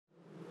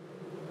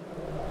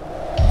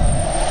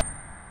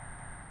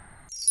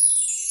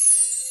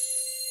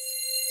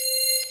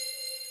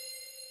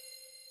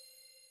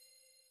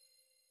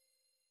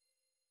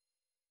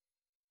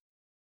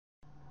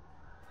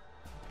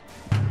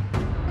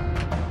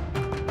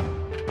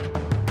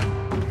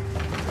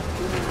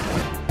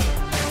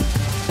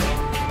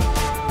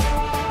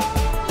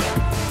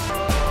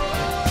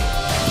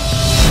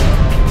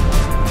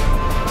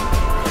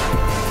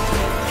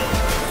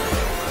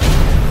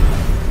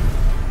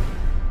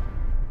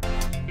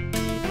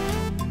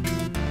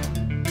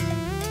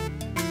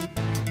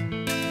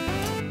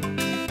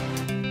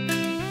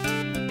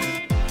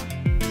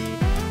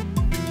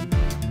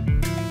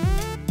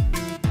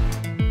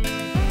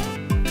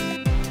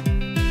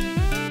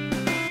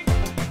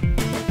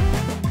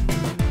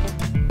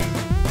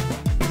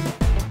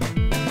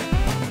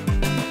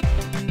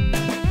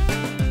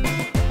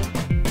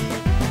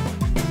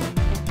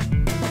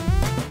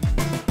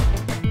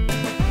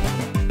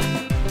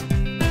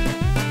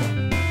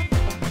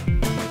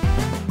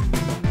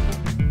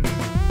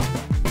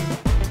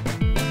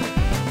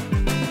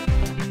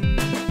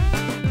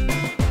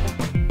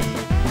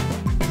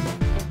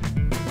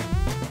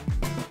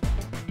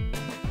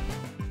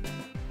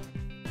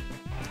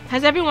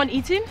Has everyone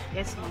eaten?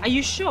 Yes, ma'am. Are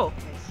you sure?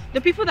 Yes.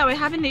 The people that were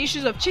having the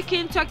issues of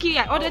chicken, turkey,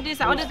 I ordered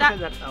this, I ordered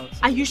that.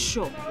 Are you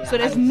sure? Yeah, so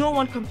there's no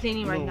one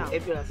complaining right now? No,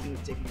 everyone has been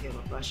taken care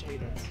of. I'll show you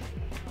that.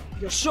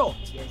 You're sure?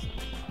 Yes.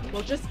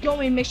 Well, just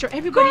go and make sure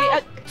everybody...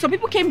 some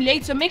people came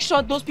late, so make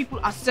sure those people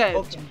are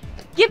served. Okay.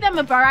 Give them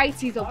a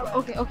variety of...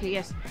 Okay,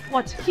 yes.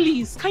 What?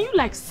 Please, can you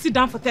like sit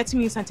down for 30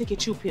 minutes and take a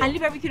chill pill? And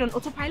leave everything on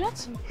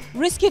autopilot?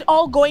 Risk it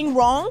all going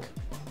wrong?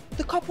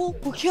 The couple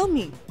will kill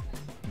me.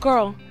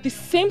 Girl, the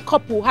same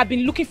couple have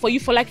been looking for you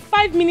for like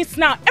 5 minutes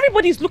now.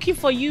 Everybody's looking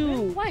for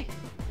you. Why?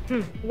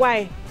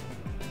 Why?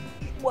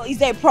 Well, is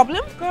there a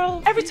problem?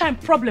 Girl, every time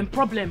problem.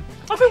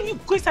 Why don't you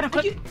go inside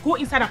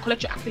and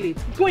collect, your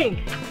accolades? Going.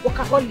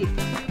 Workaholic.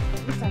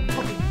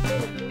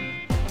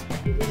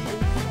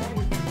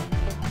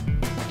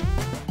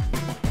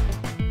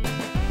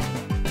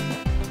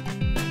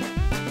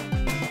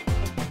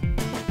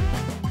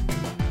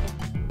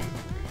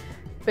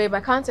 Babe,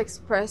 I can't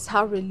express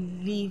how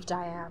relieved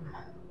I am.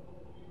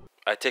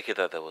 I take it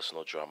that there was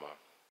no drama.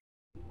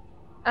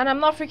 And I'm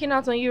not freaking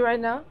out on you right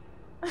now?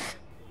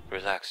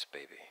 Relax,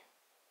 baby.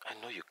 I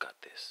know you got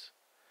this.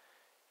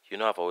 You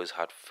know I've always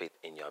had faith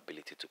in your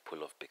ability to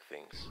pull off big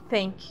things.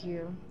 Thank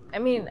you. I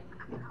mean,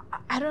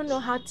 I don't know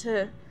how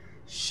to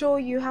show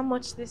you how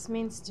much this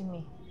means to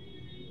me.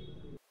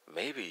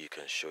 Maybe you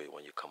can show it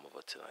when you come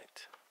over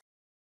tonight.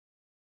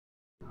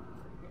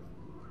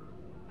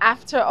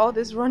 After all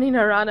this running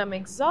around, I'm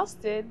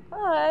exhausted,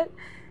 but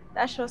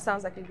that sure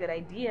sounds like a good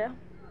idea.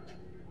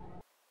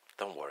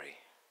 Don't worry.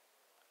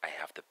 I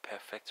have the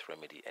perfect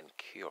remedy and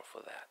cure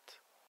for that.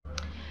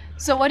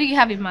 So what do you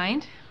have in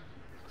mind?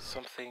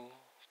 Something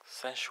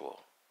sensual.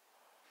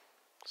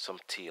 Some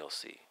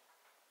TLC.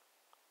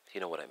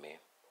 You know what I mean?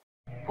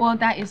 Well,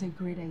 that is a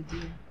great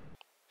idea.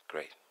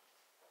 Great.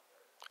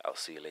 I'll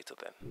see you later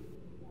then.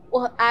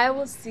 Well, I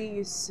will see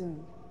you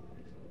soon.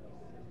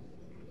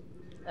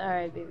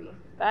 Alright, baby.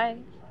 Bye.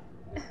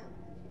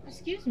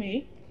 Excuse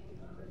me.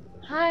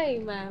 Hi,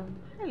 ma'am.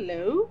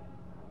 Hello.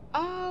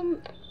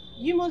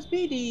 You must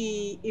be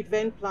the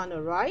event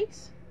planner, right?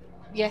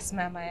 Yes,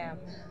 ma'am, I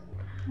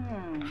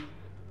am.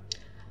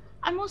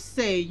 I must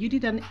say, you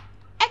did an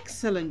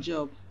excellent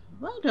job.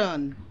 Well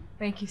done.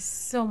 Thank you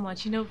so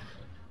much. You know,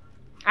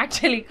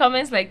 actually,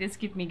 comments like this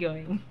keep me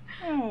going.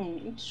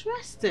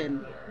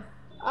 Interesting.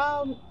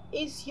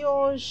 Is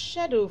your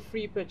schedule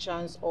free per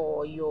chance,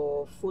 or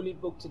you're fully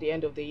booked to the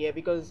end of the year?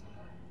 Because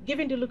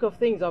given the look of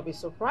things, I'll be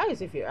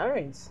surprised if you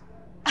aren't.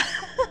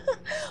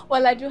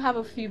 Well, I do have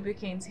a few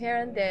bookings here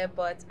and there,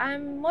 but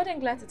I'm more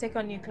than glad to take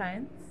on new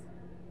clients.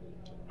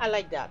 I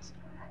like that.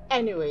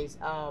 Anyways,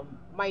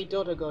 my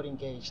daughter got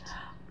engaged.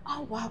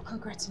 Oh, wow.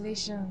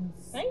 Congratulations.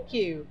 Thank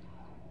you.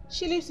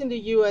 She lives in the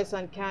US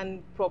and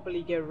can't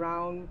properly get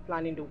around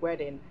planning the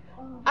wedding.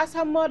 As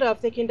her mother,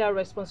 I've taken that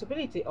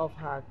responsibility of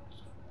her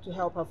to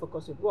help her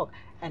focus with work.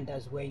 And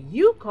that's where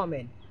you come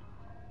in.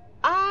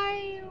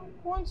 I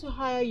want to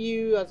hire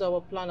you as our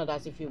planner,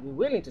 as if you'll be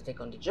willing to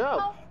take on the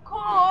job.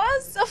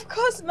 Of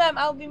course, ma'am.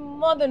 I'll be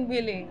more than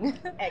willing.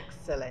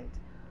 Excellent.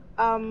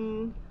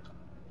 Hold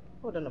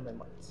on a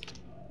moment.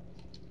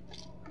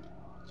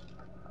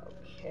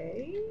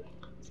 Okay.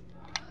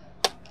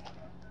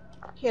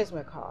 Here's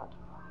my card.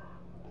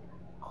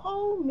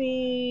 Call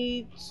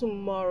me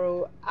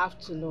tomorrow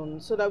afternoon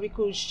so that we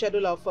could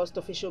schedule our first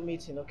official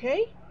meeting,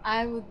 okay?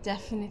 I will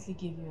definitely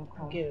give you a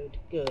call.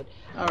 Good.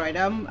 All right,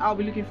 I'll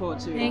be looking forward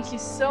to it. Thank you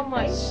so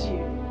much. Thank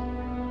you.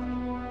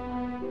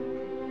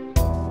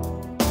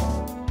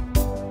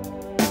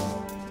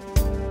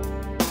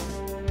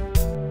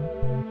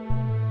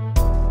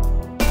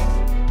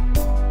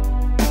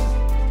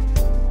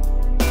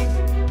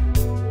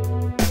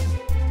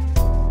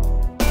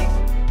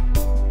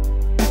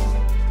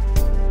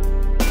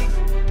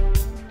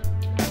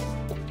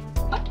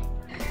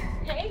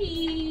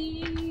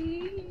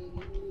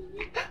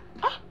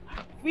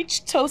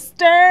 Which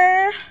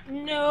toaster?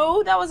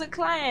 No, that was a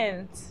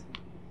client.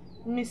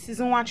 Mrs.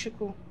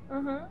 Nwachukwu.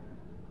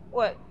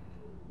 What?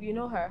 You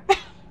know her?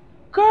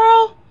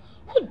 Girl,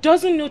 who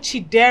doesn't know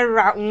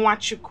Chidera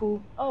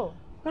Nwachukwu? Oh.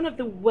 One of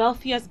the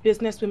wealthiest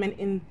businesswomen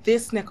in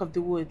this neck of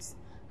the woods.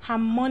 Her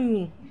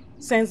money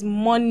sends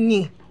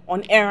money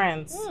on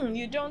errands.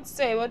 You don't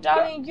say. Well,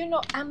 darling, you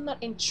know I'm not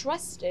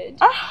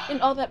interested in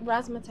all that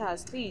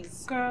razzmatazz,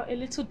 please. Girl, a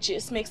little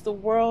gist makes the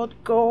world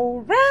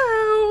go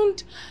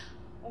round.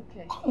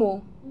 Okay. Come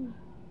on.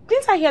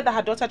 Didn't I hear that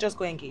her daughter just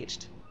got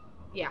engaged?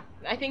 Yeah,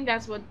 I think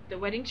that's what the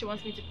wedding she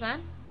wants me to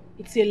plan.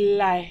 It's a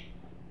lie.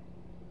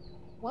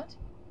 What?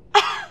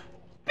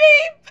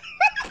 Babe!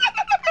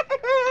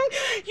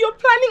 You're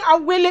planning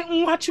Awele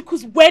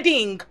Nwachukwu's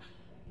wedding.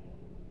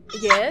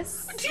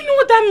 Yes. Do you know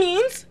what that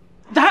means?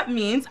 That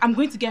means I'm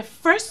going to get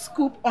first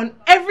scoop on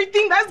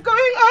everything that's going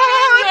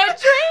on. Your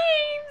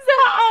dreams!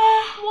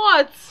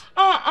 What?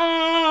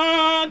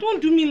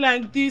 Don't do me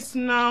like this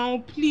now,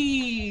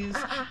 please.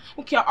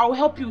 Okay, I'll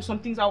help you with some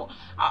things. I'll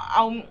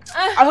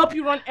help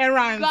you run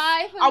errands.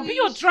 Bye, I'll be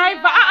your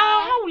driver.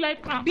 How will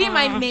I? Be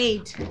my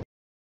maid.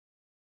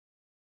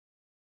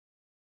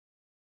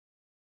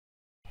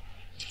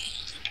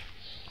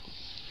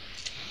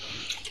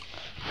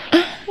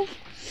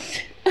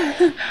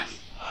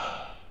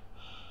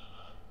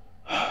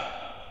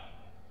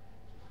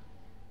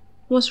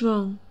 What's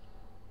wrong?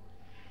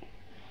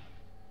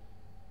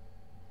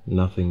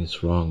 Nothing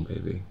is wrong,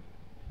 baby.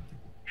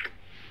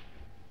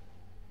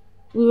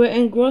 We were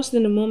engrossed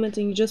in the moment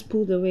and you just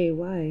pulled away.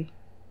 Why?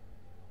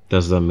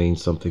 Does that mean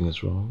something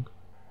is wrong?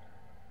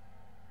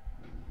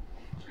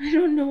 I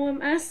don't know.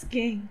 I'm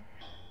asking.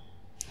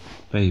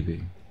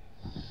 Baby,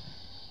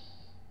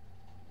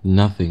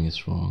 nothing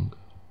is wrong.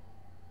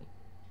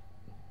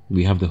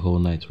 We have the whole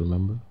night,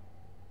 remember?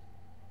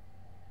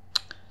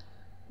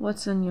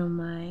 What's on your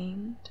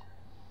mind?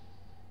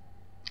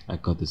 I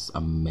got this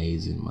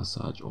amazing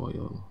massage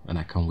oil and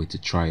I can't wait to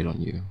try it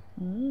on you.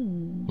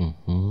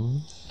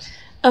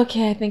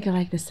 Okay, I think I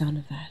like the sound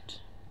of that.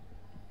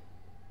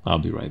 I'll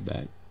be right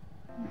back.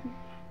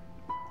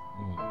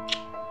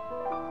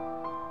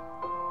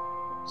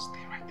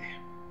 Stay right there.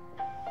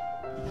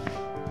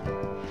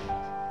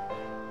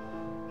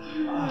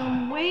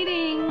 I'm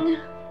waiting.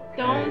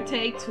 Don't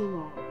take too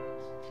long.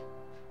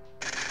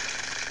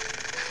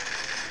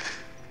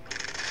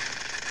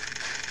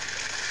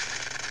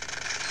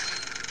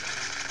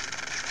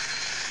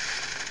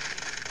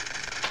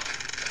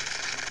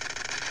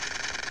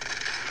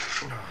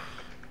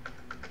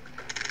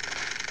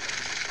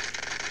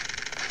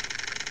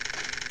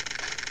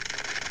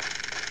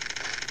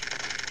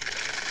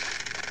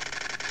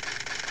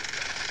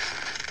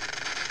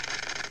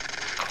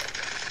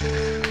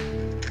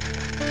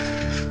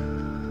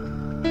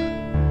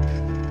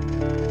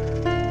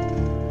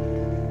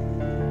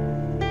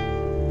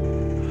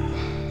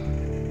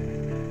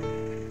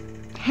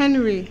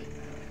 Henry.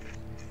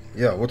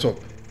 Yeah, what's up?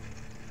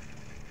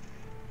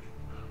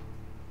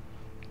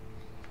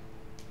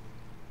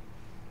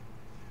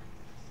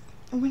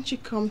 Won't you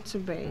come to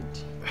bed?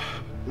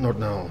 Not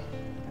now.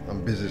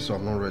 I'm busy, so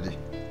I'm not ready.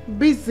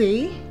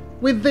 Busy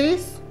with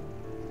this?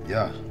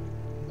 Yeah,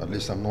 at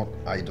least I'm not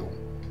idle,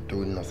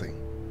 doing nothing.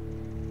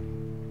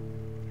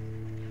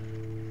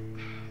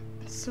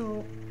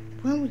 So,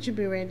 when would you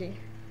be ready?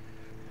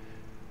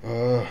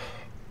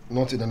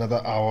 Not in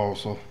another hour or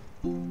so.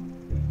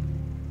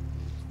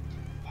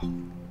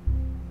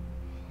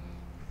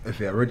 If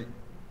you're ready.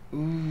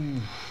 Ooh.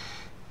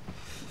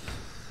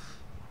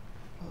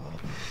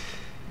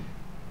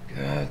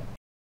 God.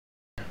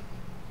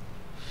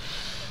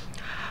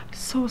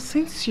 So,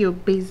 since you're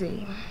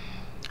busy,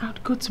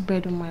 I'd go to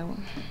bed on my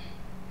own.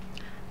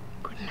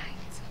 Good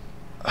night.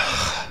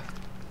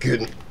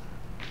 Good.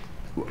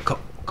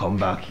 Come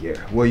back here.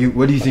 Where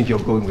do you think you're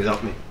going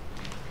without me?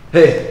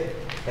 Hey,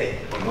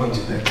 I'm going to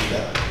bed with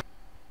that.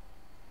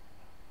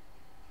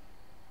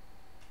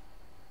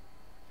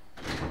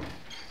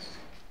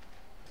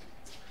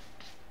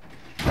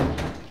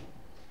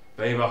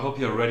 Babe, I hope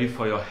you're ready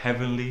for your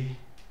heavenly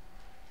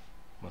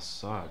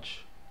massage.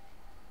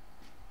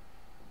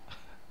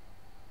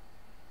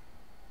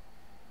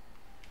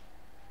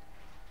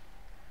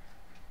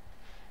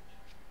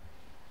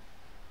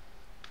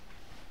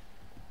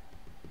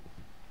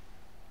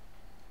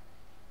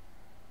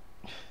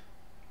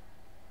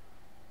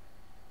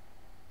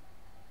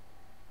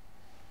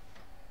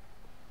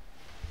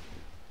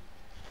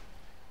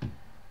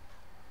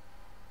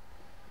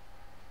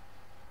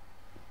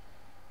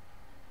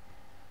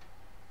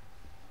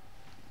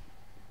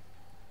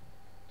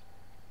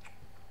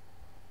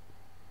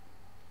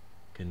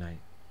 Good night.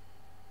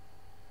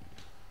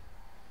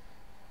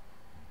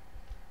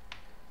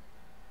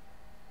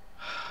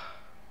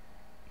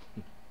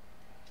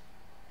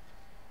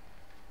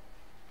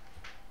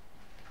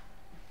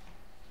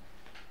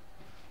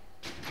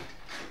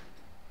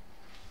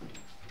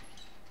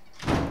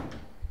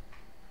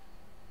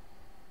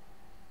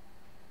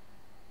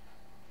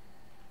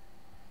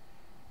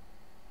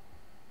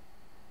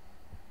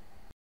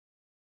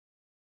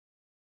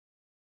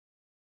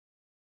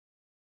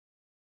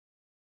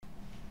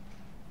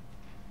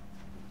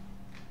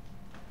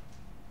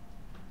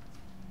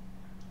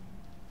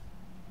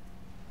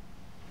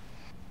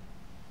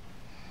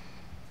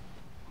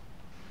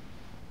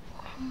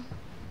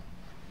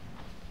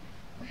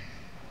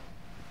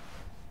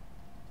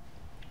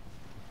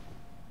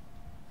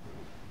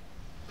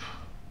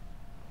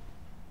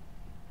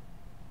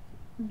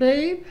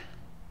 Babe?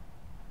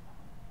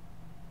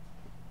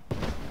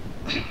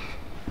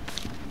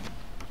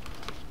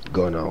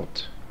 Gone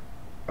out.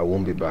 I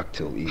won't be back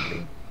till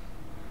evening.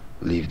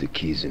 Leave the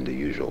keys in the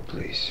usual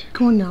place.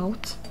 Gone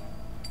out?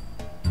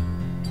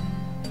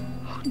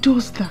 Who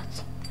does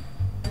that?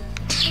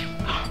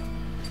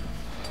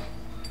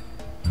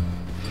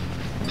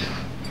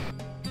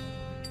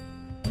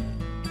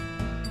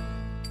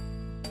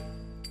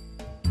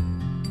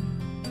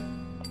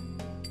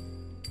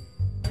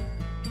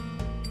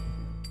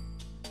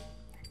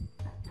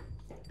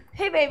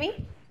 Hey,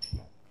 baby.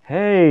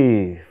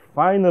 Hey,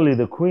 finally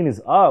the queen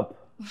is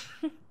up.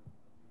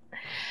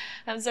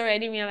 I'm sorry, I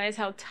didn't realize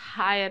how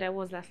tired I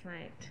was last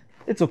night.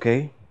 It's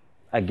okay.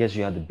 I guess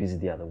you had a busy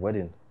day at the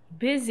wedding.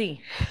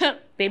 Busy.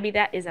 Baby,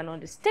 that is an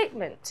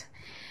understatement.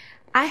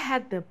 I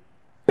had the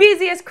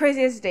busiest,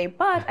 craziest day.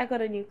 But I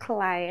got a new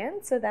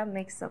client, so that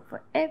makes up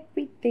for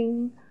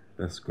everything.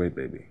 That's great,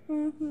 baby.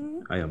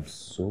 I am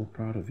so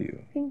proud of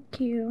you. Thank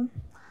you.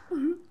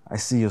 I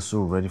see you're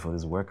so ready for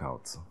this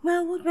workout.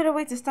 Well, what better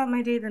way to start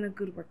my day than a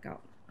good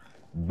workout?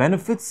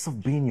 Benefits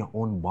of being your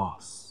own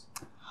boss.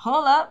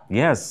 Hold up.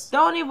 Yes.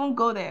 Don't even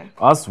go there.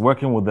 Us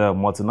working with the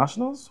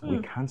multinationals, we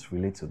can't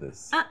relate to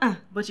this.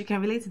 But you can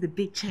relate to the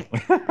big check.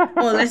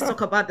 Oh, let's talk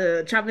about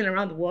the traveling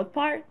around the world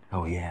part.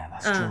 Oh yeah,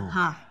 that's true.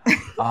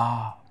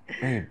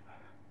 Babe.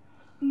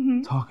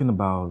 Talking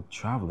about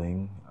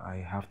traveling, I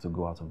have to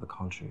go out of the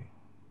country.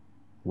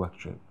 Work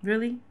trip.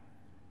 Really?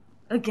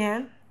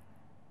 Again?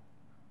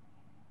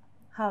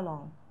 How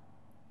long?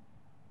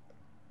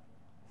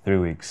 3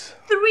 weeks.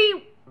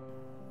 3?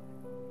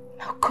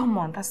 Oh, come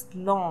on, that's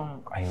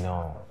long. I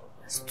know.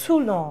 It's too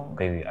long.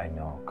 Baby, I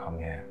know. Come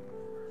here.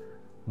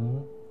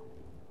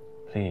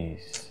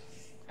 Please.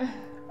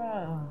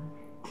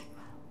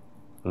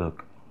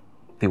 Look,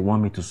 they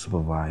want me to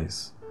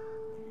supervise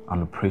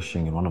an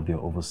operation in one of their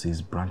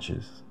overseas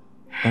branches.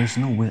 There's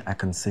no way I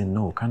can say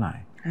no, can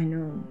I? I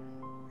know.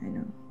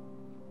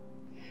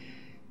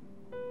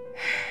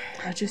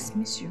 I just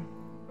miss you.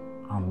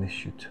 I'll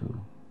miss you too.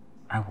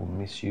 I will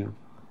miss you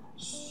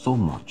so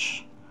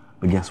much.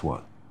 But guess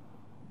what?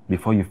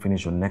 Before you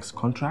finish your next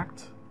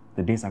contract,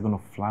 the days are gonna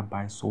fly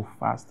by so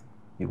fast,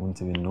 you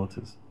won't even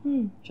notice.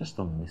 Just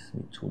don't miss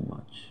me too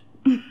much.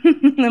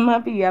 I'm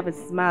happy you have a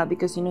smile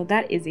because you know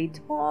that is a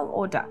tall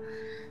order.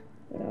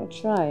 But I'll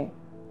try.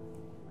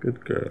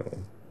 Good girl.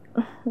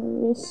 I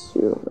miss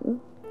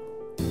you.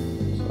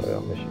 Sorry, I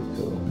miss you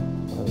too.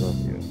 I love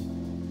you.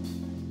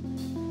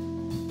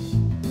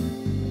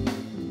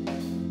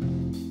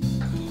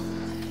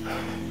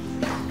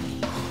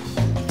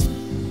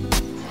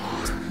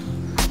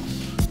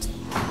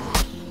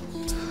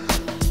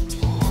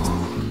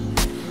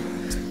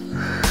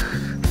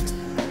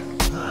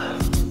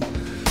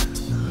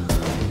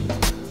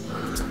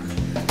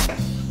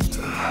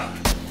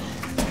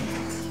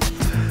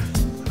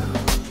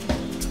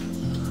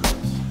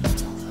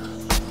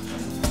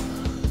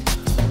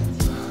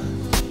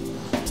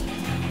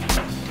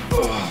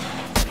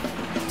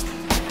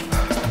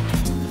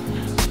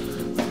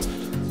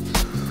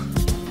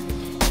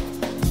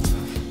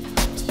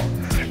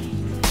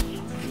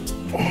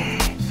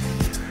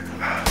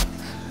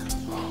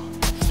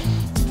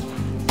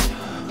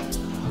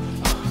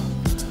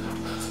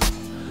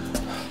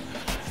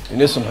 You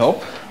need some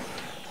help?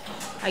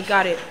 I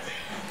got it.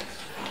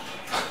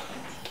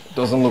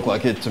 Doesn't look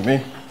like it to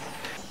me.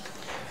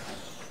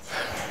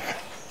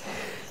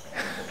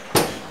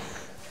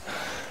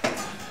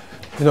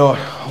 You know,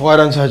 why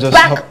don't I just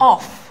Back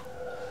off!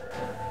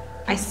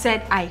 I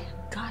said I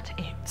got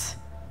it.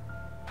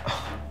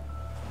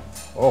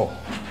 Oh.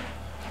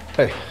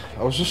 Hey,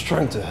 I was just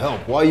trying to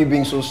help. Why are you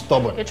being so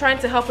stubborn? You're trying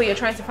to help or you're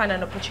trying to find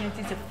an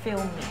opportunity to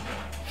fail me.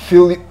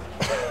 Feel you.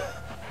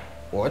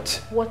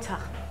 What? Water.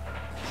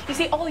 You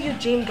see, all you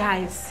gym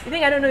guys, you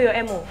think I don't know your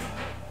MO?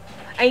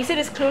 And you see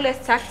this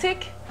clueless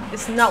tactic?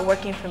 It's not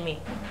working for me.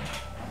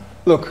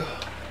 Look,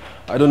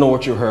 I don't know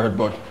what you heard,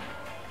 but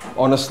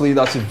honestly,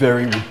 that's a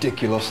very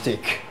ridiculous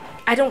take.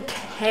 I don't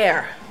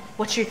care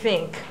what you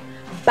think.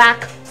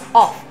 Back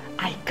off.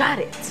 I got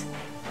it.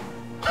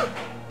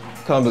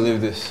 Can't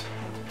believe this.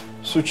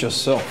 Suit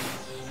yourself.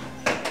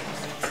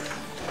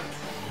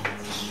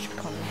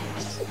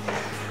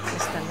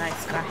 Mr.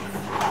 Nice Guy.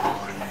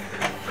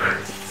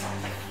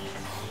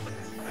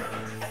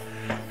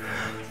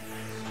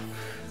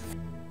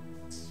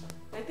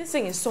 Like, this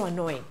thing is so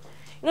annoying.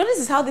 You know, this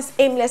is how these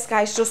aimless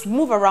guys just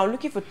move around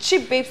looking for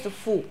cheap babes to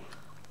fool.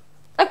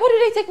 Like, what do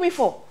they take me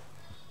for?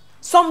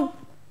 Some,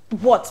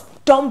 what,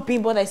 dumb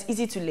bimbo that is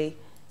easy to lay?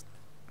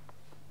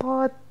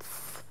 But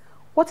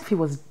what if he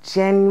was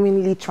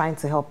genuinely trying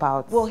to help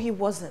out? Well, he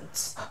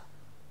wasn't.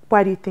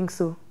 Why do you think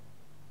so?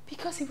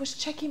 Because he was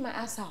checking my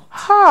ass out.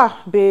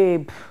 Ha,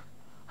 babe.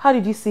 How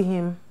did you see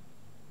him?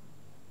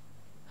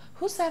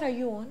 Whose side are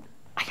you on?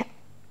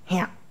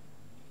 Here.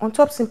 On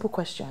top simple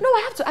question. No,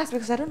 I have to ask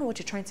because I don't know what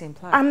you're trying to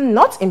imply. I'm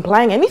not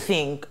implying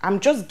anything.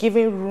 I'm just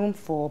giving room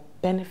for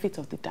benefit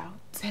of the doubt.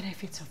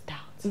 Benefits of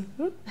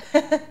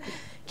doubt.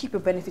 Keep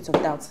your benefits of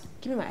doubt.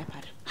 Give me my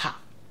iPad. Ha.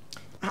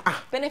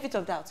 Benefit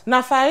of doubt.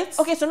 Now fight?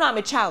 Okay, so now I'm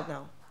a child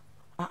now.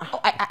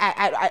 Oh,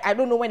 I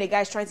don't know when a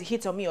guy is trying to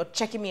hit on me or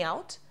checking me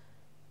out.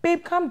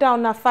 Babe, calm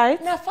down. Now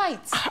fight? Now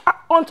fight.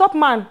 On top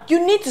man. You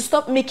need to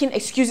stop making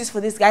excuses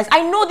for these guys.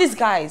 I know these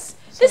guys.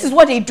 This is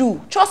what they do.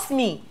 Trust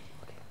me.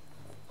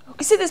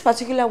 You see this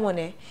particular one,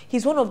 eh?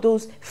 He's one of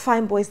those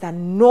fine boys that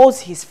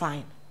knows he's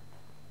fine.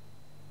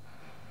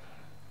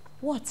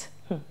 What?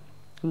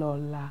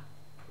 Lola.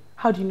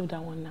 How do you know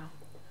that one now?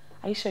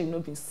 Are you sure you've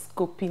not been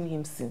scoping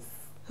him since?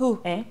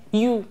 Who? Eh?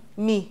 You.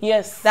 Me.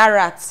 Yes. That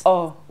rat.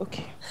 Oh,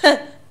 okay.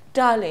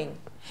 Darling,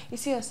 you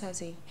see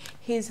Osaze?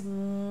 He's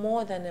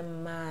more than a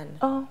man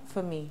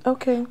for me.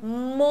 Okay.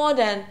 More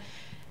than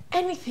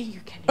anything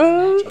you can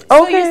imagine.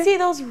 So okay. you see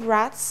those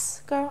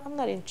rats? Girl, I'm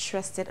not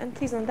interested. And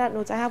please, on that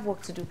note, I have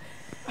work to do.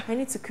 I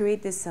need to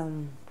create this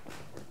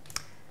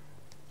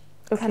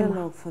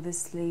catalog for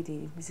this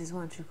lady, Mrs.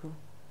 Wanchuku.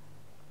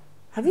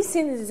 Have you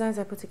seen the designs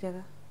I put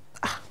together?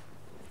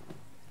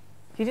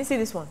 You didn't see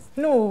this one?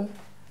 No.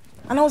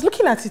 And I was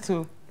looking at it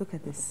too. Look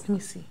at this. Let me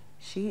see.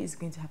 She is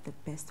going to have the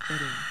best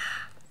wedding.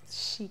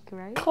 Chic,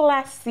 right?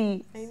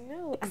 Classy. I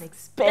know. And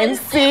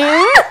expensive.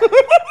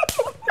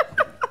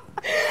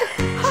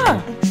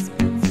 Huh.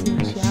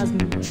 Expensive. She has me.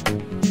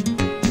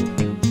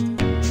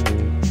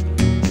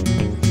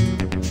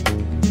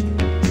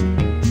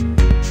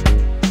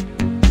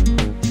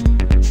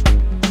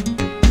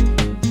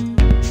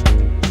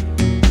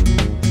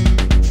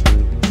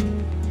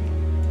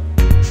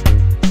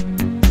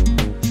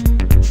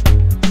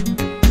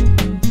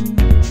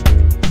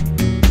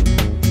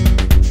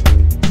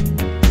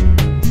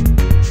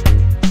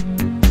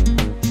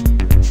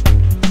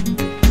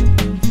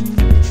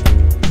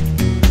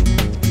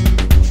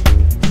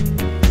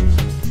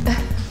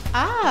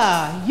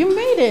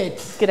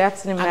 Good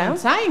afternoon, ma'am. I'm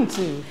trying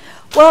to.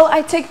 Well,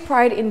 I take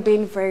pride in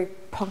being very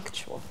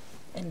punctual.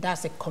 And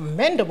that's a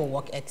commendable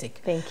work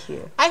ethic. Thank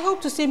you. I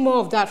hope to see more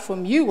of that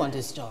from you on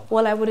this job.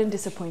 Well, I wouldn't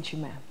disappoint you,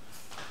 ma'am.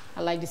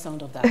 I like the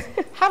sound of that.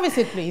 Have a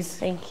seat, please.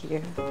 Thank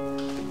you.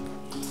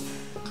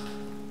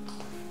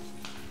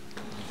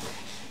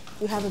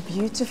 You have a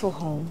beautiful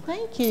home.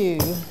 Thank you.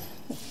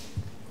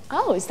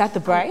 Oh, is that the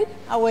bride?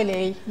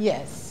 Awele,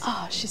 yes.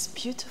 Oh, she's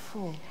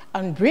beautiful.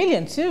 And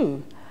brilliant,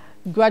 too.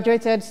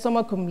 Graduated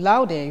summa cum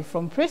laude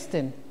from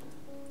Princeton.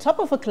 Top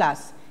of her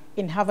class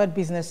in Harvard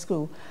Business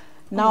School.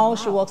 Now wow.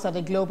 She works at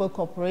a global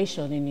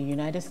corporation in the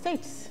United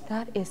States.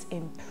 That is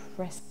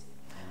impressive.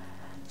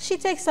 She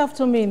takes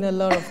after me in a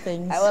lot of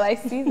things. Well, I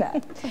see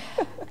that.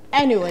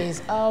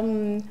 Anyways,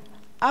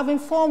 I've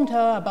informed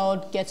her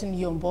about getting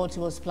you on board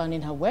towards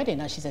planning her wedding,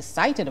 and she's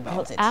excited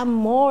about it. I'm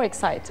more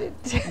excited.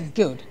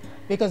 Good,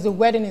 because the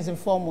wedding is in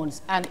 4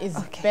 months, and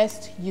it's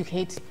best you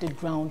hit the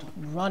ground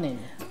running.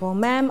 Well,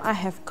 ma'am, I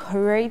have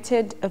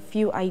created a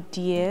few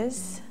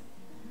ideas.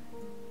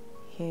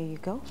 Here you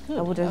go. Good.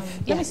 I would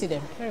have. Let me see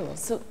them. Very well.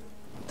 So,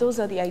 those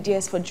are the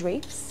ideas for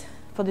drapes,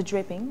 for the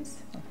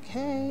drapings.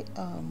 Okay.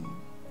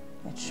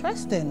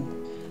 Interesting.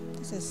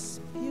 This is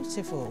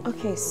beautiful.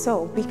 Okay,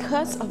 so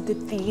because of the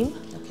theme,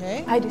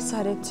 I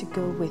decided to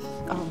go with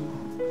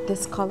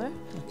this color,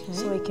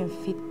 so it can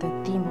fit the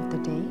theme of the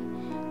day.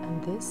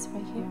 And this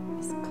right here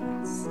is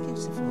class.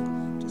 Beautiful.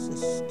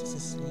 This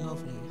is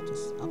lovely.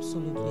 This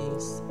absolutely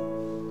is.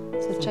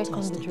 So check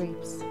on the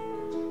drapes.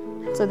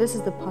 So this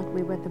is the part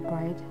where the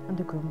bride and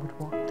the groom would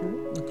walk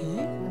through.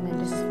 Okay. And then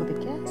this is for the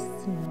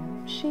guests. You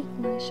know, chic,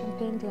 nice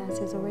champagne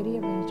glasses already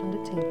arranged on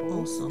the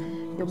table. Awesome.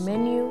 Your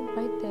menu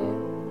right there.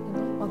 You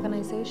know,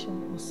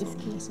 organization is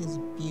key. This is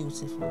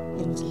beautiful.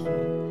 Beautiful.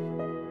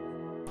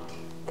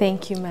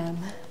 Thank you, ma'am.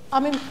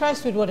 I'm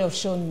impressed with what you've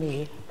shown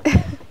me.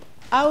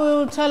 I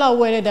will tell her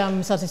whether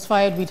I'm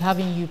satisfied with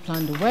having you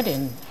plan the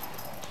wedding.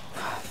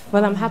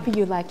 Well, I'm happy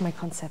you like my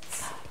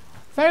concepts.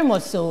 Very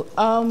much so.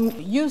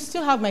 You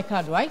still have my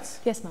card, right?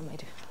 Yes, ma'am, I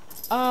do.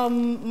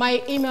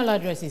 My email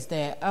address is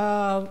there.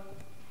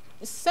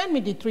 Send me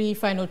the 3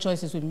 final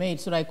choices we made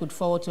so that I could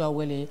forward to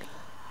Awele.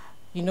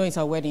 You know it's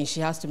our wedding. She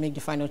has to make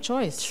the final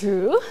choice.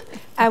 True.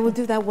 I will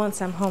do that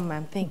once I'm home,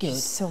 ma'am. Thank you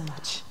so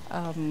much.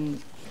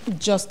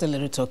 Just a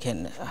little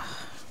token.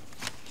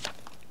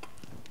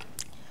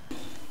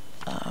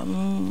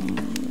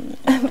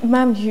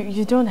 Ma'am,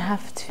 you don't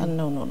have to.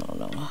 No.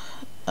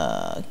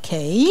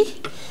 Okay.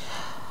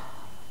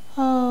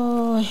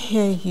 Oh,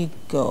 here you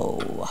go,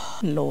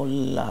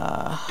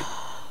 Lola.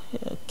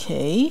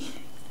 Okay.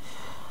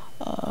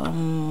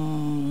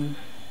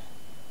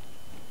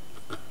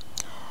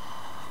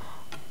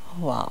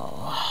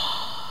 Wow.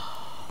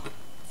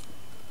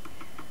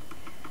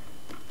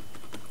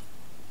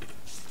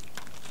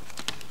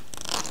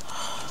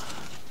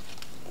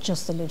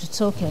 Just a little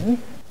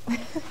token.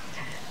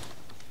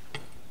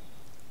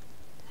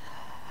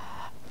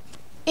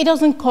 It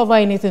doesn't cover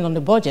anything on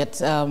the budget.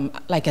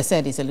 Like I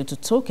said, it's a little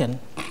token.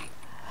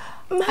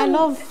 I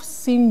love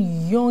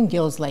seeing young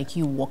girls like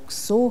you work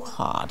so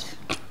hard.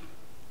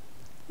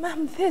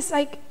 Ma'am, this,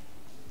 like...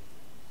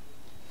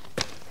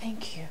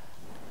 Thank you.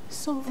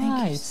 It's all Thank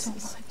right. you so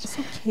much. It's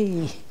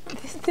okay.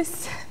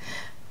 This...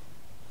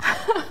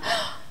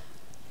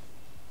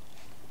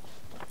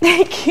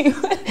 Thank you.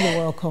 You're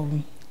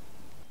welcome.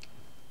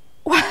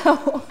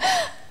 Wow.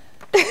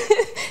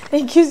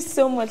 Thank you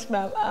so much,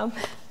 ma'am.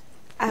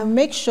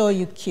 Make sure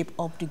you keep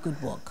up the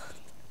good work.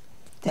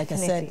 Like I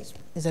Definitely. said,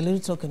 it's a little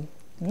token.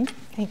 Hmm?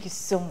 Thank you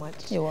so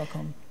much. You're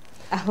welcome.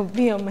 I'll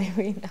be on my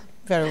way now.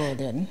 Very well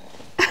then.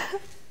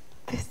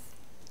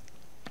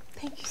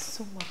 Thank you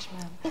so much,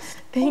 ma'am.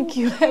 Thank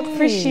you. I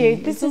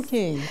appreciate this. It's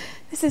okay.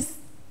 This is...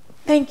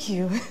 Thank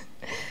you.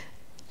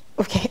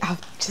 Okay, I'll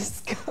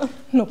just go.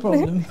 No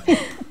problem.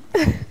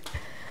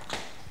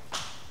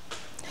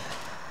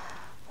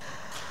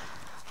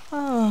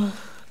 Oh,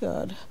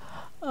 God.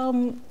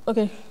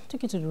 Okay,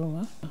 take it to the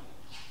room, huh?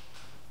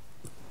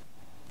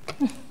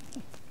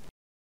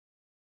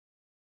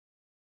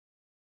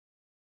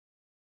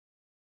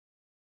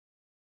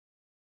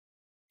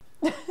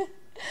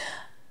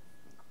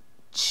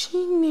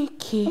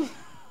 Chineke.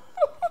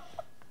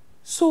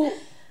 So,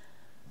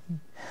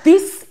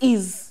 this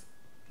is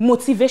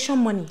motivation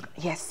money.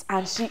 Yes,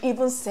 and she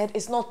even said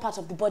it's not part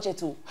of the budget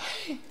too.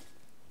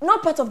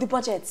 Not part of the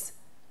budget.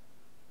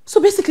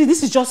 So basically,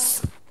 this is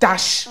just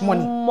dash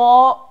money.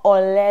 More or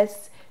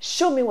less,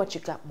 show me what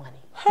you got money.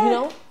 You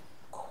know?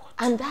 God.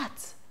 And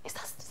that's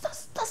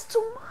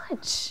too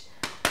much.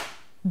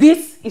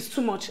 This is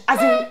too much. As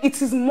in,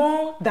 it is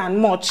more than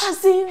much.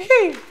 As in,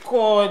 hey,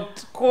 God.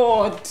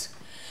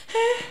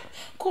 Hey,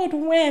 God,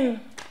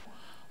 when?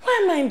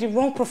 Why am I in the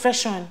wrong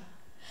profession?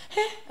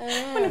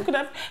 When I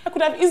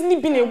could have easily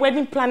been a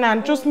wedding planner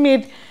and just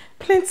made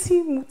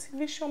plenty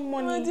motivation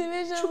money.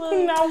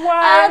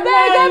 I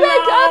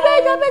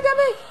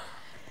beg.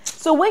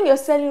 So when you're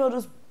selling all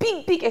those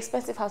big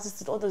expensive houses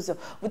to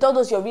with all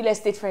those your real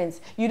estate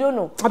friends, you don't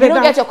know. You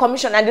don't get your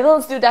commission and they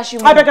don't still dash you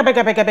money. I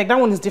beg. That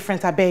one is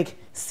different, I beg.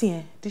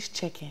 See, this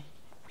check,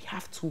 we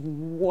have to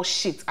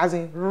wash it, as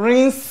in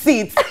rinse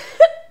it.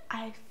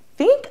 I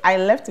think I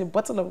left a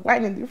bottle of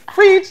wine in the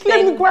fridge.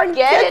 Let me go and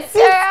get it.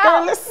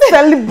 Girl. Let's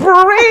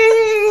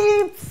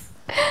celebrate.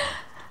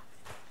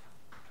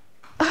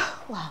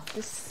 Wow,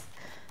 this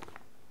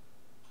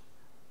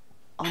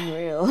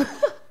unreal.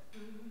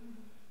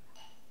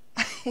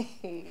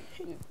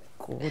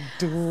 God,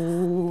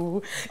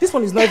 this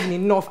one is not even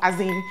enough. As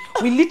in,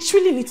 we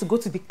literally need to go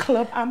to the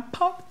club and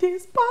pop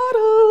these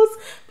bottles.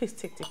 Please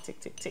take.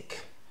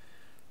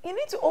 You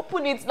need to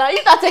open it now.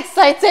 You're that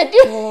excited.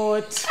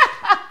 What?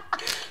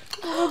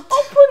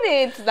 Open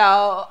it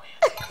now.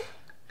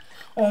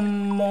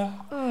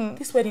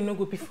 This wedding no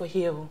go be for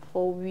here.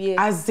 For where?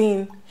 As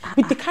in,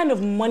 with the kind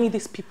of money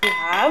these people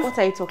have. What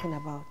are you talking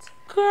about?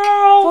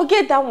 Girl.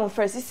 Forget that one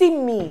first. You see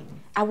me,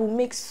 I will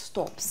make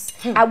stops.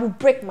 I will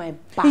break my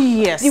back.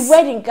 Yes. The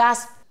wedding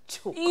gas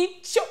choke.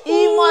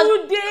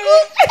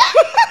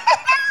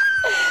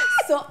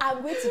 So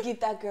I'm going to give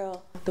that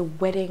girl the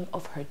wedding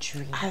of her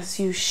dreams. As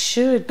you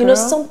should, girl. You know,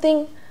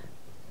 something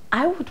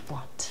I would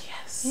want.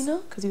 Yes. You know?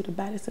 Because you're the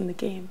baddest in the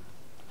game.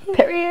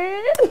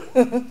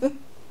 Period.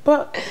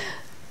 But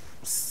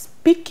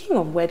speaking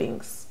of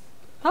weddings,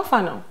 how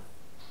far now?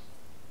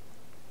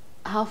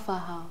 How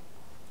far?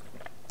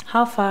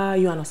 How far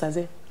you and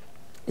Osaze?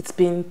 It's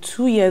been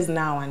 2 years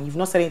now and you've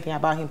not said anything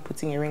about him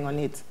putting a ring on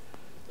it.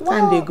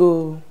 Time they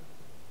go.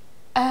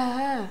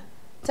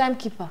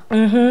 Timekeeper.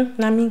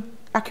 Nami,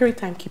 accurate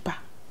timekeeper.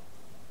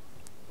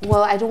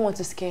 Well, I don't want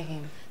to scare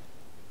him.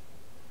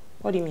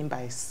 What do you mean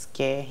by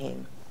scare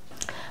him?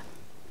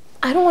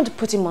 I don't want to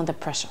put him under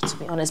pressure, to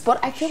be honest, but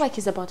I feel like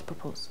he's about to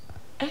propose.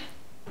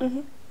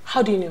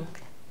 How do you know?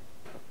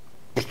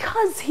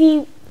 Because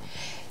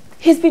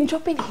he's been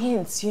dropping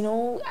hints, you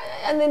know,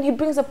 and then he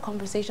brings up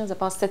conversations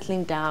about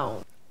settling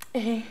down.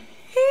 This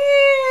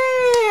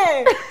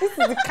is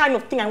the kind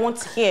of thing I want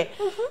to hear.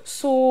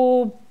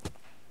 So,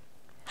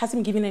 has he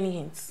been giving any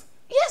hints?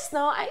 Yes,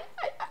 now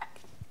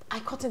I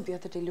caught him the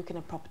other day looking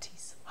at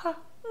properties.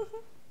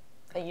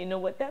 And you know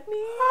what that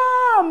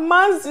means?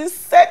 Man's is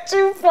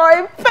searching for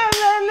a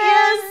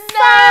permanent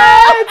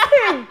site.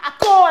 Hey,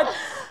 God.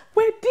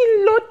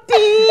 Wedding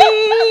loading.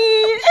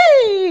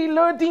 Hey,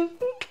 loading.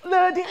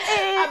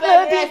 Hey,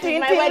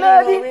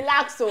 loading.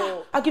 Relax,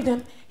 oh. I'll give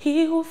them.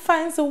 He who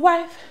finds a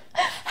wife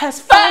has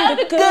found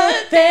a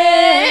good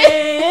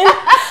thing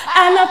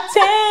and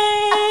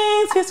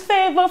obtains his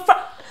favor from.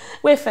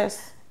 Wait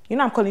first. You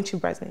know I'm calling you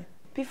bridesmaid.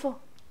 Before.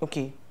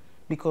 Okay.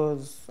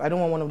 Because I don't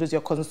want one of those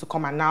your cousins to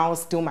come and now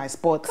steal my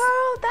spot.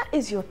 Girl, that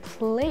is your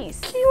place.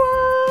 That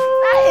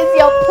is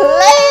your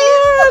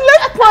place.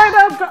 Let's pour it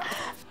out, girl.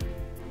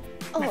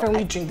 My friend,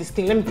 we drink this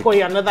thing. Let me pour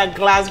you another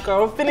glass,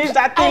 girl. Finish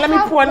that thing. Let me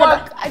pour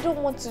another. I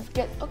don't want to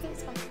get. Okay,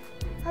 it's fine.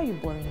 How are you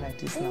boring like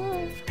this now?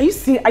 Are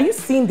you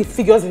seeing the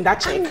figures in that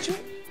check?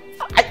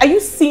 Are you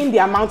seeing the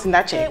amount in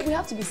that check? We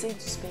have to be safe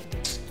to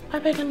spend. I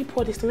beg, let me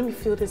pour this thing. Let me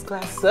fill this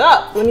glass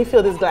up. Let me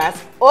fill this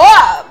glass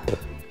up.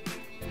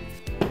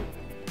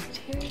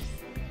 Cheers.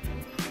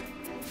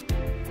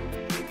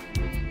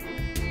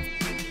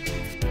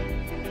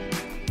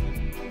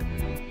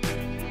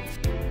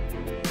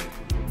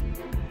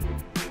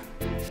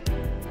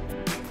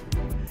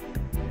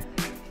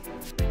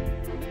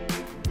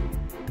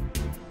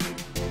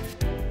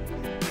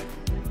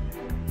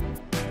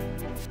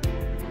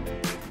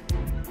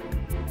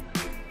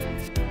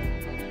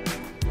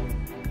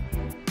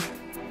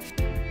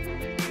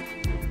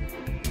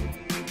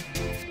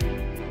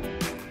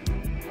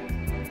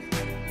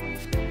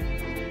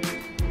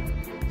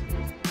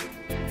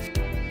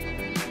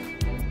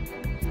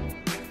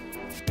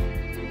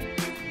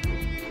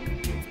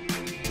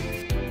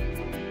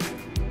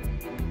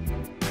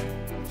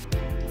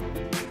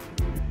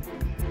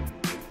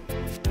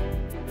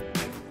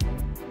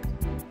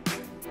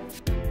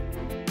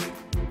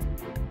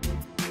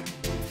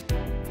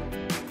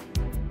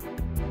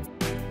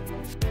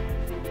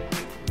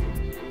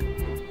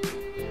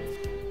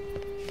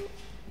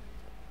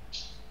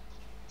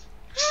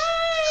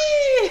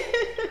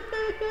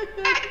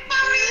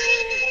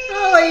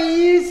 How are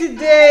you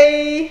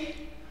today?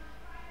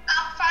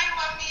 I'm fine,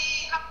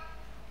 mommy.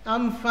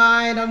 I'm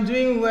fine. I'm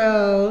doing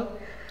well.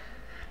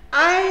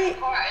 Oh,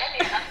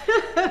 early.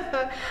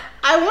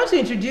 I want to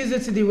introduce you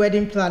to the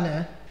wedding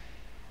planner.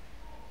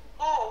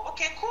 Oh,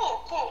 okay,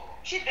 cool.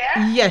 She there?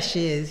 Yes,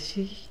 she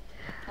is.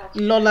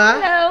 Lola.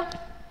 Hello.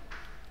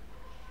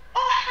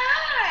 Oh,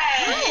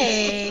 hi.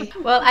 Hey.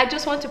 Well, I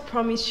just want to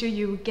promise you,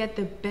 you will get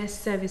the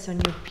best service on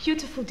your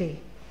beautiful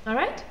day. All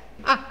right?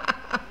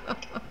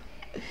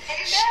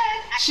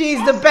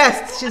 She's the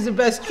best. She's the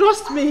best.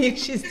 Trust me,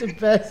 she's the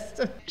best.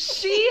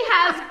 She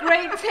has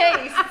great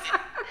taste.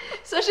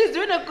 So she's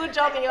doing a good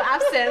job in your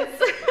absence.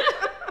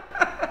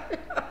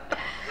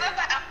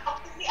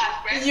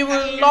 You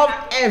will love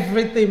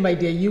everything, my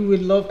dear. You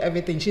will love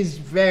everything. She's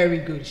very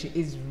good. She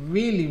is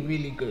really,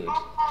 really good.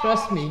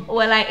 Trust me.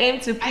 Well, I aim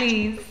to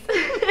please.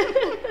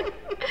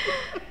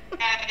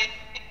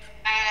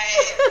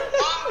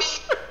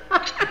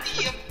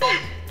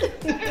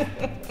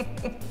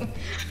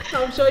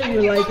 I'm sure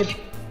you like it.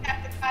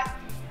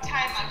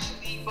 Time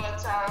actually, but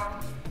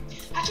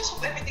I just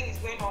hope everything is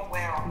going on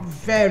well.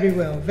 Very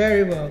well,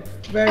 very well,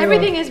 very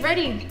Everything well. is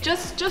ready.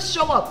 Just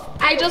show up.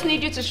 I just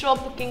need you to show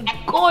up looking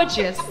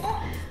gorgeous.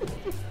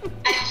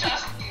 I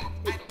trust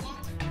you.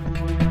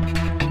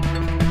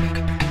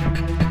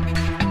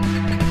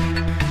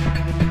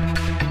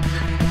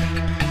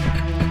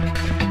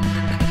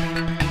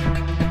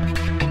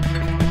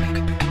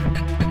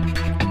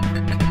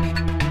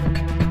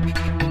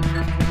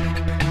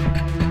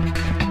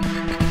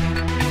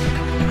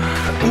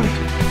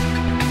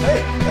 Hey,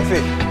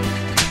 Effie.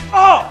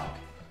 Oh!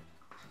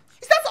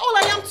 Is that all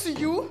I am to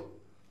you?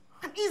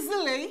 And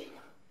easily?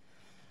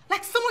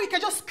 Like someone you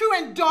can just screw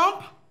and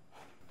dump?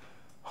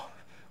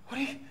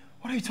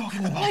 What are you talking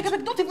about?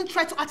 Like, don't even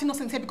try to act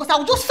innocent here because I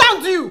will just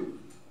sound you.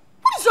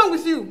 What is wrong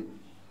with you?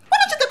 Why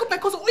don't you take up my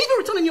cousin or even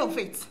return any of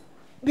it?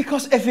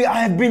 Because, Effie, I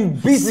have been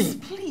busy.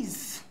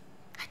 Please.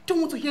 I don't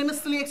want to hear any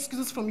silly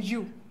excuses from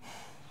you.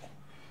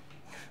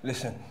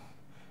 Listen,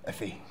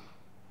 Effie,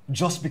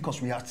 just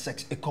because we had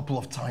sex a couple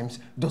of times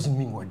doesn't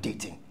mean we're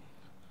dating.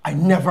 I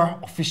never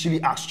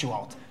officially asked you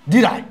out,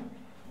 did I?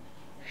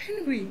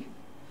 Henry.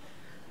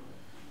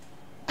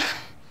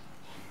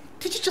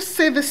 Did you just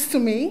say this to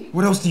me?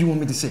 What else do you want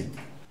me to say?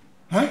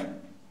 Huh?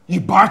 You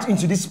barged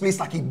into this place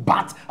like a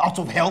bat out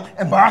of hell,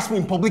 embarrassed me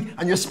in public,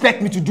 and you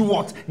expect me to do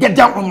what? Get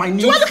down on my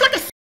knees? Do I look like a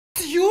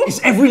to you?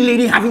 Is every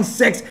lady having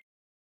sex?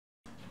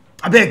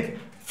 I beg,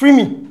 free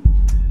me.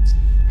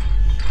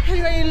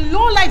 You're a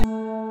low-life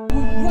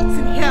who rots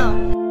in hell.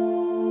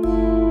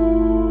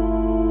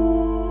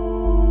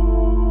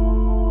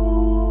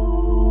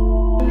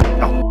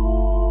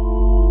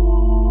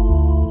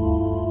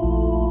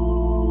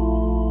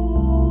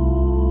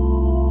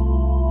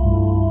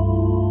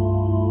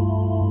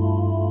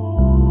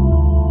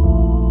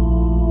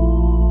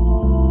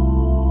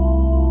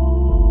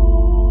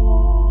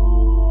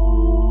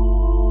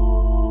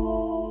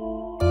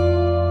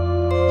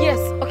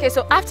 Okay,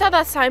 so after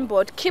that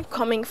signboard, keep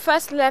coming.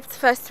 First left,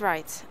 first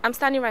right. I'm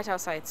standing right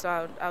outside,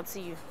 so I'll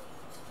see you.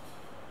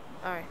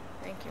 All right,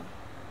 thank you.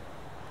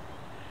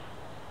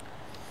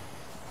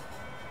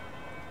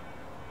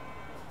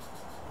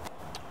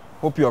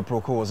 Hope your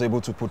Proco was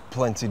able to put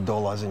plenty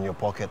dollars in your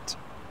pocket.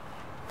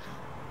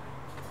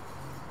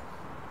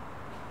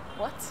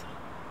 What?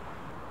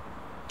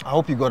 I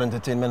hope you got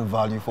entertainment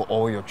value for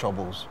all your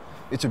troubles.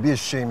 It would be a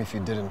shame if you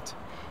didn't.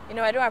 You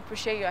know, I don't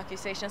appreciate your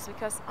accusations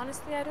because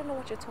honestly, I don't know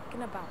what you're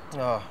talking about.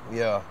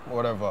 Yeah,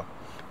 whatever.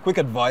 Quick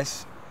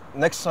advice.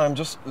 Next time,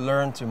 just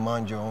learn to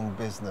mind your own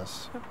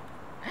business.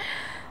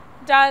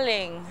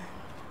 Darling,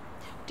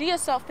 do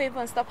yourself a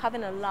favor and stop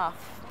having a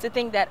laugh to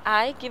think that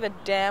I give a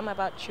damn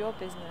about your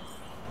business.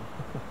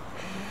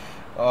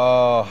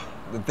 The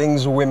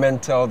things women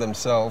tell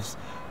themselves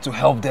to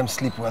help them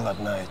sleep well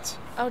at night.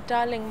 Oh,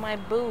 darling, my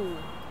boo,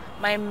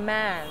 my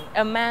man,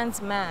 a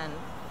man's man,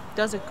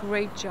 does a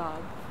great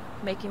job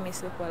making me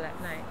sleep well at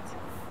night.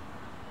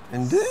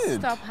 Indeed.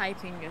 Stop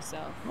hyping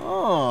yourself.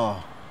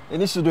 Oh, it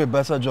needs to do a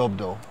better job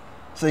though.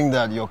 Saying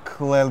that you're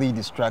clearly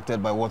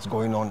distracted by what's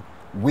going on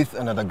with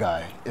another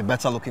guy. A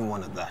better looking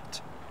one at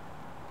that.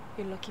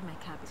 You're lucky my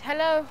cab is.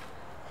 Hello?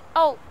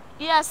 Oh,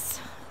 yes.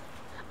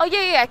 Oh,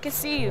 yeah, I can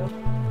see you.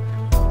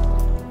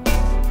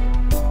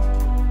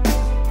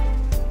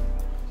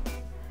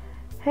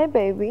 Hey,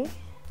 baby.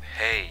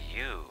 Hey,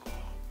 you.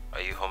 Are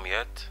you home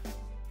yet?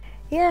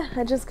 Yeah,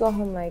 I just got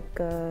home like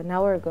an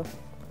hour ago.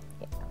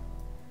 Yeah.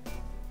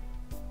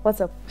 What's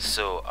up?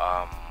 So,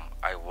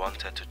 I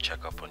wanted to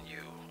check up on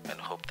you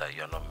and hope that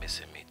you're not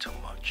missing me too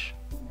much.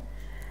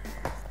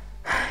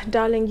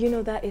 Darling, you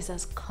know that is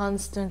as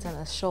constant and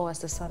as sure as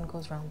the sun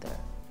goes round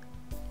there.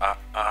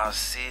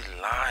 See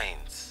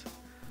lines.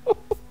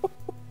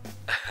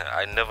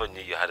 I never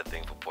knew you had a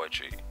thing for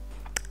poetry.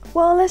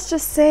 Well, let's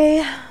just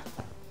say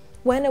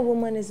when a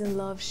woman is in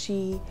love,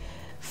 she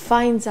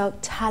finds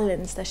out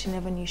talents that she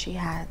never knew she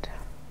had.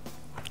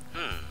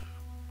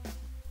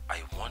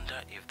 I wonder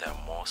if there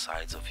are more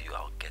sides of you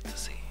I'll get to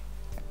see.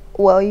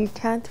 Well, you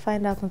can't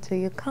find out until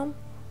you come.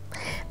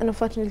 And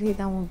unfortunately,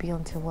 that won't be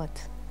until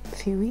what? A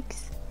few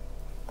weeks?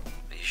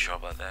 Are you sure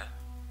about that?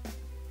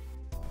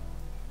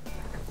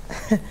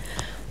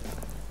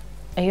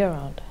 Are you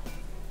around?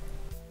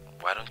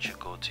 Why don't you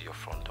go to your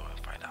front door and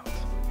find out?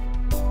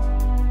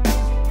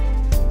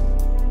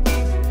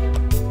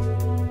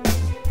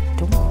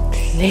 Don't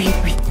play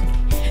with me.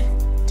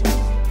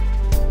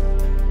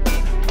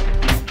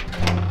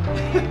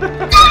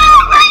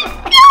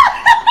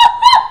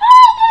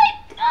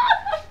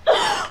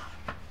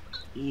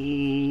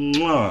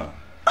 Mwah.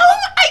 I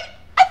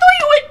thought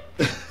you were...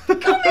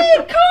 Come in,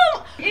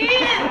 please.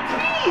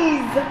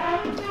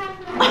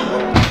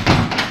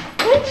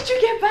 When did you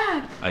get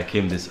back? I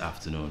came this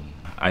afternoon.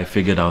 I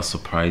figured I'll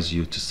surprise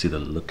you to see the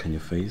look on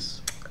your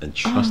face. And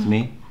trust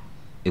me,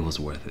 it was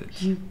worth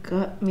it. You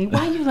got me.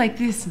 Why are you like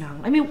this now?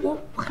 I mean,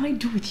 what can I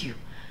do with you?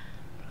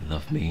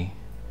 Love me.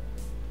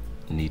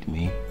 Need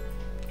me.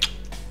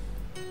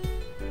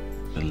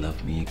 And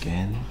love me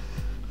again.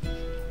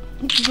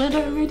 But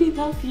I already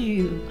love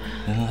you.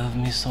 And love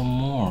me some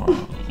more. I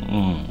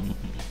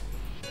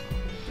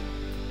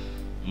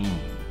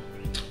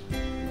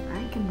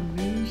can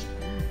arrange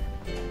that.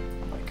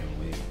 I can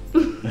wait.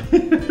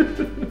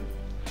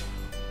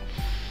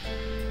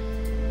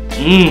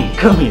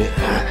 Come here.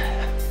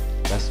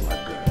 That's my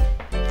girl.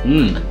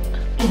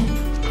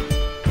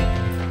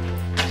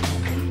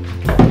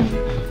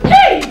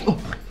 Hey!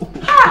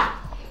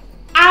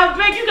 I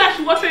beg you guys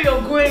to watch where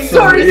you're going.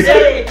 Sorry.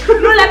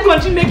 Don't let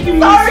country make you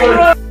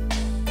sorry.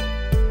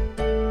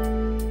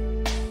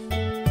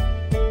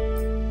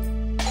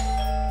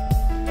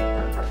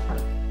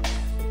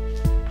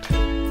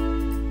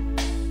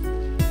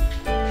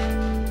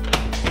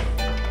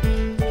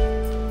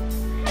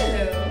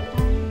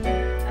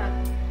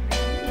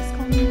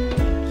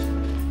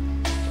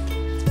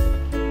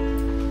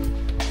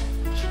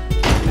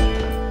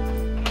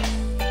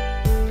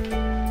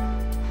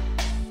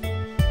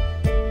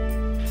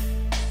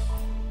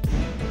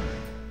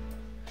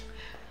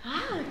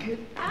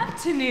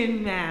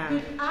 Afternoon, ma'am.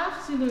 Good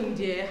afternoon,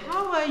 dear.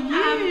 How are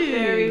you? I'm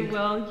very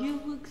well. You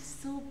look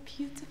so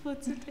beautiful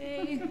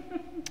today.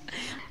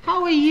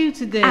 How are you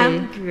today?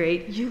 I'm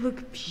great. You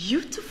look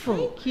beautiful.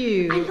 Thank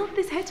you. I love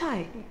this hair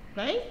tie.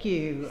 Thank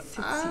you.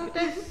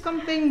 There's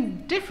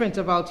something different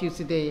about you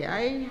today.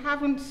 I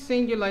haven't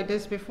seen you like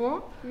this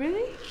before.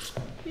 Really?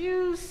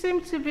 You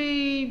seem to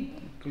be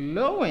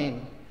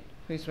glowing.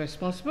 Who's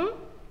responsible?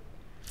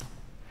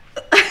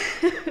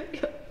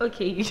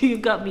 Okay, you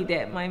got me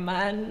there. My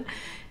man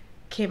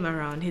came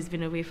around. He's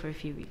been away for a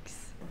few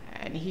weeks.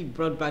 And he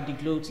brought back the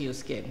glow to your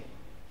skin.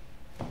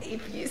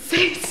 If you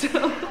say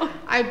so.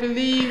 I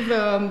believe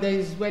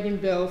there's wedding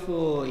bell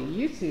for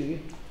you two.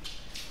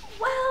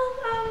 Well,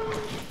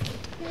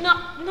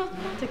 not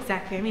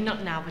exactly. I mean,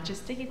 not now, but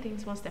just taking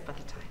things one step at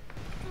a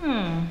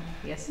time.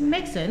 Yes, sir.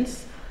 Makes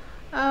sense.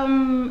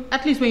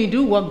 At least when you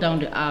do walk down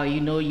the aisle,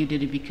 you know you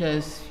did it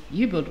because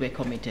you both were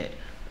committed.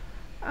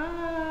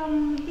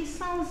 He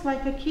sounds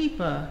like a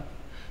keeper.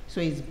 So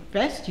it's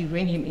best you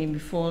rein him in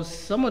before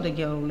some other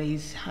girl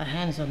lays her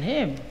hands on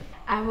him.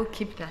 I will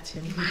keep that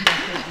in mind.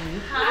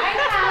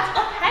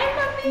 Hi,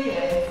 Mommy.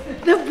 Yes.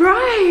 The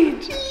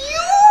bride!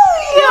 You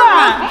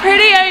look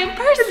prettier in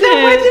person. The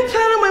wedding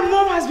planner my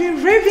mom has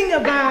been raving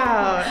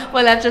about.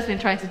 Well, I've just been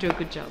trying to do a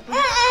good job.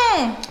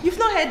 You've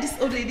not heard this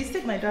old lady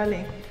speak, my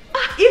darling.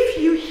 If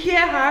you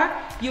hear her,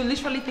 you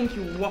literally think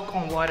you walk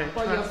on water.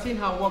 But you've seen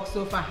her walk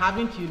so far,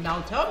 haven't you?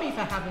 Now tell me if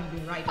I haven't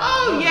been right.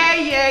 Oh,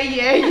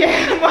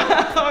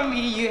 yeah.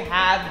 Mommy, you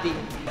have been.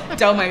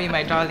 Don't mind me,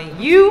 my darling.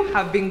 You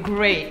have been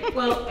great.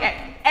 Well,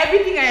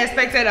 everything I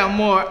expected and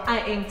more.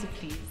 I aim to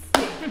please.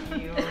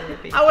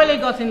 I only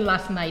got in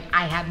last night.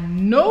 I had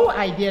no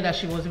idea that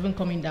she was even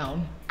coming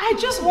down. I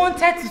just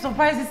wanted to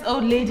surprise this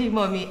old lady,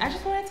 Mommy. I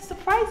just wanted to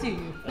surprise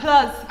you.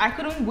 Plus, I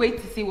couldn't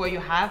wait to see what you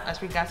have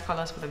as regards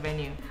colors for the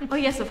venue. Oh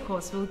yes, of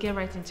course. We'll get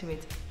right into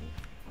it.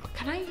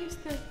 Can I use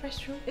the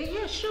restroom?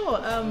 Yeah, sure.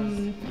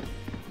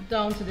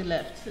 Down to the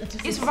left.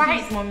 It's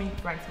right, Mommy.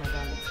 Right, my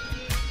darling.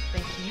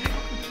 Thank you.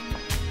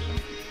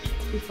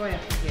 Before I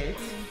forget,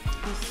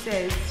 he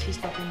says he's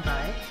stopping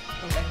by,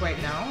 like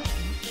right now.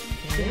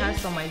 He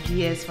has some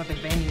ideas for the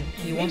venue.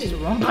 He wants to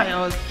run by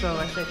us, so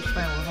I said it's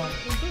fine, we're home.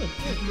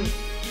 Good.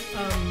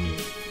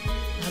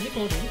 Have you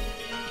called him?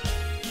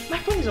 My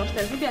phone is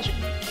upstairs. Maybe I should.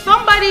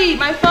 Somebody!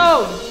 My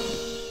phone!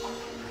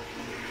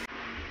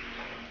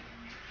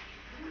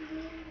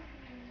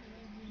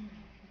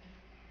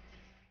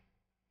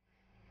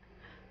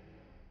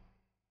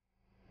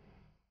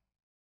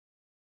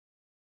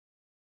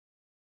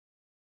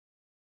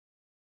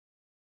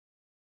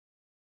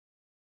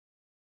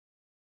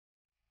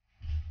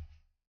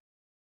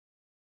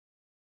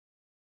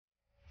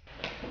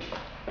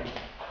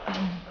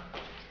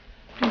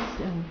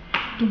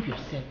 Don't be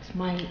upset.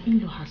 My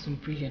in-law has some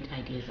brilliant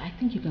ideas. I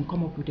think you can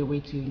come up with a way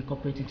to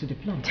incorporate into the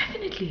plan.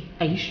 Definitely.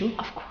 Are you sure?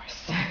 Of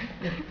course.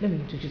 Let me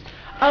introduce.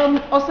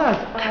 Osas,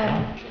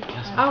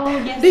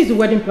 this is the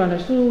wedding planner,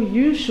 so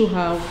you should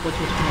have what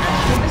you're talking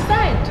about.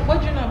 Besides, what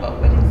do you know about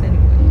weddings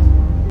anyways?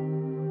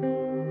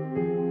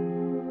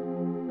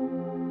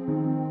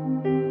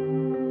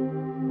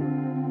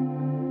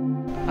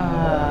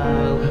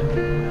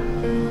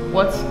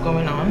 What's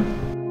going on?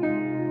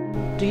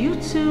 Do you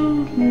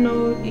two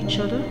know each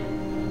other?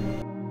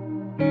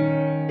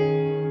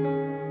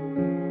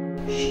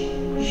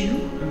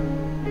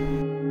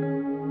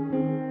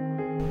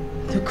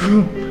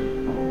 groom.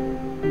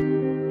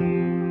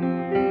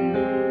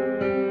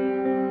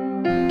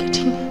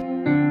 Getting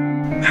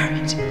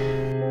married.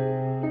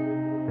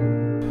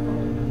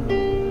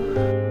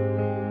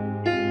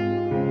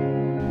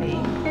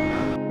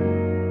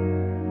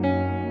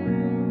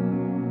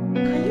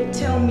 Can you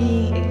tell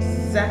me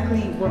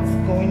exactly what's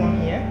going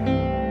on here?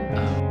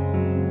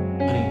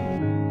 Honey,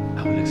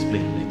 I will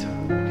explain later,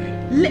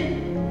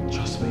 okay?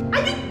 Trust me.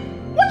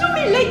 What do you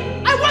mean late?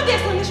 I want the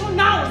explanation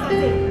now, is that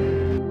it?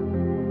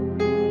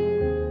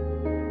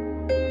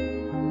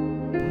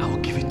 I will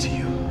give it to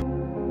you.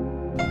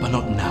 But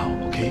not now,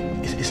 okay?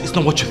 It's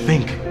not what you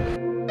think.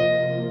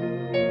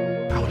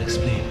 I will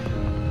explain.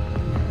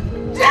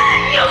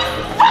 Damn you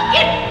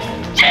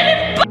fucking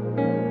shit!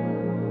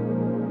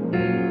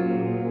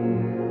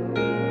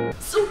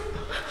 So,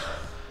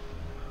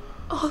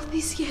 all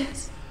these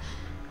years,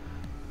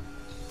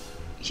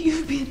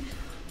 you've been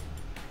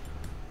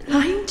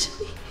lying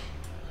to me,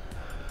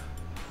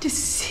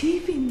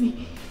 deceiving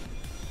me,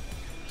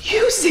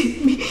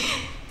 using me.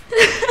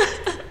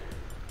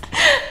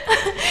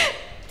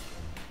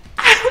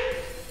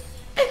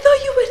 I thought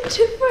you were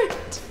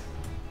different.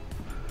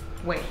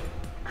 Wait.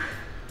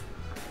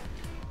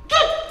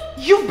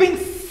 You've been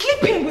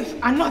sleeping with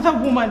another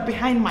woman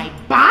behind my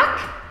back?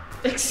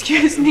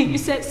 Excuse me, you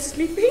said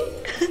sleeping?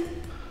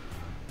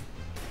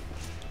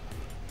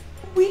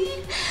 We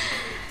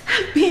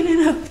have been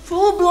in a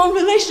full-blown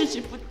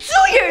relationship for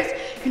 2 years.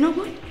 You know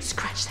what?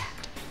 Scratch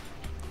that.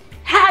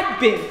 Had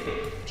been.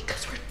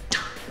 Because we're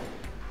done.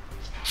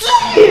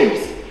 2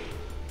 years!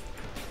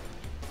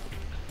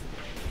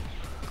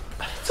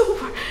 But it's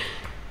over.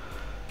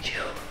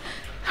 You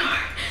are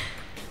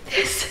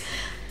this.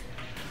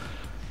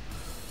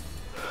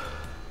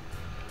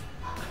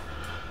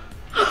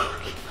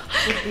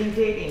 We've been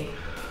dating.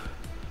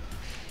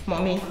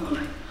 Mommy.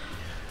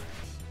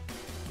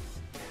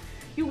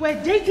 You were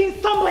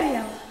dating somebody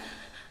else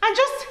and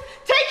just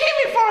taking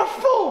me for a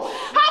fool.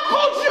 How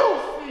could you?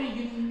 You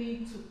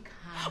need to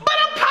calm. But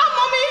I'm calm,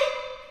 Mommy.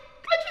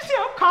 Can't you see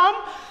I'm calm?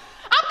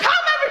 I'm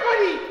calm,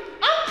 everybody.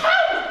 I'm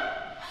calm.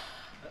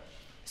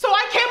 So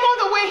I came all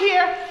the way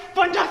here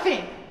for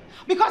nothing.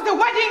 Because the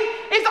wedding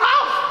is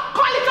off.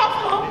 Call it off,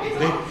 Mom.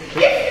 It's off.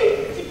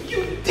 If you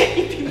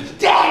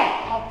dare.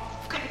 Oh,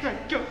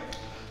 go.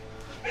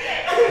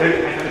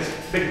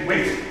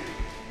 Wait.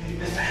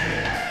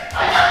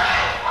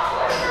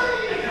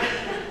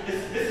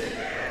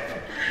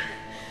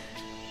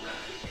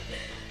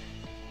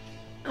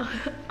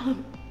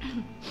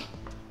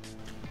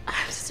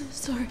 I'm so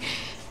sorry.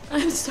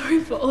 I'm sorry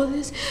for all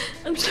this.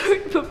 I'm sorry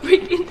for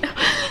breaking down.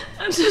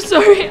 I'm so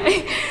sorry.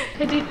 I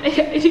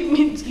didn't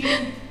mean to.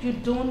 You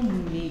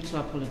don't need to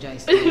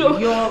apologize.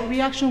 Your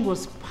reaction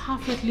was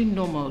perfectly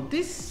normal.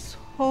 This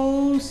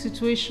whole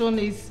situation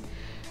is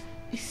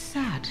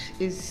sad.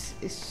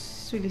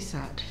 It's really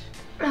sad.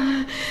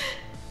 I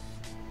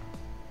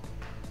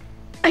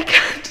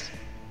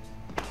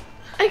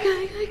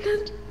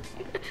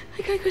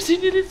can't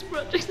continue this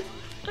project.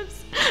 I'm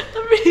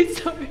really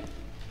sorry.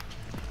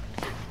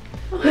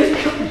 Oh my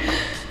God.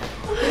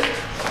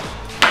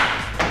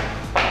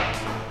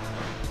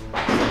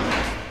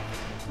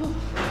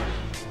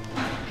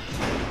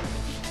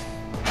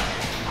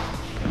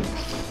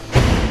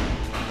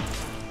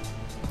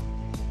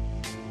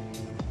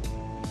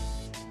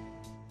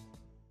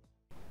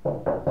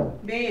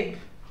 Babe.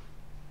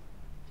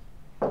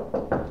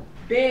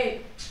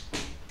 Babe.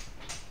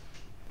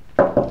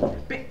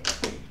 Babe.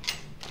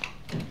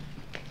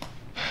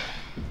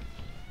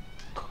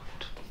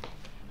 God.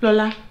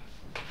 Lola,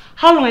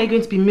 how long are you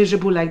going to be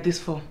miserable like this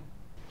for?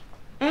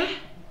 Eh?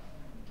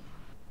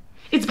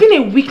 It's been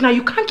a week now.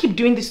 You can't keep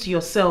doing this to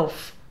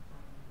yourself.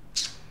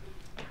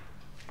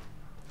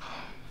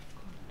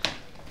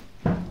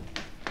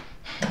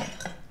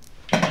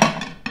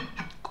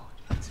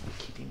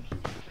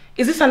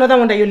 Is this another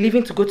one that you're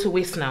leaving to go to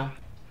waste now?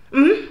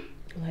 Well,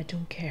 I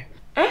don't care.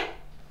 Eh?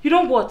 You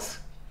don't what?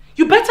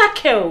 You better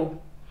care.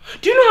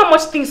 Do you know how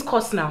much things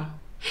cost now?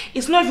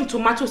 It's not even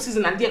tomato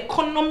season and the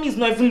economy is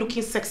not even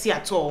looking sexy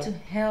at all. To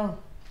hell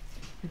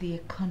with the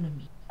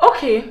economy.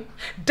 Okay,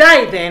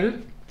 die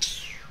then.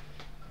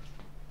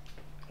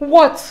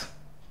 What?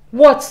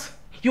 What?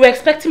 You were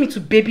expecting me to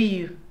baby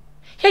you.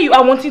 Here you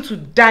are wanting to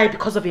die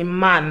because of a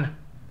man.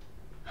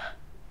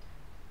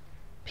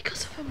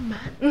 Because of a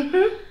man?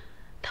 Mm-hmm.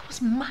 That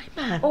was my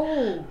man.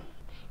 Oh,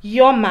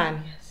 your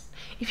man? Yes.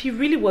 If he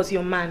really was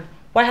your man,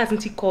 why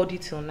hasn't he called you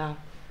till now?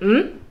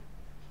 Hmm?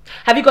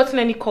 Have you gotten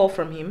any call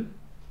from him?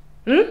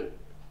 Hmm?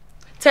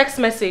 Text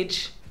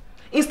message?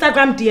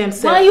 Instagram DM?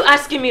 Why are you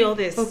asking me all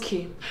this?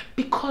 Okay,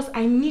 because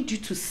I need you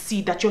to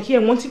see that you're here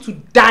wanting to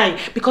die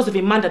because of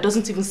a man that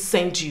doesn't even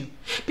send you.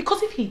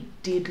 Because if he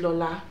did,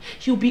 Lola,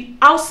 he'll be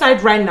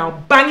outside right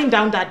now banging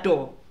down that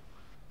door.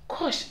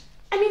 Gosh,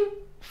 I mean,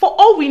 for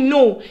all we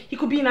know, he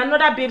could be in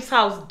another babe's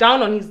house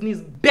down on his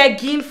knees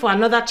begging for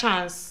another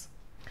chance.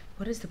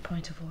 What is the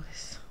point of all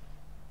this?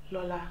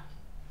 Lola,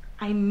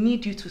 I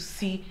need you to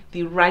see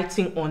the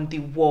writing on the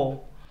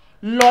wall.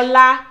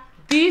 Lola,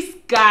 This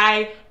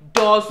guy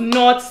does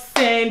not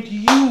send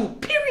you.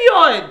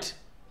 Period.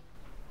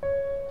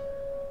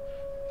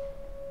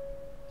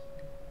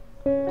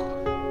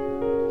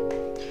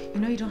 You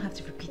know you don't have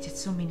to repeat it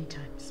so many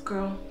times.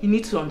 Girl, you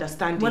need to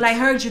understand it. Well, I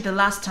heard you the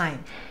last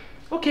time.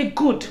 Okay,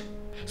 good.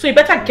 So you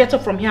better get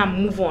up from here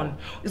and move on.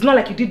 It's not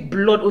like you did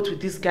blood oath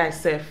with this guy,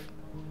 Seth.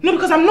 No,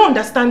 because I'm not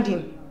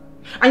understanding.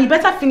 And you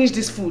better finish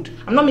this food.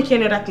 I'm not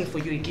making any other thing for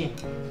you again.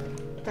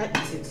 That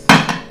is it.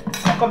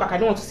 I'll come back. I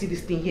don't want to see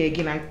this thing here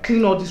again and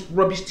clean all these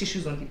rubbish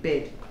tissues on the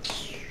bed.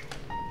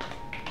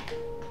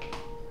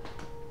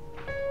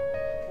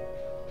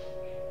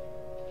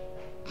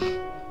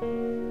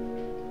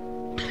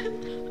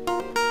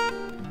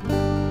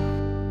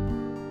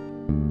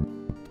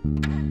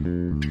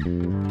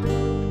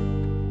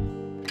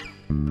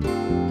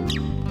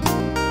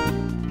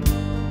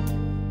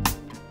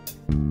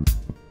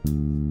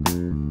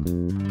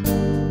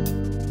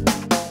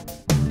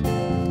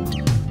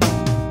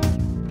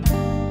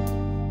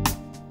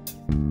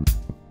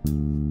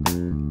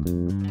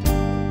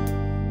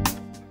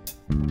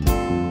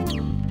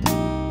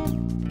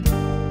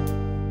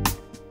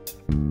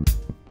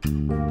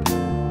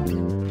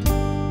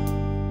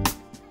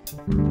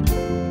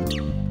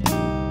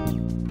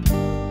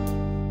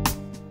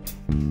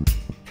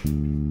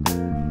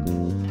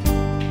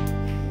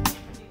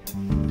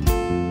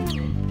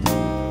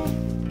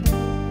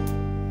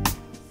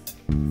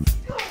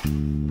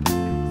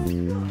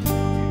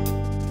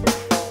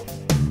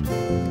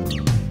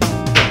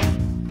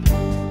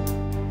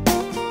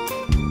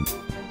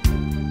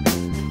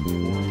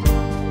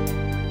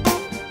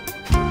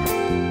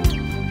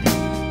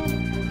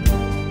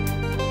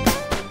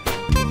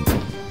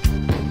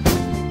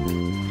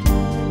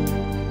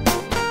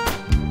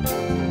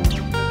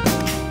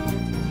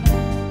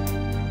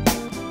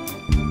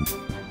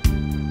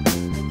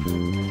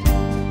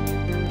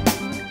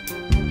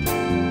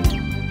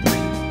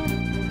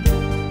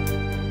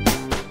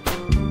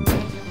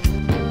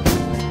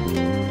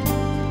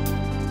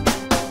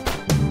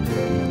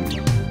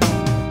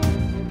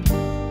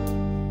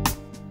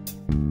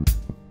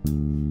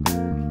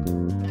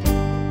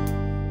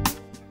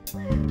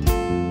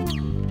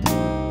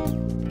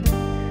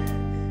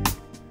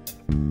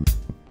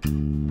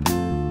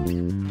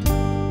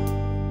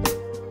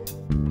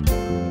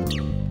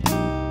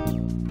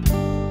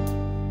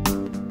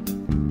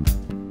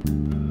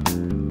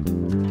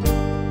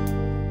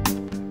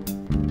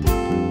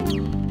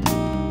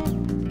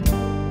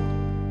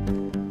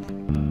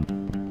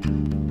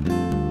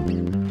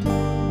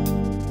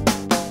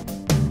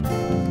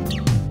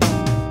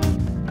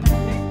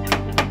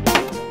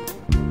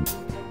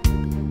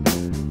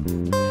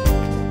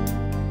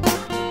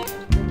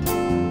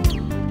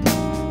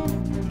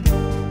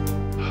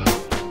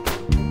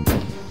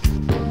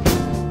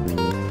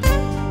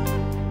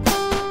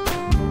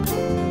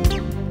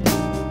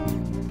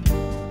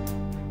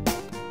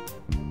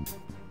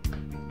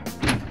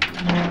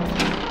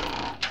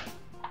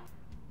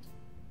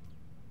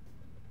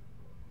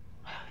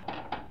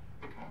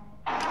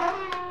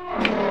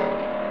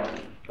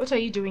 What are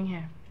you doing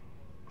here?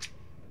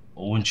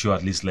 Won't you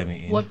at least let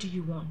me in? What do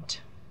you want?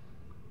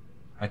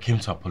 I came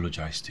to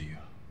apologize to you.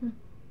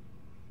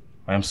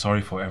 I am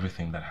sorry for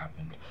everything that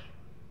happened.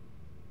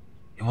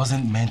 It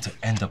wasn't meant to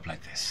end up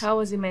like this. How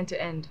was it meant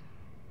to end?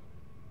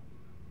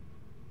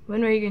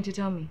 When were you going to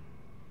tell me?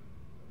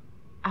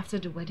 After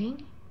the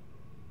wedding?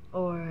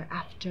 Or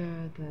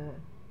after the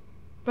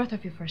birth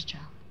of your first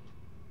child?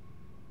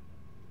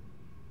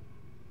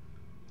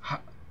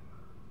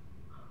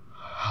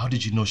 How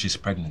did you know she's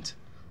pregnant?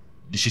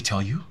 Did she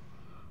tell you?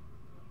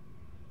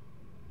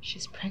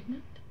 She's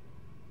pregnant?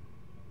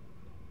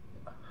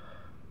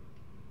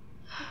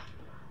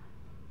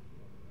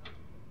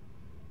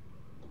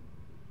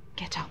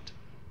 Get out.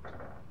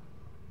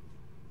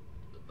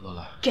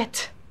 Lola.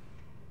 Get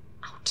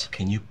out.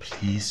 Can you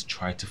please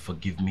try to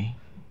forgive me?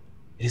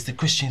 It is the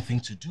Christian thing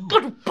to do.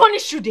 God will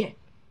punish you there.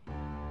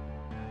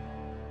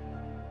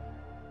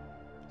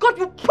 God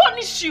will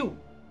punish you.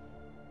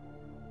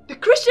 The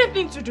Christian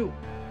thing to do.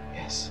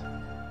 Yes.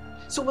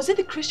 So was it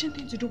the Christian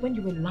thing to do when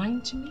you were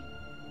lying to me?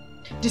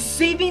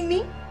 Deceiving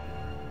me?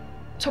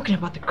 Talking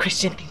about the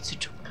Christian thing to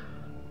do.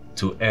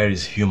 To err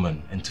is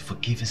human and to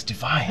forgive is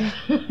divine.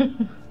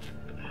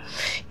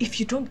 If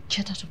you don't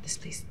get out of this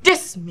place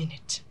this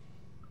minute,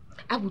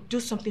 I will do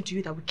something to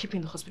you that will keep you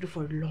in the hospital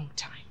for a long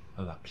time.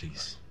 Lola,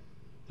 please.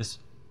 Just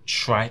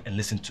try and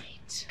listen to me.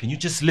 Can you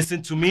just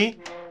listen to me?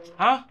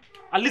 Huh?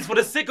 At least for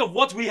the sake of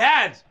what we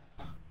had.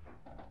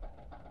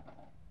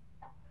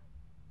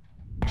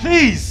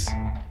 Please!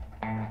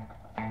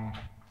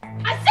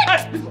 I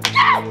said, no!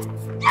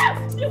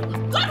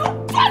 God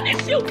will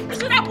punish you! You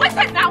should have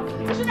waited now!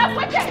 You should have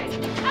waited!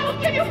 I will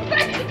give you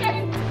credit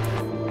again!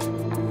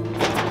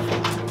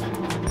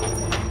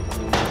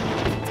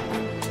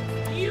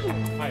 You!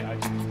 Hi.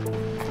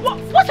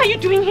 What are you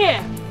doing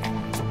here?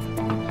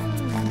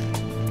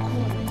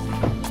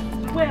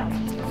 Well,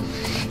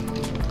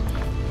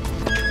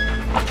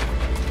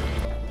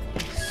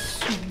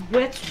 I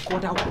swear to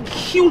God, I will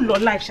kill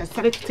Lola if she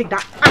decided to take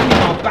that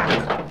animal back.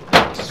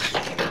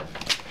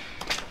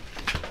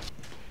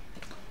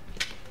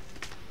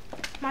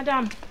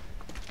 Madam,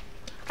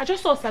 I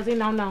just saw Sazi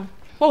now.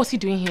 What was he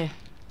doing here?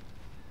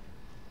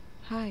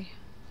 Hi.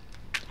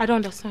 I don't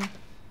understand.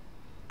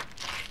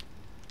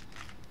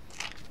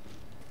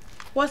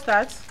 What's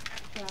that?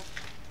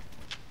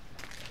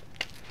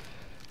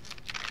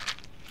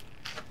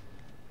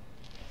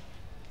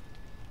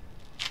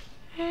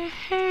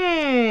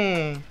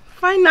 Hey,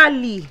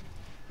 finally,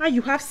 now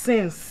you have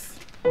sense.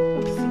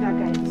 Let me see that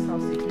guy in this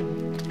house again.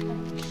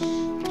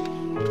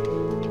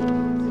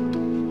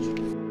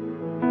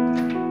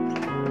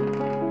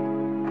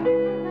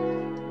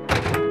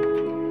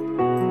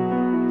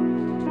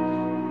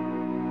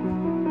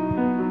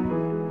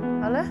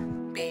 Hello?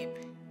 Babe,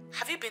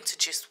 have you been to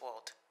Gist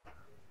World?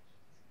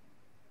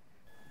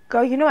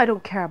 Girl, you know I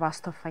don't care about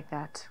stuff like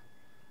that.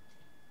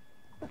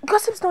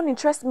 Gossips don't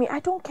interest me. I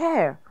don't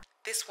care.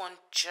 This one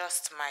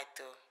just might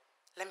though.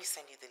 Let me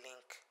send you the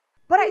link.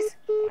 But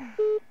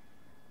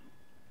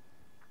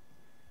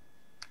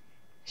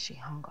She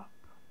hung up.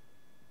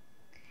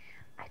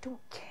 I don't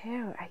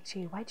care,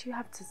 IJ. Why do you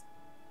have to...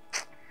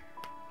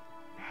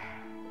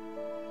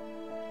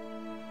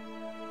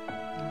 I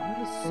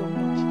notice so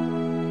much.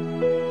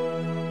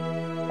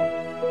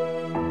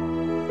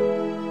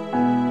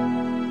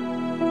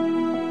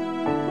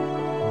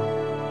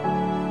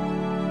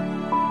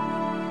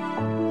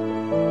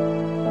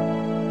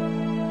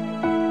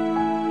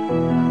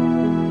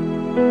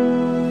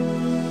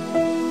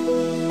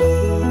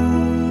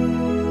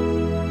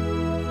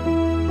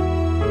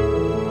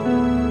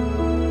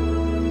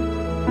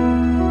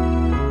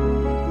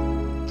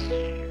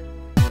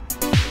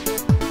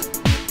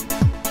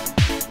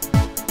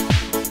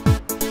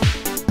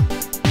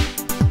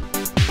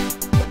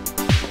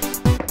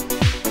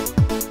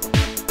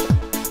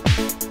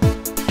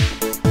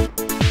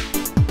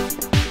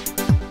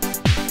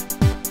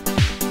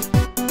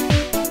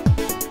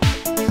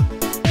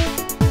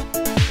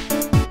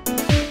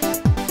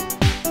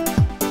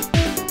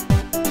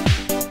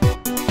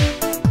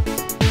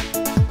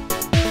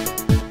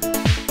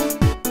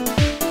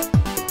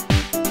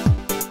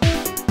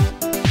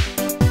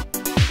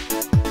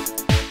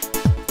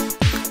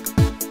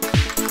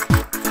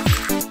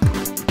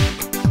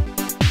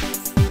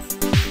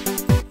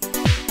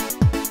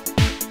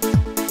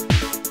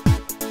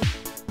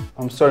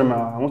 Sorry,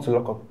 ma, I want to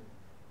lock up.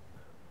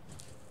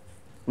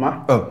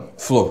 Ma?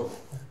 Flo.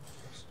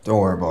 Don't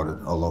worry about it.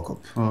 I'll lock up.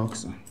 Oh, okay,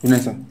 sir. Good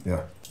night, sir.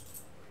 Yeah.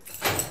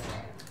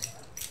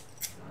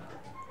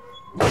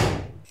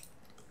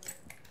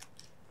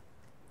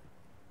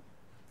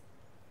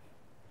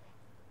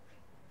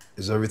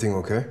 Is everything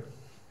okay?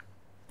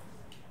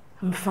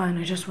 I'm fine.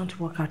 I just want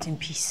to walk out in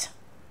peace.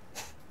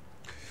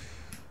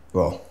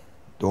 Well,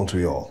 don't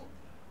we all?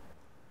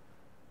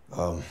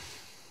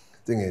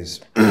 Thing is,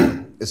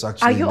 it's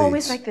actually Are you late.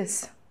 always like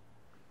this?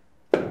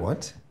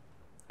 What?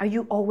 Are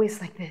you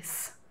always like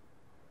this?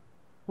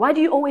 Why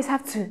do you always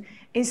have to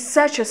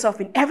insert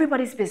yourself in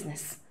everybody's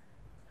business?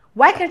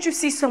 Why can't you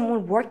see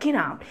someone working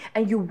out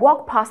and you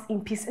walk past in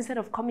peace instead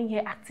of coming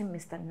here acting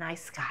Mr.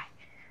 Nice Guy?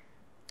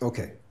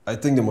 Okay, I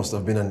think there must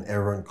have been an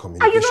error in Are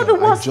communication. you know the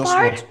worst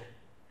part?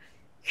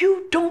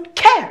 You don't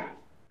care.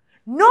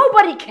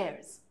 Nobody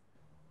cares.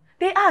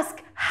 They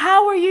ask,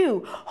 how are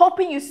you?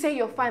 Hoping you say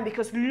you're fine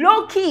because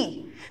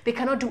low-key, they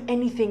cannot do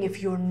anything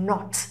if you're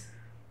not.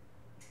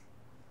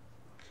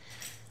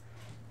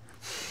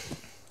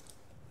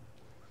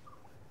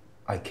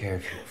 I care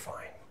if you're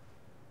fine.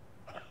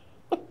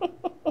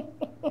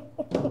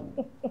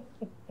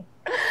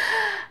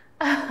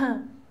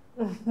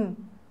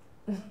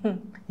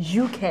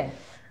 You care.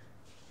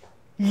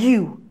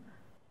 You.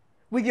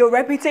 With your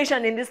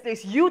reputation in this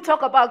place, you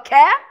talk about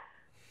care?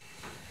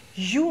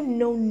 You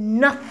know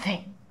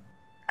nothing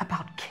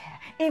about care.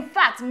 In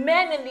fact,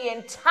 men in the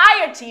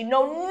entirety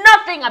know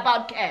nothing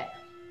about care.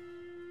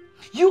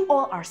 You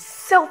all are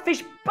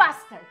selfish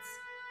bastards.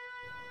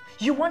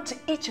 You want to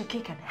eat your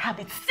cake and have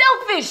it.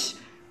 Selfish!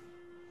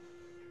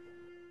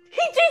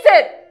 He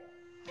cheated!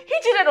 He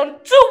cheated on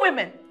 2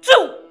 women.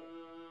 2!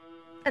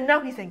 And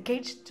now he's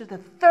engaged to the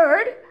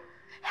 3rd.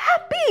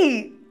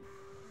 Happy!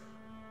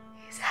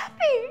 He's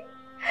happy.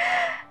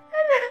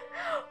 And,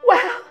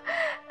 well,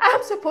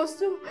 I'm supposed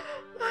to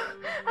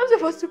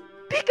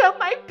pick up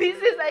my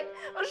pieces like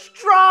a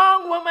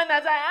strong woman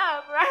as I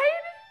am,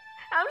 right?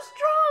 I'm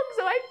strong,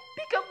 so I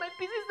pick up my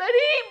pieces that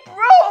he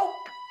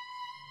broke.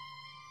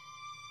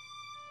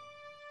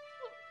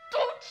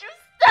 Don't you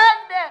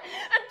stand there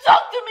and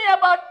talk to me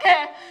about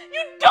care.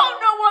 You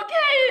don't know what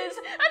care is,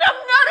 and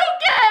I'm not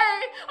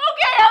okay.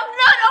 Okay, I'm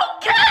not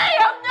okay.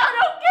 I'm not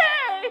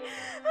okay.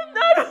 I'm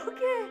not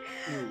okay.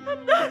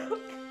 I'm not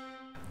okay.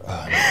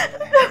 I'm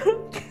not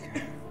okay.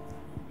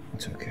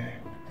 It's okay.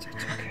 It's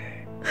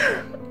okay.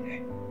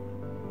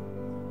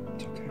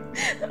 It's okay.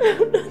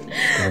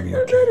 It's gonna be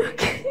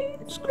okay.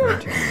 It's going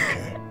to be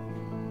okay.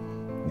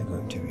 You're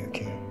going to be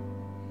okay.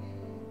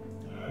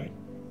 Alright?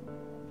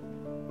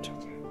 It's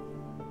okay.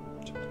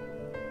 It's okay.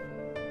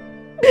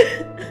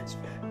 It's fine.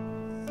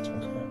 It's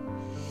okay.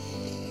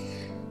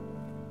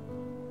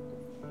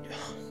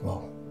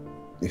 Well,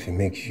 if it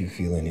makes you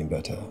feel any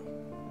better,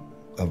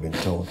 I've been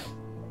told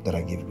that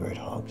I give great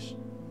hugs.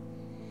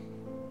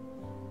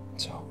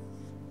 So,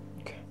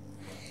 okay.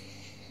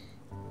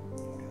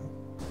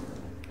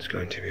 It's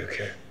going to be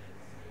okay.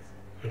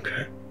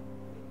 Okay?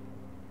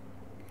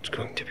 It's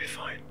going to be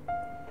fine.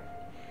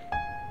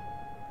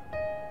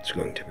 It's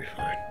going to be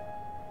fine.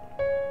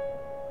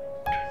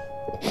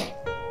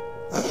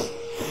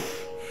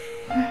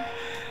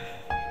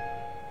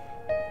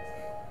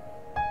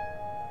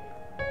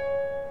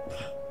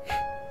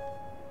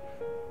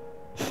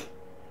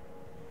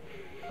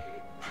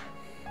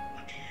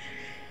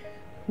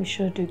 You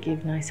sure do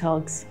give nice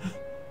hugs.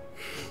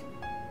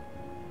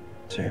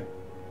 See,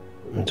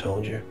 I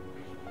told you.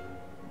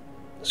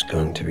 It's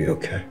going to be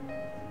okay.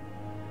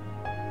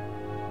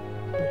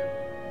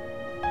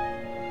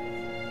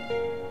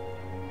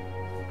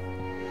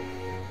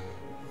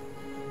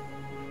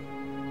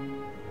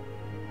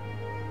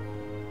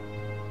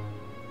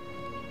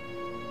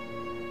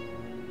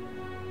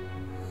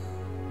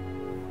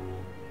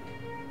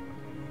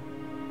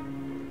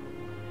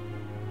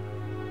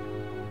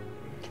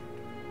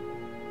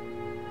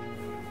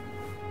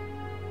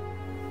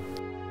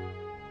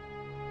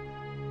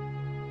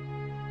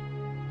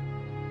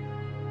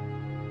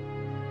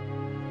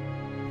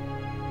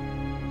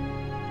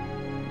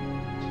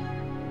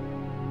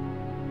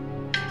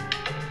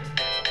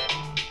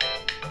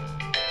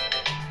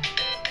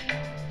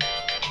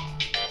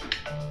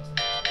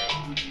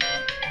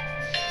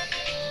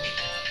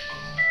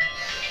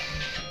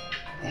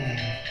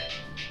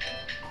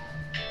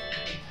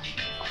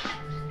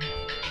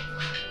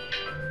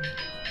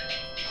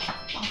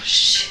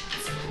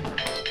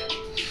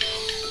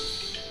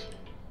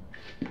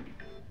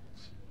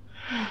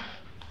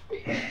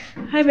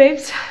 Hi,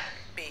 babes.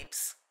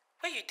 Babes,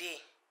 where you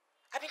dey?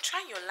 I've been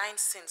trying your line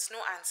since, no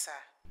answer.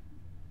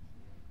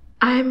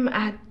 I'm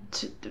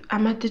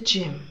at the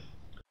gym.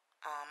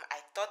 I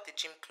thought the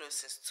gym closed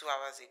since 2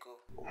 hours ago.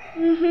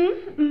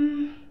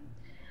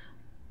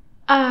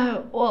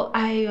 Well,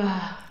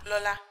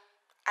 Lola,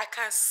 I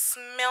can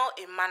smell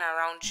a man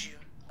around you.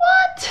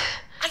 What?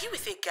 Are you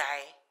with a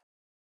guy?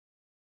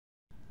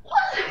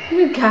 What?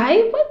 You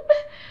guy?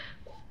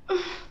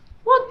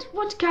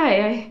 What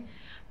guy?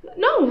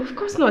 No, of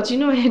course not. You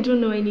know, I don't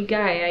know any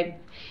guy.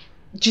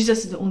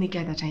 Jesus is the only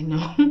guy that I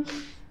know.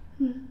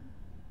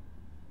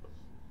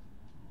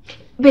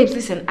 Babes,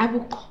 listen, I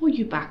will call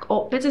you back.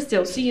 Or better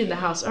still, see you in the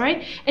house,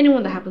 alright?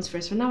 Anyone that happens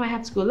first. For now, I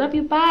have to go. Love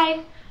you.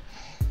 Bye.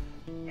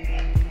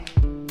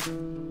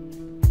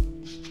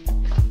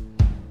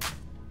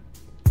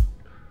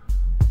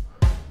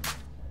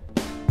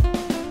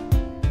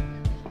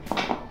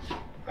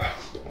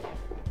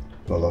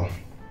 Lola.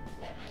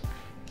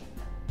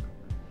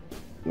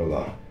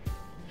 Lola.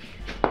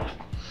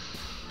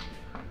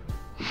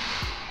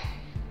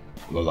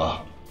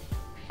 Lola.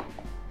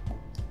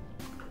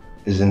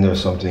 Isn't there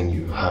something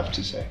you have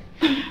to say?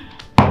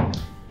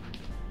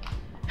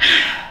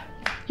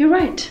 You're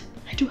right.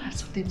 I do have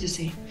something to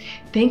say.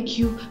 Thank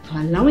you for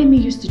allowing me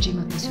to use the gym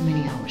after so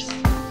many hours.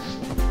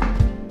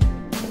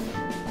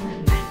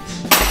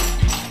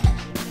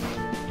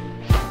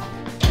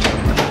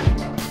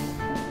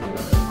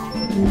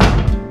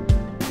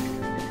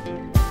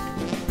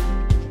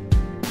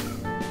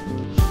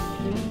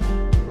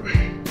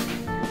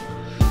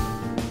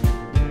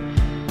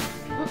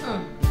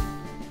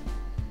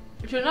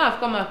 Should not have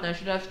come out now.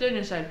 Should have stayed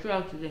inside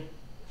throughout today.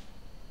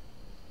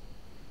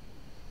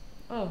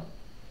 Oh.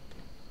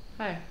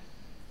 Hi.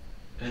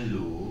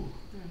 Hello.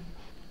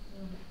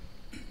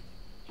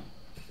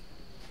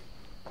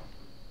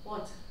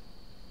 What?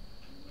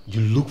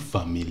 You look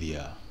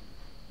familiar.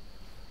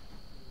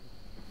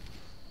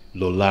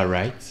 Lola,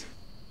 right?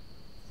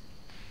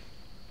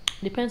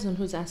 Depends on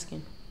who's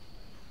asking.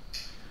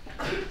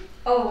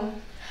 Oh,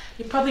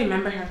 you probably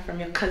remember her from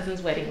your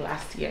cousin's wedding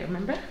last year,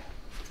 remember?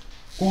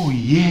 Oh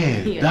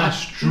yeah,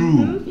 that's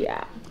true.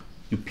 Yeah.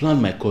 You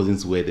planned my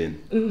cousin's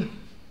wedding.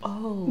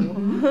 Oh.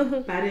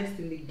 Baddest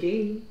in the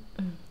game.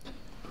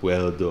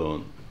 Well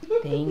done.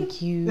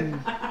 Thank you.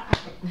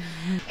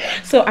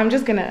 So I'm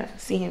just gonna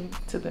see him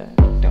to the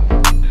door.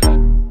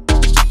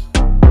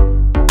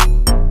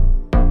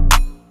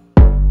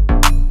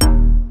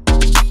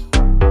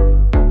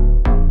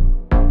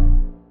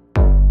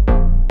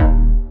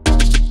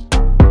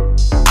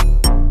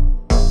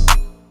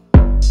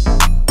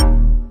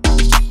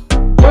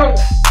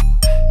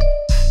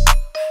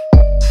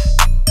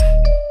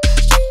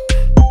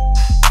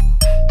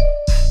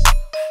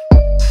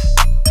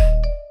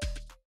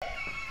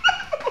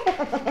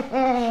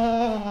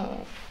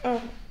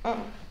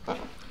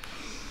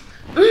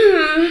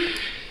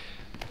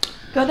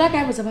 Girl, that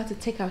guy was about to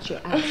take out your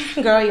ass.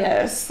 Girl,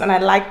 yes, and I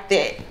liked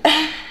it.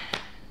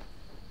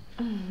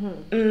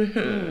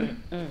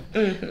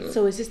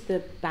 So is this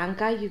the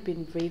banker you've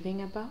been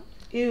raving about?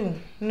 Ew,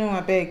 no,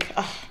 I beg.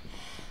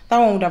 That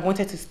one would have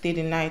wanted to stay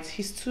the night.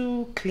 He's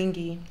too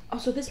clingy. Oh,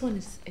 so this one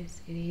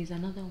is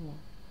another one?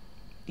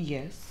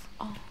 Yes.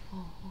 Oh,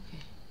 okay.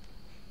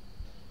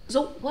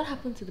 So what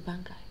happened to the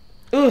bank guy?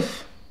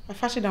 Oof. I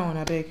fashed it down,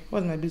 I beg.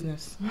 What's my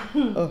business?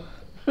 Oh.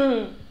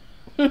 I'm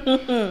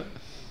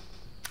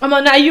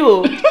on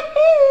you.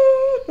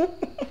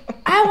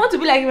 I want to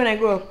be like you when I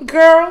grow up.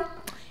 Girl,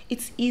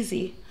 it's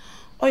easy.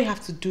 All you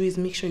have to do is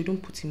make sure you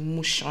don't put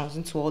emotions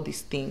into all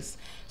these things.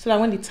 So that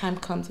when the time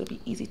comes, it'll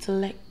be easy to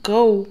let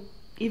go.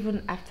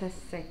 Even after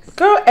sex.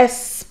 Girl,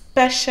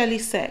 especially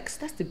sex.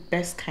 That's the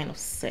best kind of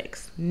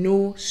sex.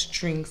 No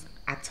strings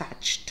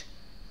attached.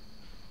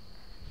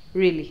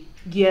 Really?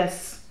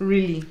 Yes,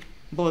 really.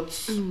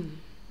 But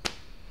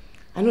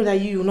I know that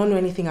you will not know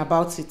anything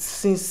about it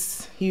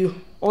since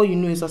all you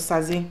know is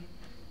Osaze.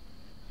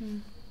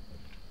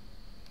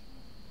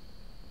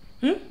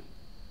 What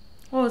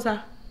was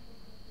that?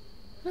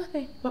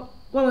 Nothing. What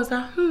was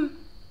that?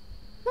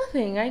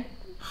 Nothing.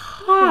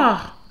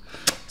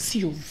 See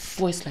your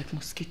voice like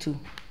mosquito.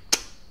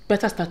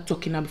 Better start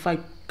talking now before I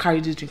carry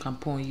this drink and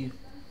pour on you.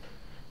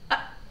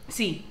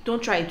 See,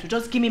 don't try to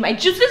just give me my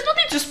juice. There's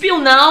nothing to spill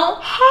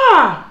now.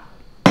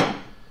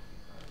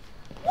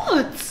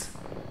 What?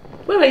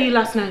 Where were you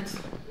last night?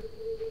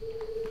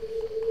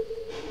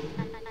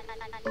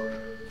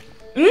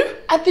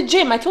 At the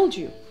gym, I told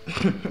you.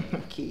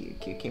 Okay.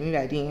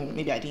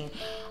 Maybe I didn't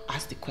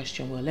ask the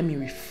question well. Let me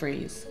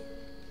rephrase.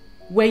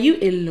 Were you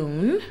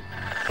alone?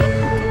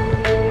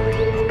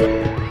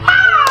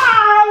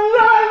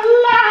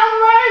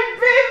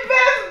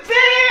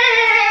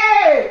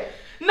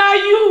 Now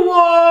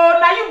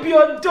you be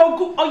your dog.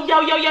 Oh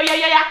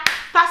yeah.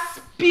 Start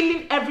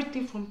spilling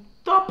everything from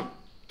top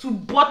to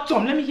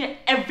bottom. Let me hear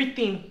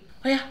everything.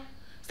 Oh yeah,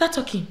 start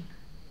talking.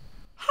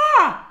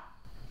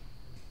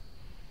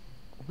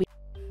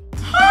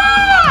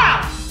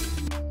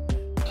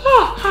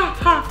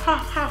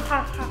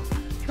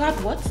 You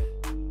had what?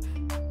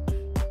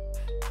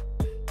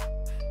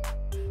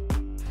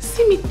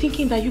 See me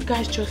thinking that you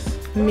guys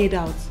just made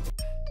out.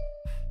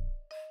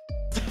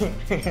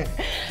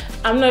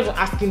 I'm not even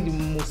asking the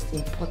most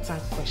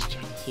important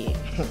question here.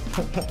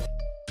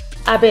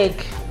 Abeg,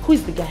 who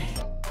is the guy?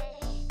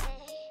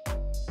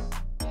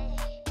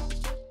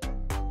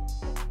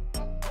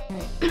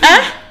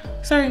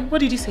 Sorry, what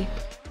did you say?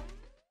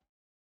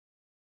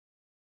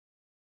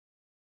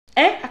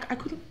 I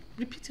couldn't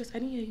repeat yours. I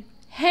didn't hear you.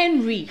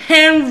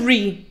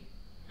 Henry.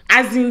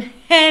 As in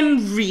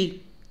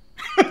Henry.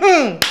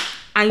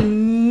 I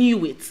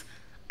knew it.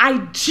 I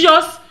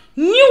just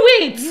knew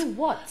it. You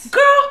what?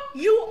 Girl,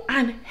 you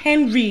and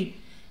Henry.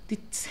 The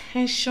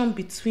tension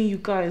between you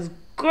guys.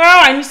 Girl,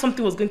 I knew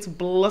something was going to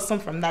blossom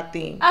from that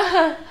thing.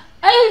 Hey,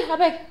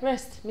 abeg,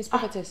 rest, Miss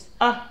Prophetess.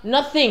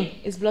 Nothing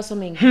is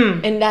blossoming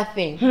in that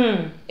thing.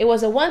 It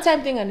was a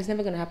one-time thing and it's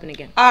never going to happen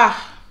again.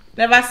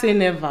 Never say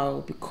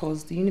never,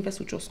 because the universe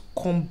will just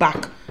come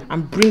back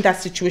and bring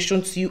that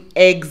situation to you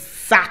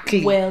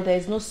exactly. Well,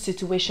 there's no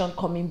situation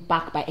coming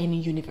back by any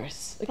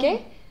universe,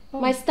 okay?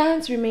 My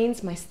stance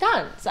remains my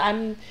stance.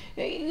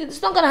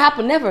 It's not going to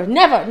happen. Never again.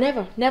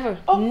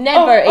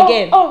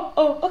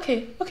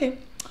 Okay.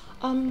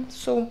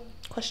 So,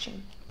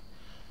 question.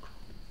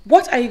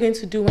 What are you going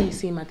to do when you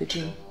see him at the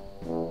gym?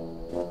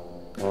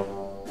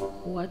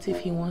 What if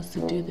he wants to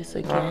do this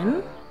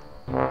again?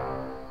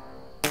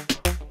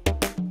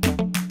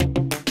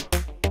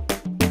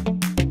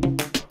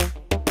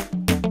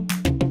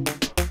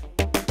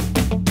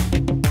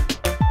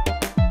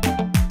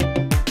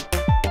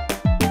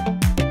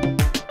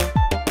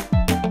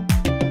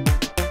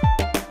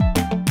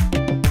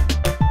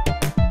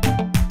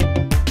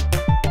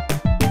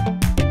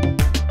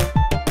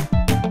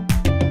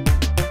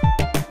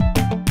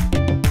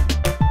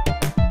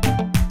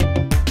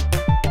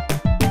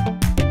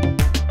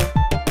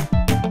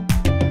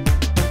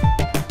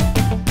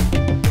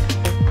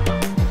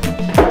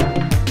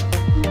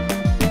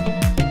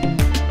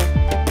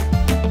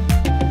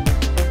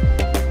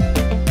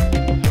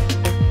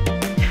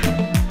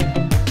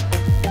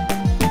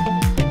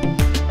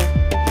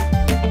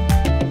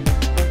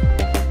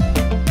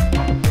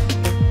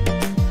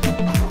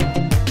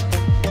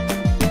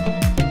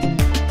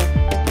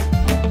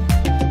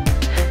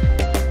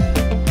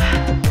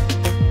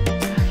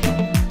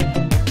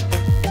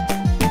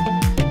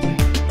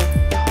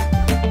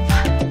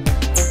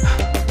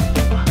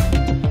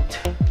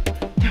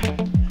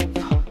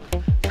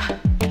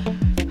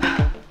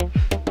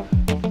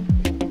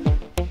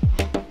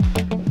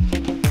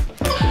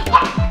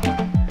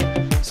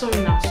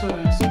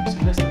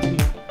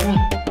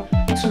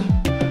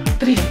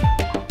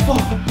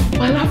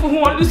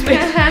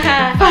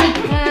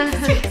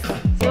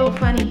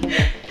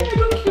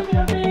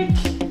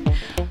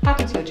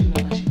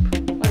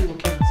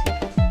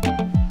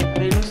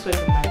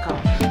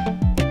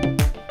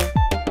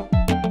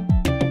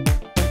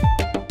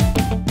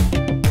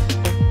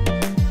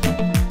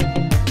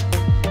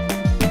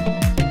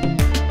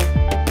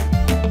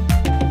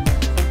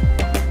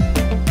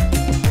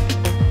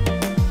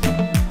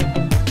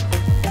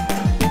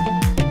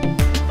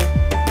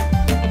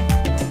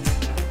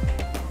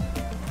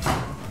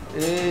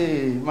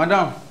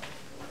 Madam,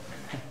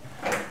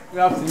 good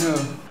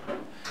afternoon.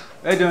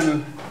 Well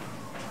done.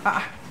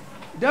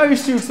 Don't you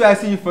shoot so I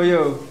see you for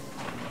you.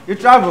 You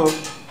travel?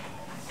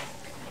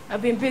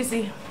 I've been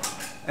busy.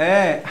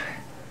 Eh,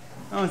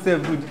 I don't say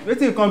good. Wait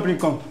till you come bring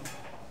come.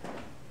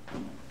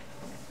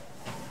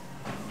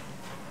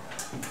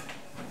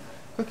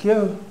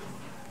 Okay.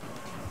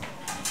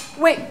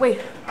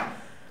 Wait.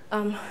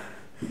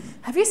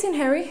 Have you seen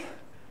Harry?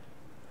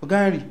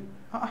 Harry?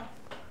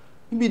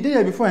 You be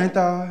there before I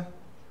enter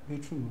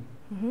bedroom.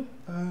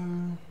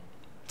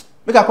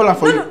 Make I call him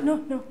for you.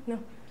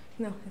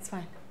 No, it's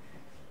fine.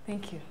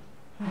 Thank you.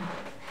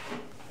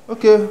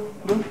 Okay,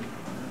 go.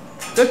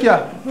 Take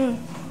care.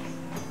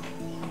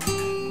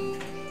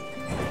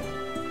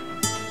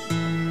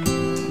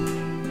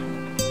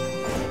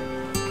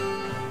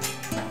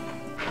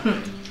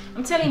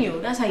 I'm telling you,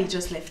 that's how you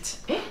just left.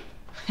 Eh?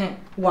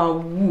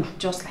 Wow,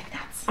 Just like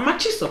that. I'm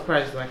actually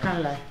surprised, though, I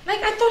can't lie.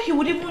 Like, I thought he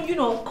would even,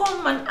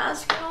 come and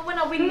ask, when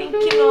are we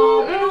linking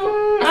up,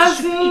 as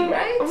in,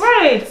 right?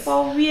 Right.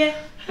 For where?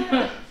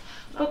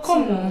 But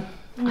come on.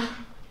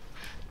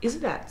 Is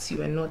it that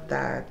you are not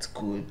that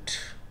good?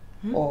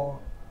 Or...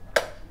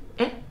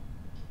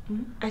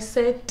 I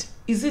said,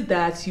 is it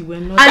that you were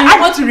not... And I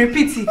want to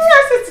repeat it.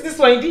 I said this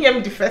one, you didn't hear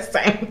me the first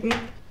time.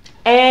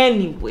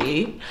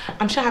 Anyway,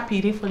 I'm sure happy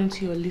you didn't fall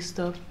into your list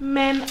of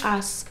men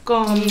as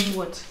scum.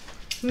 What?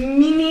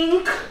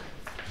 Meaning,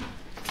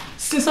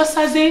 since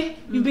Osaze,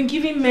 you've been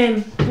giving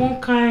men one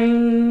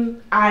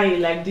kind eye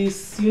like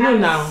this,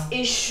 now.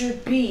 It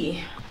should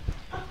be.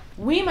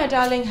 We, my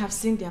darling, have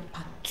seen their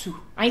part 2.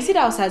 And you see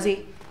that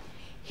Osaze?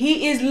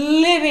 He is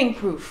living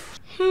proof.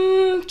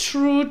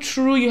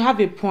 True, you have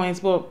a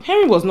point, but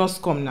Henry was not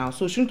scum now,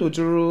 so shouldn't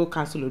Ojoro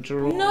cancel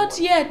Ojoro? Not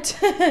yet.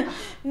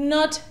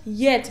 Not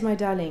yet, my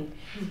darling.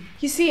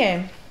 You see,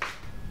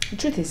 the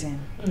truth is,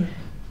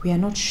 we are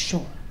not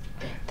sure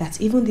that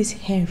even this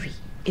Henry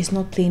is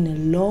not playing a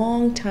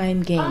long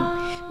time game.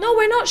 No,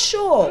 we're not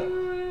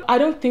sure. I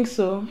don't think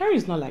so.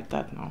 Henry's not like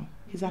that now.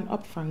 He's an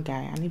upfront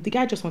guy, and if the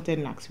guy just wanted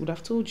knacks, he would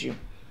have told you.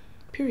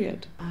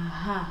 Period.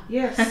 Aha.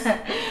 Yes.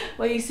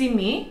 Well, you see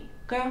me,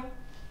 girl.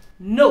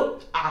 No,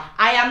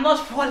 I am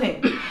not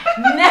falling.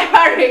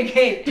 Never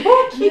again.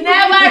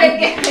 Never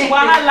again.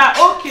 Wahala,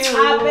 okay.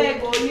 I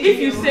beg of you. If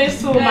you say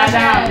so,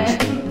 madam.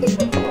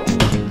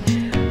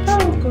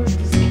 Oh, God.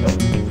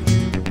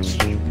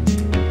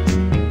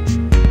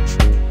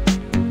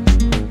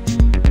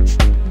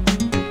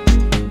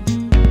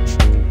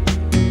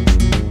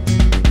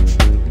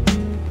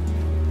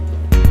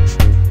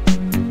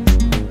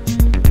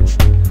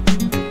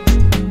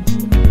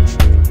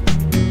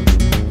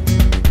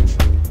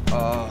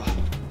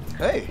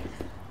 Hey.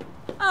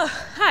 Oh,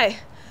 hi.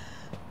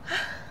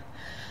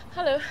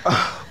 Hello.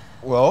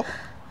 Well,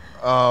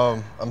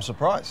 I'm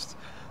surprised.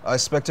 I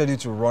expected you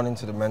to run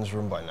into the men's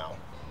room by now.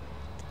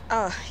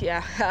 Oh,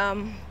 yeah. I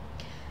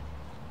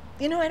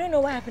don't know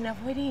what happened.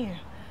 I'm waiting here.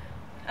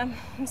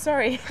 I'm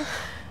sorry.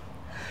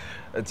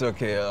 It's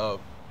okay.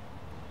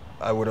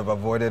 I would have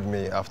avoided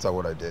me after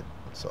what I did,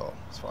 so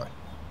it's fine.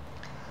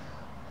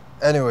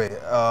 Anyway,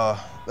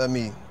 let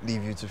me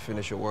leave you to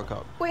finish your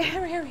workout. Wait,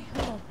 Harry,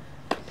 hold on.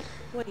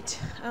 Wait,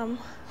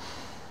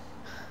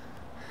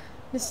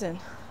 listen.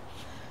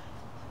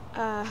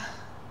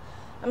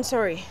 I'm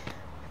sorry.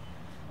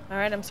 All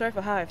right, I'm sorry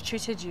for how I've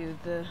treated you,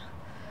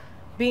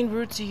 being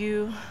rude to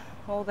you,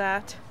 all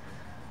that.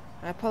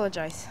 I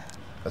apologize.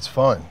 That's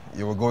fine.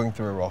 You were going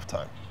through a rough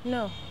time.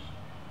 No,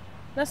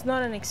 that's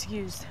not an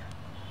excuse.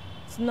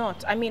 It's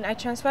not. I mean, I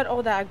transferred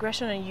all that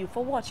aggression on you.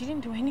 For what? You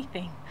didn't do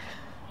anything.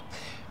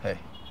 Hey,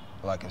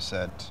 like I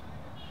said,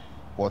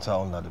 water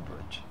under the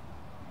bridge.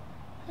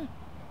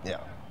 Yeah.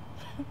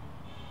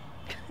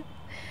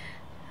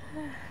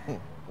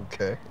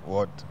 Okay,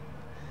 what?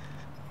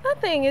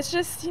 Nothing. It's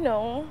just,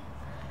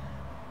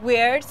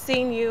 weird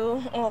seeing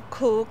you all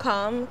cool,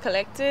 calm,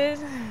 collected.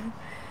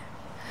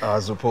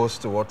 As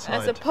opposed to what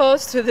side? As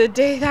opposed to the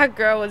day that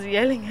girl was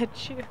yelling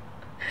at you.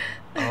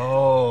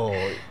 Oh,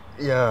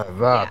 yeah,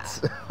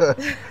 that.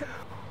 Yeah.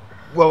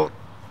 Well,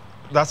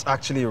 that's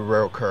actually a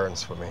rare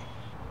occurrence for me.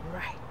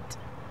 Right.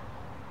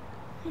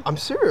 I'm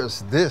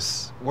serious.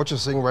 What you're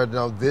saying right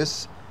now,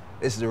 this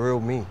is the real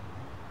me.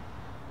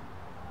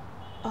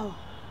 Oh,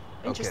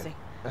 interesting.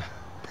 Okay.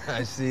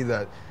 I see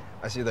that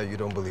you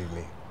don't believe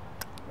me.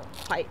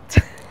 Fight.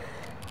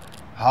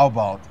 How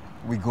about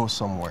we go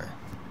somewhere?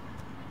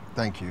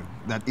 Thank you.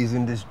 That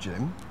isn't this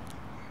gym,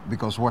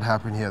 because what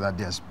happened here that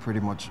day has pretty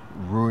much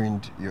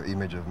ruined your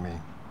image of me.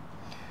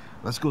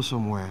 Let's go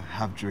somewhere,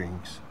 have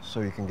drinks,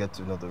 so you can get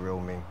to know the real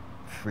me,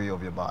 free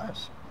of your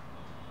bias.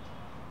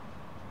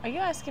 Are you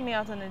asking me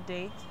out on a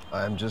date?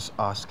 I am just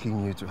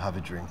asking you to have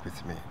a drink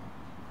with me,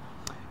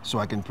 so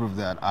I can prove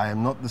that I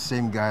am not the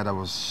same guy that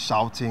was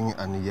shouting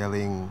and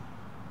yelling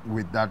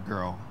with that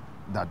girl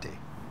that day.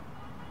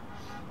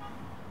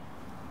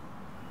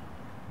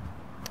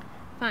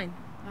 Fine,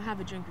 I'll have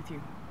a drink with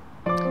you.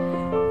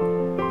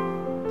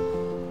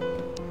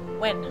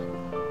 When?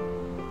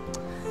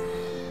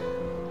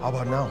 How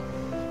about now?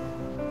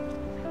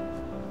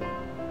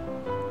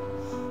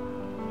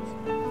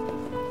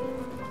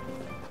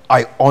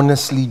 I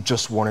honestly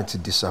just wanted to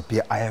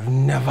disappear. I have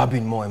never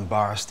been more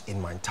embarrassed in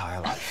my entire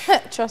life.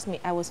 Trust me,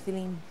 I was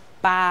feeling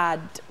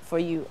bad for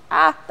you.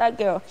 Ah, that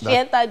girl, she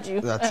entered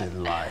you. That's a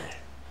lie.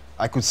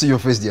 I could see your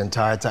face the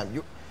entire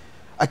time.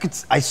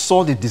 I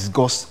saw the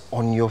disgust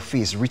on your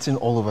face, written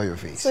all over your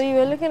face. So you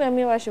were looking at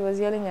me while she was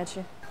yelling at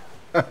you?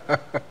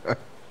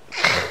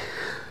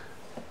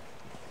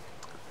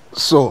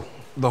 So,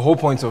 the whole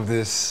point of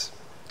this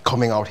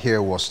coming out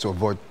here was to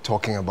avoid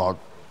talking about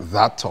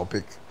that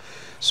topic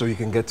so you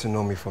can get to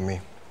know me for me.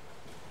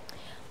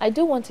 I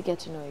do want to get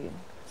to know you.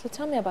 So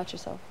tell me about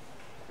yourself.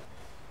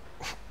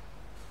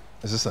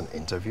 Is this an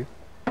interview?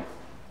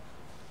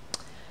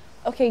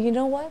 Okay, you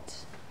know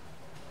what?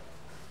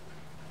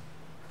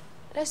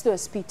 Let's do a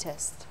speed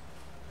test.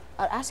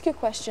 I'll ask you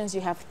questions.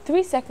 You have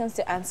 3 seconds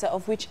to answer,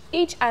 of which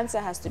each answer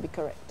has to be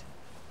correct.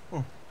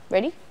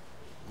 Ready?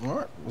 All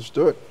right, let's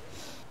do it.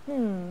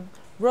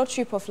 Road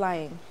trip or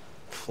flying?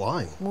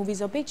 Flying.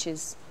 Movies or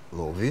beaches?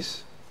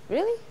 Movies?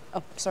 Really?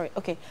 Oh, sorry.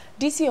 Okay.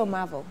 DC or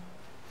Marvel?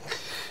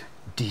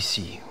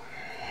 DC.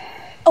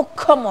 Oh,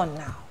 come on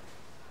now.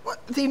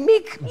 What? They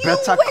make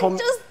better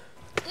comics.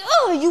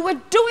 Oh, you were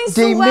doing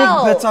so They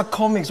well. make better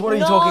comics. What are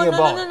you talking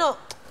about? No.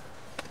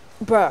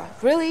 Bruh,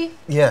 really?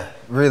 Yeah,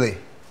 really.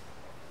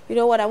 You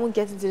know what? I won't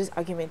get into this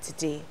argument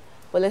today,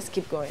 but let's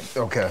keep going.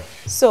 Okay.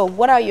 So,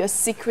 what are your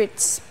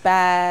secret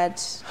bad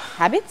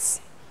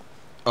habits?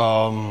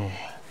 I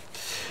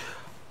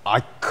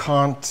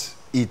can't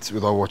eat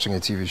without watching a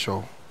TV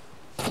show.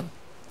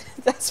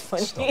 That's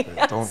funny.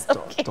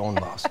 Stop it. Don't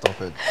laugh.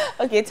 Stop it.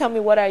 Okay, tell me,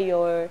 what are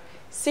your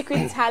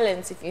secret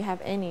talents, if you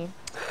have any?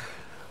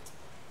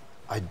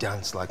 I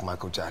dance like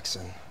Michael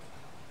Jackson.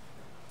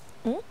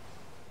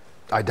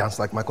 I dance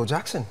like Michael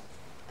Jackson.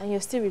 And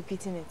you're still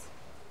repeating it.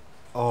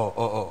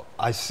 Oh.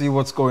 I see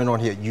what's going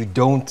on here. You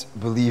don't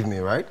believe me,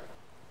 right?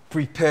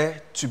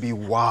 Prepare to be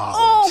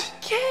wild.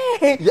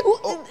 Okay. Yeah,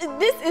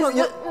 This is... No.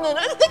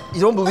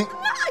 You don't believe... No,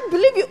 I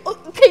believe you.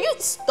 Can you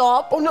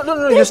stop? Oh, no.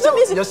 You're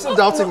still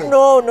doubting me.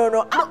 No.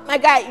 My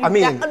guy. I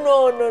mean...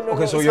 No.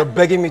 Okay, so you're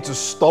begging me to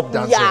stop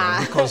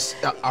dancing because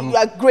You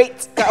are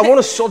great. I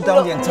want to shut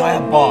down the entire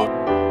bar.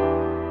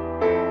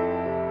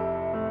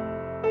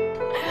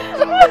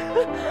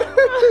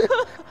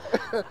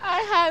 I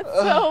had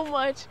so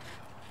much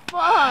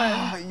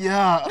fun.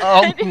 Yeah.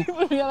 I didn't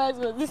even realize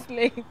it was this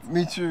late.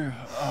 Me too.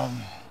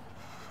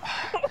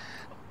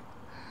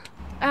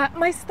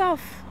 My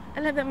stuff. I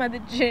left them at the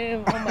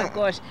gym. Oh my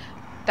gosh.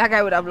 That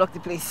guy would have locked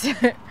the place.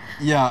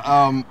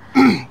 Yeah,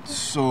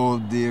 so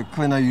the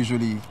cleaner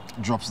usually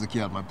drops the key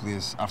at my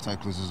place after I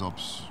closes up.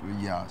 So,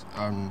 yeah,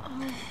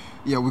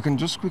 yeah, we can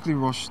just quickly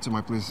rush to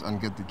my place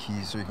and get the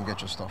key so you can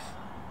get your stuff.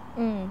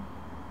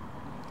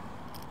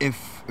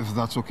 If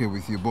that's okay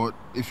with you, but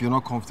if you're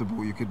not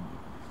comfortable, you could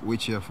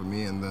wait here for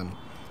me and then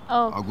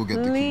I'll go get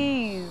the key.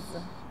 Please.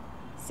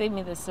 Save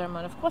me the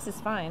sermon. Of course,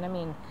 it's fine. I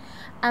mean,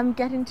 I'm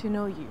getting to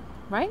know you,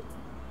 right?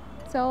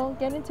 So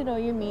getting to know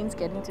you means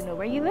getting to know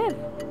where you live,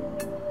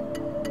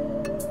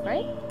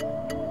 right?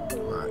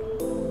 Right.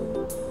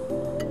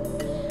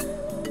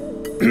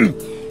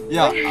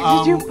 Yeah,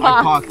 Did you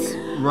I park? parked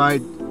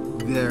right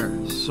there,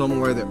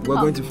 somewhere there. We're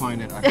going to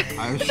find it.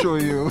 I assure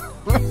you.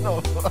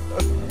 No.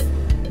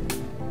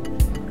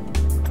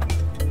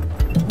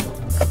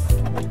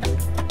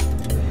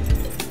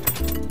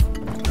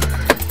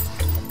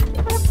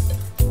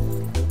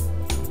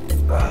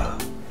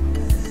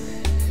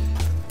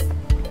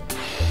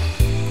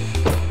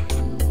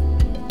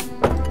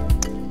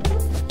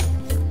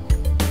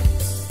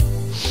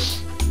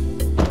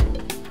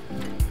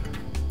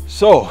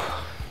 So,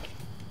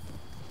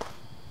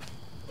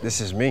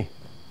 this is me.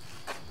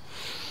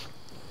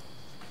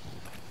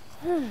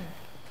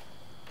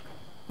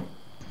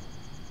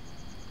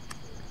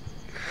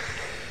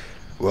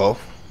 Well,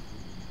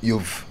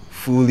 you've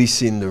fully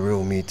seen the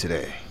real me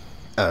today,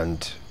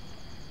 and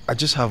I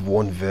just have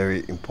one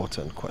very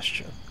important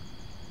question.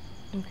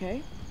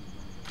 Okay.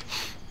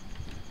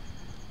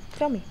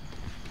 Tell me.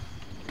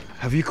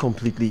 Have you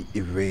completely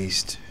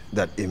erased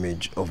that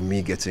image of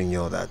me getting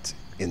yelled at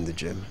in the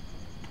gym?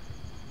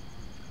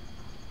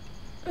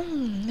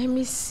 Let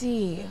me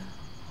see.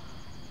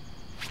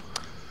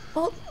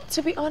 Well,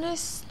 to be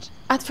honest,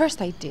 at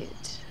first I did.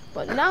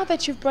 But now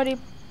that you've brought it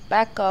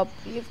back up,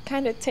 you've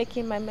kind of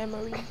taken my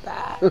memory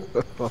back.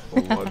 Oh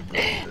my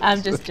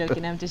I'm just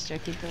joking, don't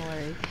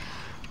worry.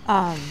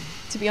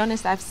 To be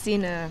honest, I've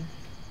seen a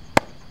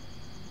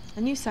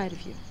new side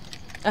of you.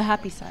 A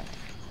happy side.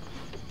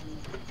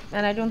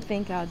 And I don't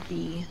think I'd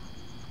be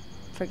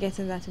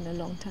forgetting that in a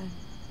long time.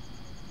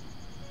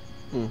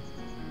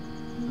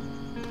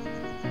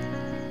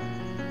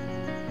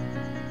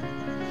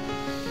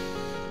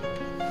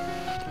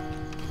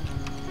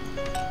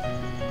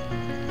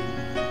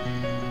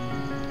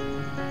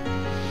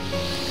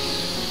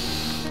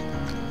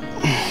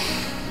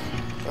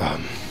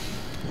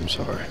 I'm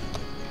sorry.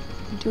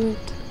 Do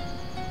it.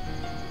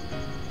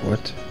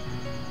 What?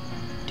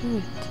 Do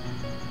it.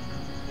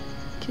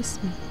 Kiss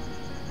me.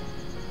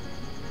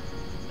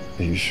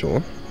 Are you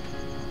sure?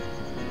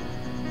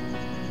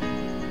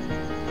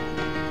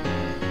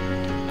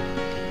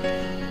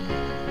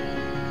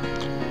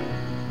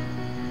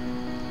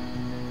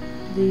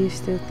 Do you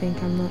still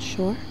think I'm not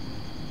sure?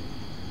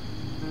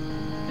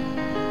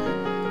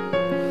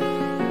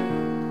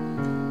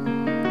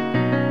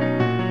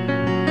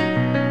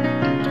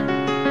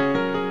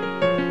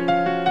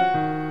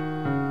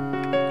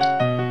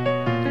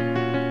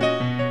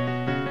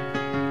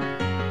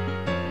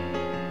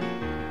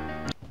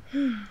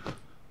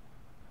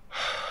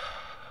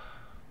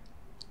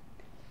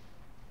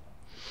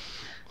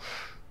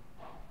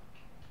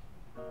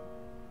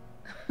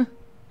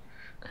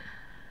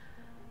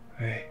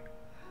 Hey.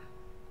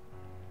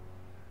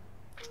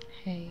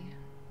 Hey.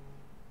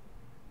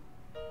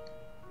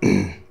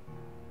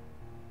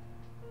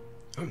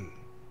 I'm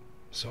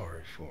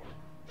sorry for...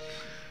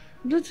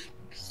 Let's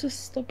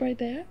just stop right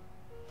there.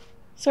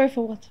 Sorry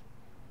for what?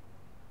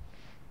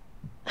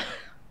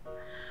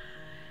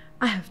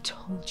 I have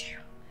told you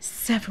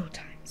several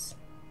times.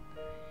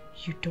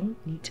 You don't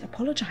need to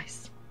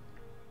apologize.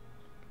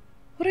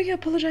 What are you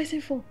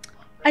apologizing for?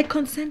 I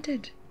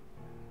consented.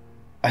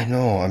 I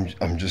know,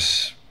 I'm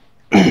just...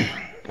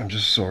 I'm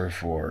just sorry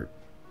for,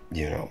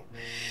 you know...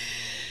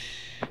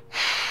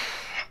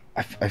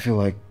 I feel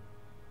like...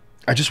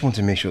 I just want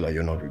to make sure that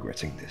you're not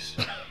regretting this.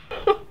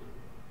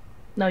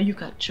 Now you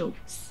got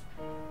jokes.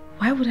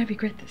 Why would I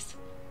regret this?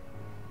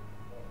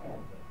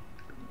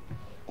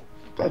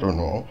 I don't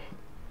know.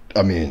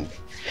 I mean,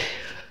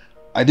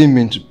 I didn't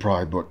mean to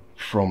pry, but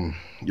from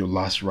your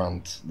last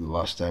rant, the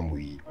last time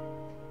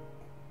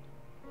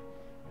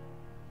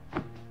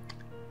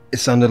it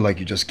sounded like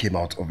you just came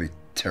out of a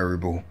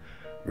terrible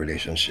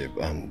relationship,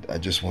 and I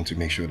just want to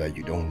make sure that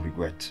you don't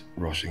regret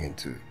rushing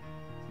into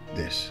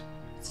this.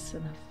 It's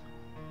enough.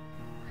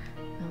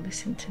 Now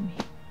listen to me.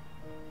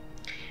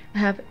 I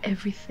have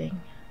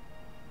everything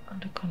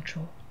under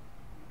control.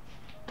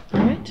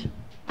 Alright?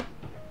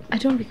 I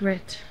don't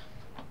regret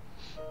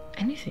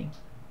anything.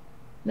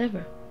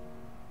 Never.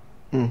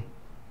 But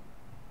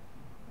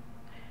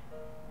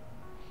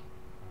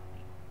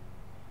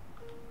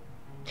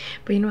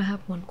you know, I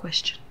have one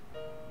question.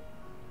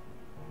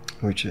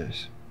 Which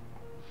is?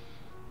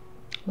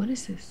 What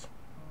is this?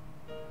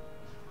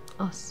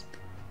 Us.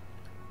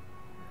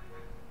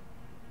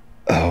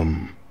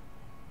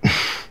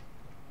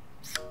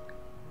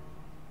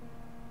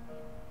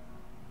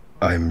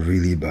 I'm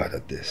really bad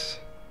at this.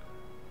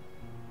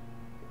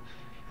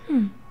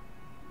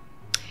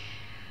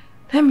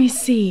 Let me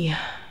see.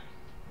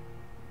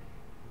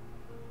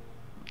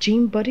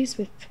 Gym buddies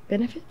with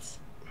benefits?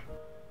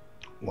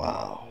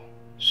 Wow.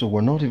 So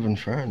we're not even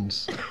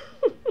friends.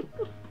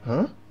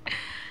 Huh?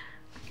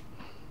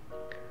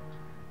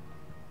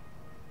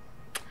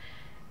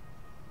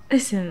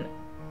 Listen,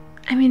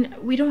 I mean,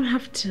 we don't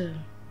have to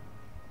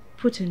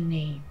put a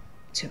name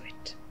to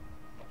it.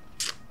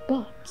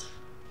 But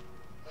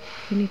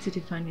we need to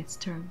define its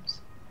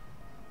terms.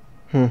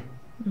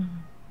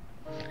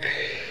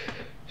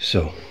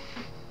 So,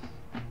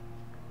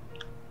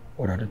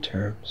 what are the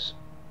terms?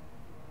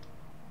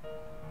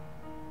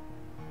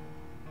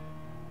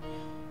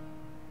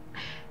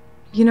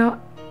 You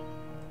know,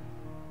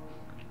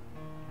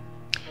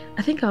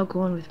 I think I'll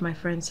go on with my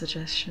friend's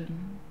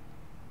suggestion.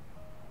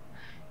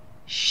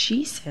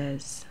 She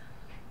says,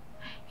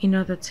 in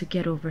order to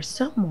get over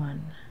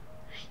someone,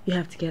 you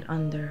have to get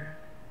under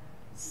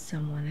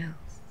someone else.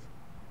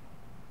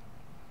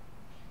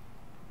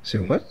 Say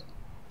what?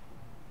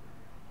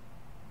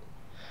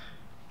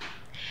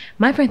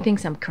 My friend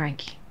thinks I'm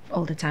cranky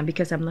all the time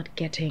because I'm not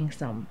getting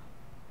some.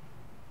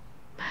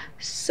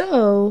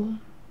 So,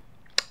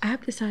 I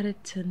have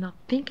decided to not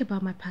think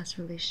about my past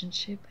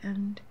relationship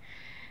and,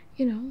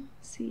 you know,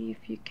 see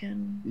if you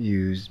can...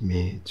 Use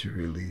me to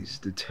release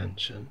the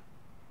tension.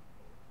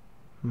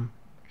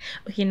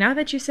 Okay, now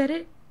that you said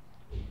it,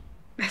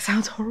 that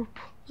sounds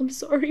horrible. I'm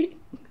sorry.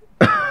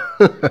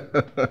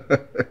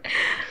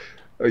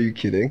 Are you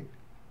kidding?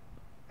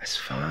 That's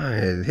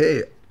fine.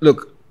 Hey,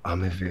 look,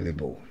 I'm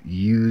available.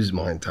 Use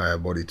my entire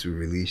body to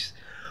release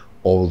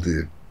all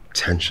the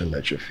tension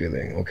that you're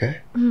feeling,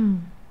 okay?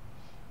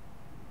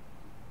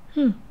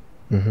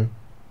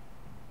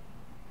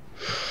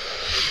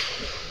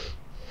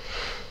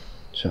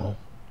 So,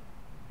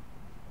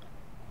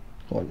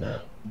 what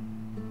now?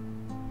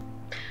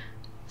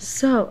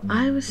 So,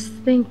 I was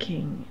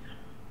thinking,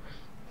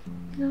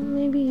 you know,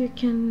 maybe you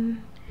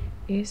can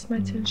ease my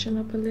tension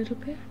up a little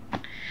bit.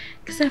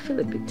 Because I feel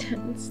a bit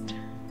tensed.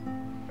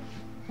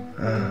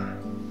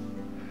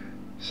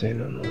 Say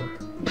no more.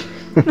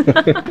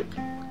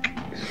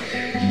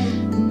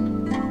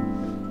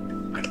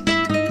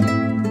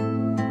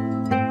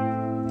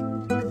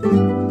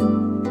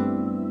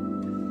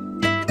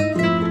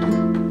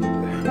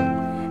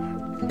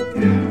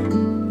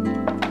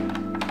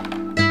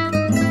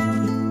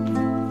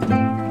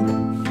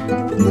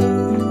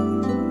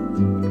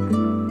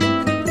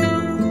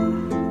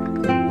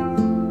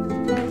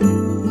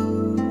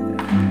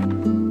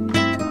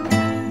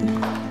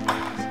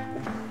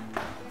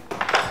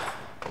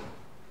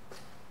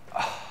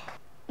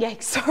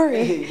 Yikes,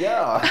 sorry. Hey,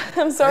 yeah.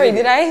 I'm sorry,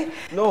 did I?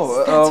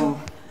 No,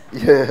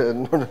 yeah,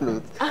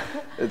 no,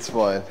 it's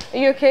fine. Are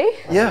you okay?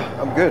 Yeah,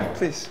 I'm good,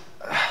 please.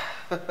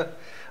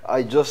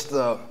 I just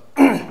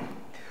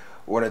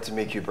wanted to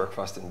make you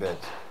breakfast in bed.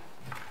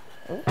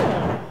 Ooh.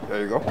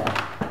 There you go.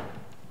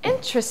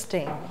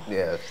 Interesting.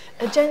 Yes.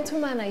 A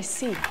gentleman, I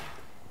see.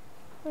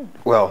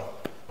 Well,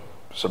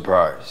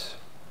 surprise.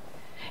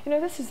 You know,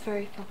 this is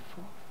very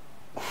thoughtful.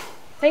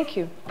 Thank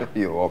you.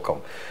 You're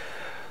welcome.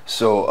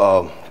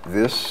 So,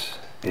 this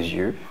is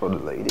you for the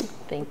lady.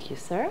 Thank you,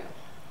 sir.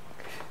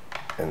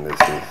 And this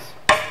is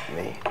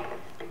me.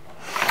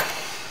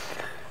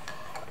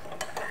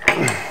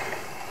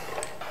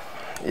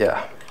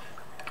 Yeah.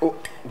 Oh,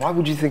 why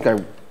would you think I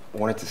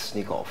wanted to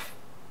sneak off?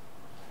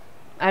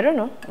 I don't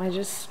know. I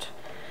just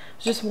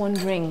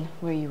wondering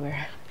where you were.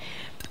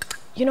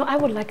 You know, I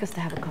would like us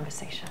to have a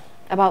conversation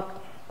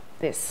about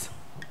this,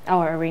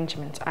 our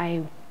arrangement.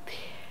 I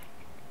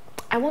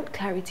want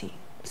clarity,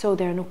 so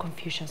there are no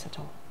confusions at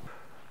all.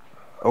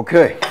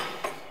 Okay.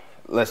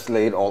 Let's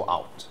lay it all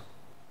out.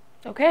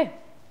 Okay.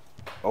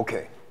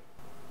 Okay.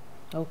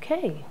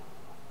 Okay.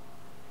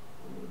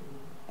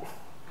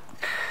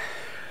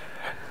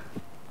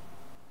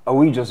 Are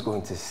we just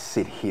going to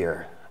sit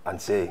here and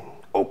say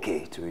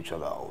okay to each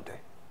other all day?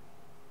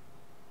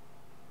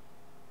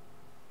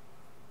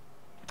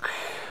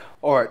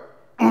 All right.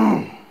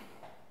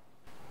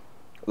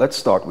 Let's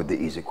start with the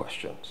easy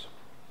questions.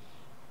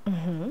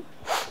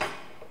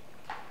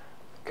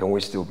 Can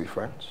we still be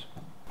friends?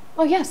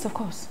 Oh, yes, of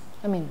course.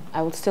 I mean,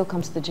 I would still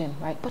come to the gym,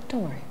 right? But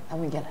don't worry, I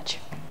won't get at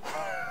you.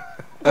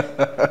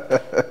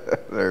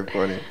 Very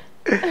funny.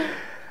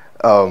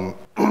 Are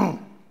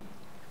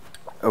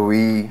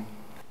we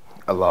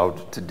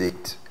allowed to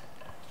date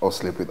or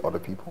sleep with other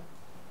people?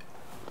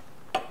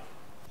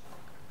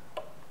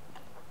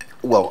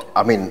 Well,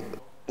 I mean,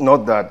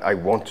 not that I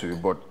want to,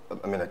 but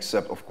I mean,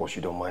 except of course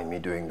you don't mind me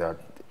doing that.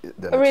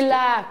 Then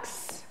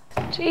Relax.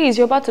 Jeez,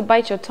 you're about to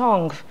bite your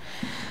tongue.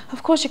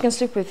 Of course you can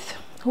sleep with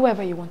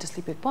whoever you want to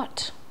sleep with,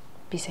 but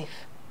be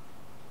safe.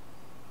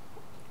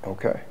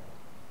 Okay.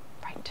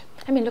 Right.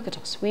 I mean, look at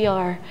us. We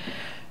are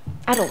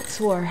adults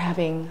who are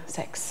having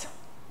sex.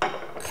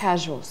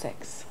 Casual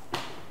sex.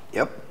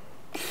 Yep.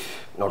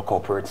 Not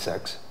corporate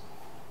sex.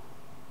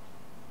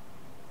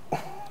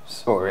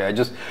 Sorry, I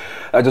just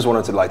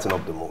wanted to lighten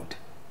up the mood.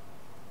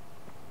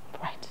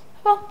 Right.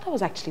 Well, that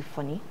was actually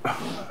funny.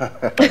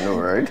 I know,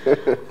 right?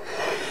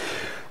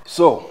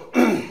 So,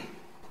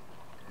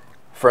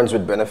 friends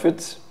with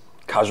benefits,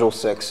 casual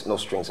sex, no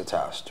strings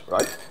attached,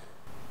 right?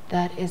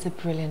 That is a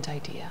brilliant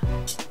idea.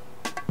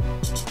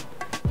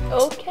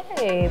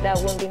 Okay,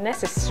 that won't be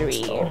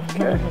necessary.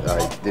 Okay,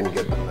 I didn't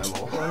get the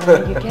memo.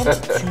 Well, you get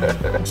it.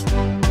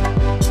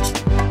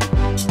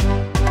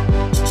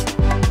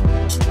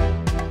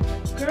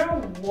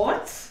 Girl,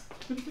 what?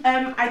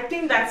 I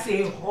think that's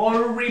a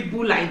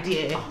horrible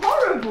idea.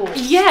 Horrible?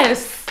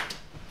 Yes.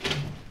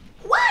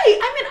 Why?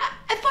 I mean,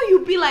 I thought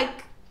you'd be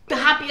like the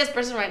happiest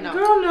person right now.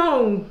 Girl,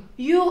 no.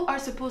 You are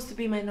supposed to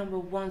be my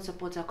 #1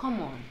 supporter.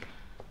 Come on.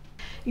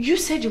 You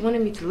said you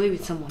wanted me to live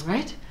with someone,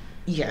 right?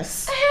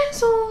 Yes.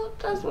 So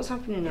that's what's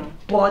happening now.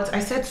 But I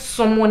said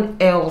someone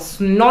else,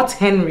 not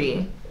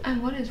Henry.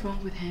 And what is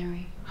wrong with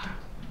Henry?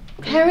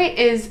 Henry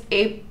is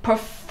a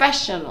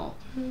professional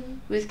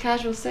with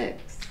casual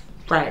sex.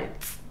 Right.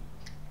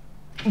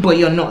 But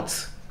you're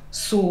not.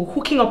 So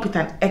hooking up with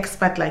an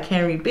expert like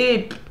Henry,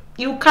 babe,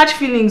 you catch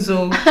feelings,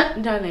 though.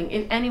 Darling,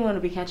 if anyone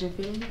will be catching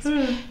feelings,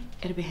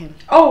 it'll be him.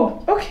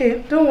 Oh,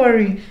 okay. Don't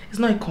worry. It's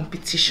not a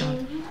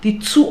competition. The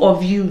two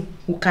of you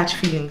will catch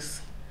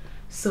feelings.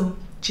 So,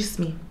 just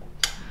me.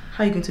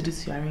 How are you going to do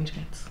this your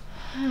arrangements?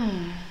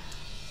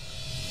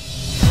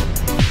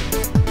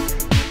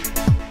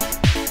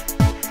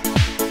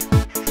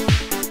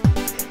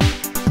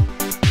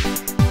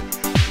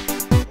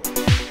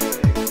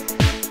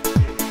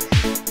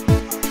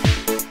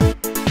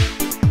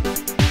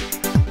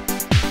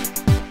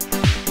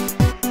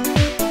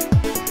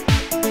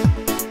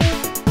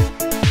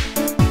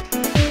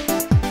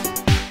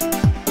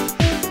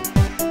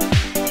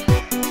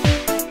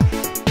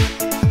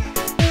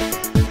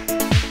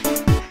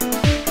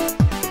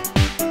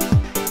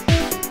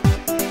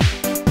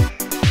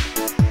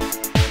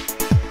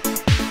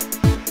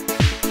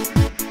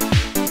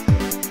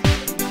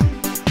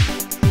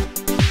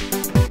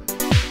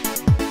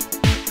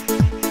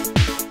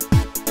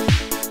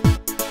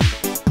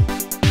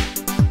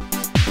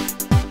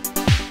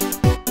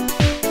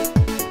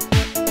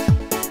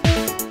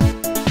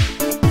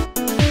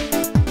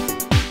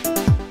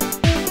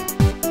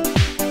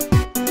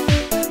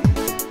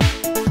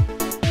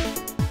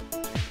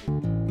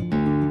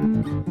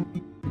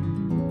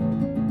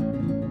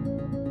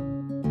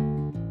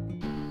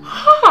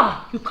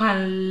 You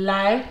can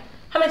lie.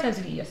 How many times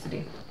did you eat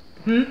yesterday?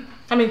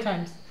 How many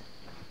times?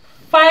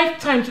 5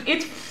 times. You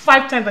ate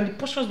 5 times and the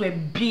portions were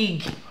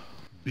big.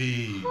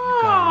 Babe, you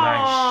can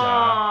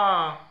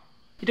lie,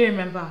 You don't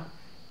remember?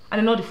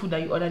 And I know the food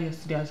that you ordered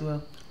yesterday as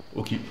well. Sha.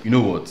 Okay, you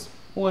know what?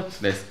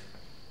 What? Let's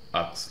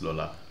ask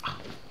Lola.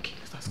 Okay,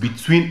 let's ask.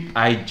 Between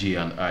IJ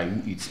and I,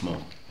 who eats more?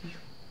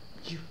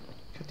 You're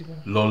the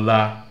one.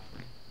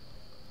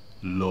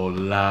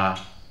 Lola.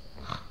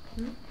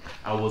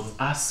 I was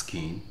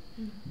asking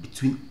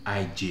Between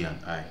IJ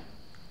and I,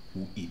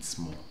 who eats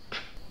more?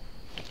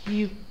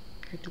 You.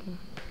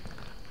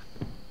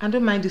 I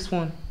don't mind this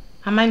one.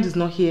 Her mind is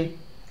not here.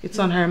 It's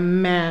on her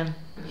man.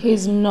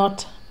 He's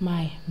not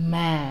my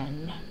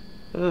man.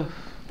 Ugh.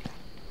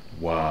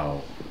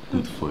 Wow,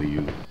 good for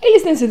you. Hey,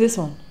 listen to this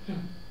one.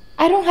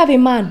 I don't have a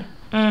man.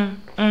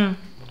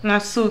 Now,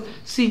 so,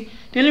 see,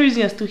 the only reason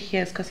you're still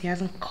here is because he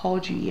hasn't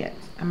called you yet.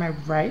 Am I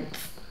right?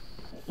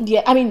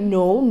 Yeah, I mean,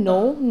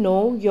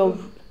 no, you're...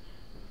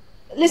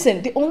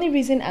 Listen, the only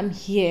reason I'm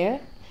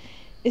here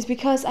is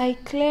because I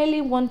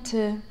clearly want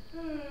to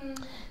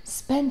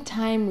spend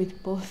time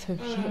with both of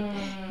you.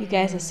 You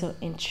guys are so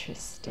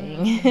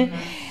interesting.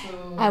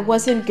 I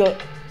wasn't go...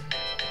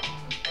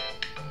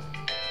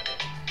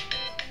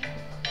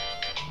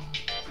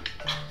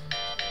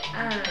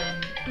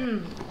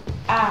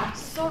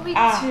 Sorry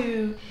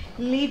to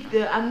leave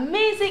the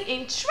amazing,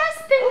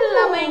 interesting,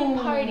 loving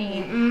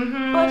party.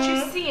 But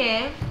you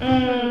see,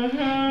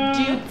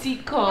 duty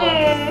calls.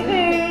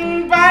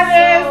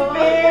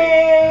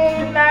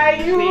 Now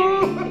you.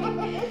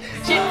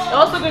 She's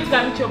also going to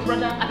go meet your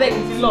brother. I beg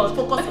you, Lord,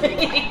 focus on it.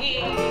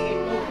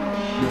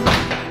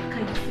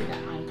 Can you see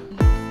that I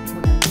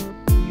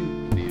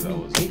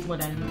eat more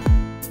than you?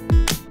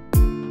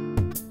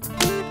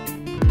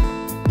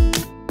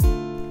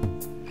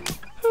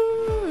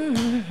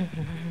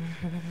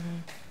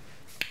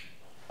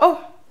 Oh,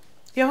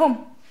 you're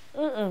home.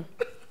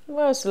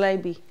 Where else will I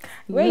be?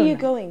 Where are you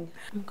going?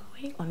 I'm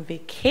going on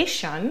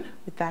vacation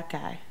with that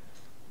guy.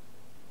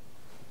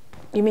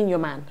 You mean your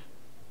man?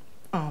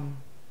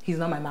 He's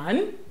not my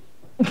man.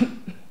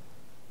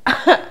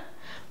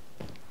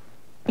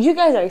 You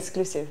guys are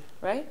exclusive,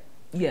 right?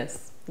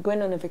 Yes.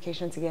 Going on a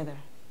vacation together.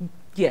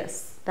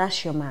 Yes.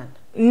 That's your man.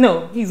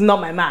 No, he's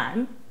not my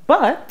man.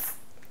 But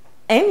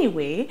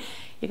anyway,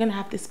 you're gonna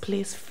have this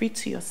place free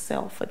to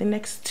yourself for the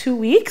next 2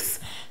 weeks,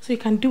 so you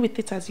can do with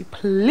it as you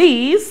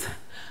please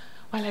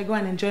while I go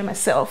and enjoy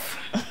myself.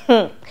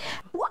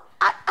 What?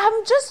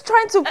 I'm just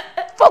trying to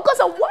focus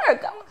on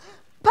work.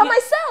 By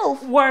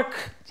myself.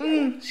 Work.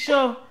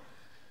 Sure.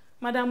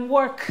 Madam,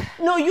 work.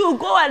 No, you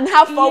go and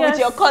have fun with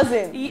your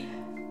cousin.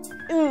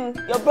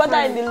 Your brother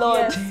in the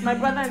Lord. Yes, my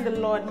brother in the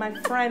Lord, my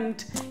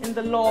friend in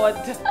the Lord.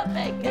 Let's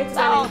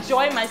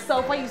enjoy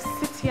myself while you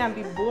sit here and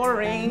be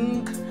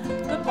boring.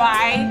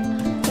 Goodbye.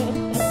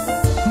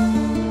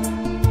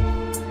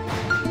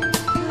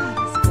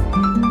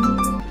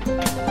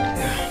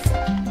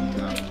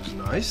 That was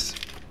nice.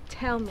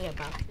 Tell me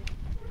about it.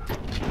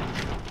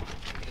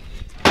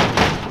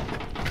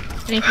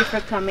 Thank you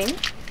for coming.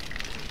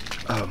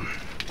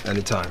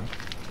 Anytime.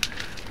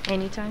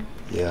 Anytime?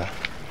 Yeah.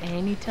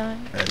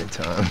 Anytime?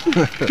 Anytime.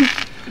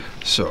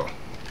 So,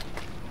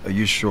 are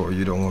you sure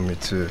you don't want me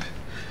to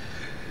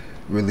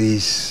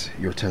release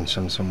your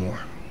tension some more?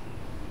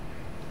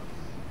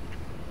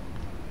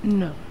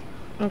 No.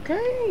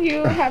 Okay,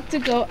 you have to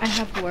go. I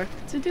have work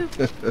to do.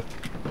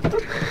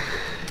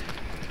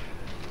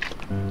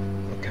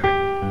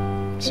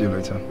 Okay. See you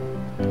later.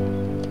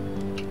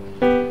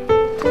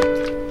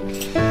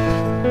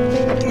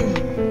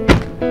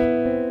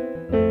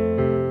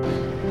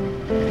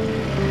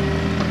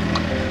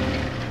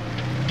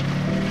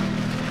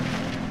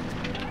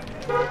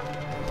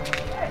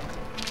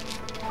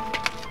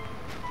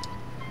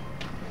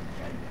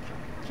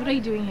 What are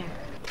you doing here?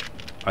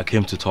 I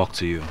came to talk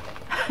to you.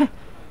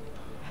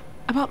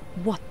 About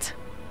what?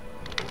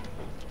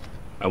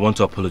 I want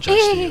to apologize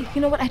to you. Hey,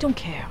 you know what? I don't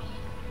care.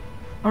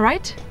 All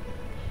right?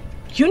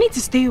 You need to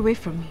stay away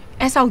from me,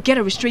 else I'll get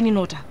a restraining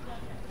order.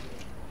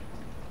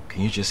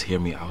 Can you just hear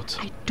me out?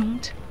 I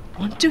don't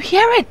want to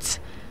hear it.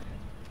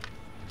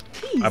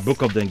 Please. I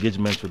broke up the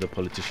engagement with the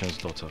politician's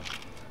daughter.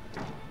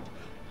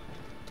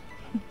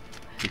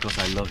 Because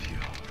I love you.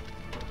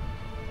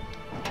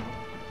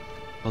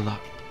 Ola,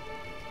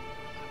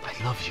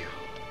 I love you.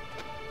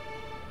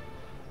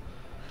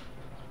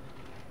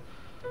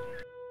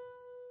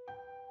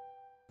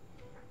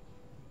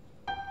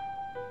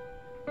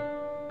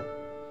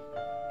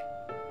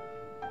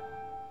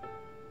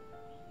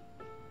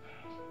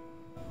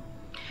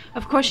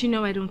 Of course you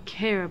know I don't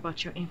care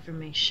about your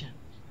information.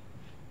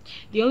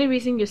 The only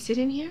reason you're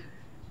sitting here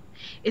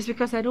is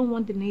because I don't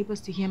want the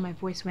neighbors to hear my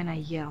voice when I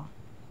yell.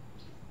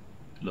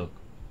 Look,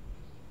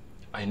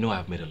 I know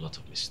I've made a lot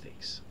of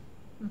mistakes.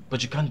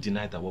 But you can't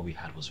deny that what we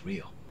had was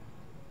real.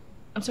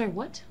 I'm sorry,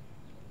 what?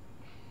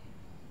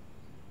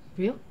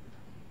 Real?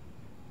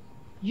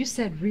 You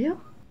said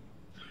real?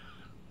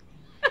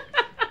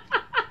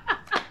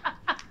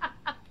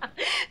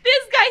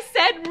 This guy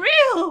said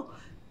real!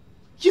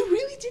 You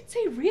really did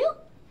say real?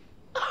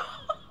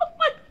 Oh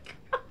my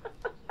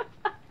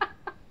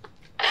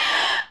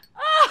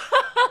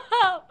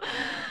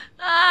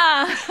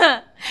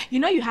God. You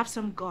know you have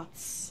some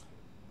guts.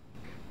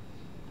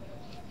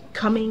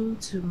 Coming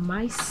to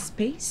my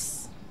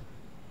space,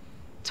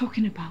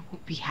 talking about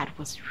what we had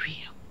was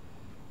real.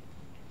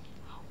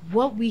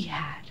 What we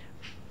had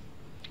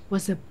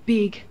was a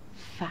big,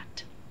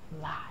 fat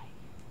lie.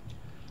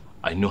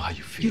 I know how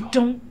you feel. You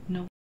don't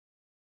know.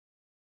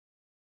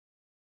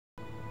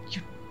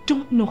 You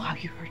don't know how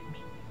you hurt me.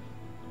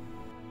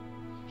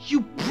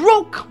 You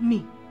broke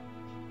me.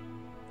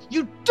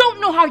 You don't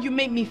know how you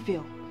made me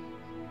feel.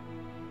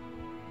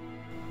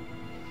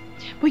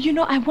 But you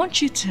know, I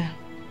want you to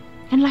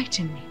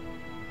enlighten me.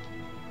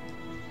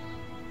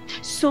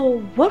 So,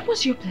 what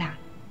was your plan?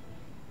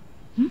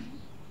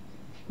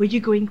 Were you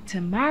going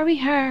to marry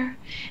her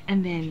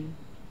and then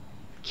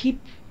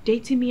keep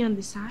dating me on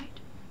the side?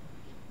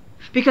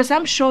 Because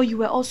I'm sure you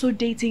were also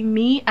dating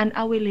me and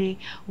Awele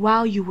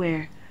while you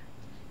were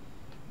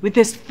with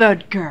this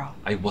third girl.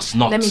 I was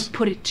not. Let me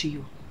put it to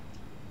you.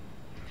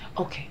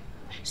 Okay,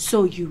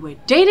 so you were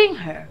dating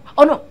her.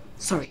 Oh no,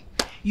 sorry.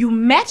 You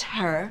met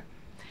her,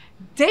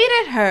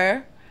 dated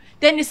her,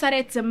 then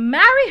decided to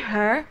marry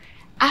her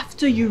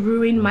after you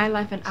ruined my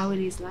life and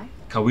Awele's life?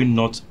 Can we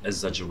not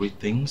exaggerate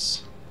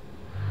things?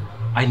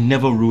 I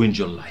never ruined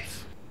your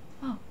life.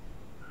 Oh.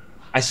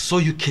 I saw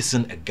you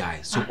kissing a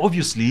guy, so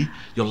obviously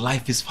your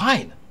life is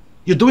fine.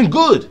 You're doing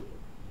good.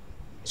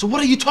 So what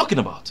are you talking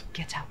about?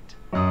 Get out.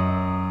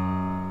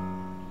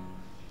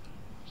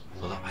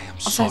 Lola, I am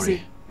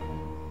sorry.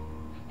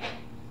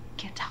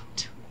 Get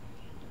out.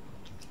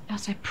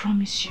 Else I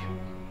promise you,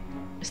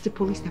 it's the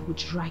police that will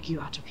drag you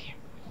out of here.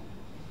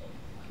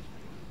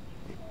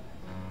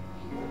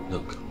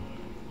 Look.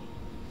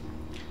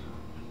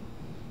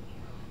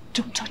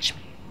 Don't touch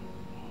me.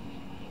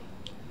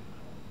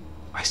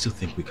 I still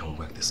think we can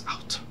work this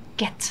out.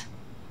 Get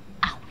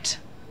out.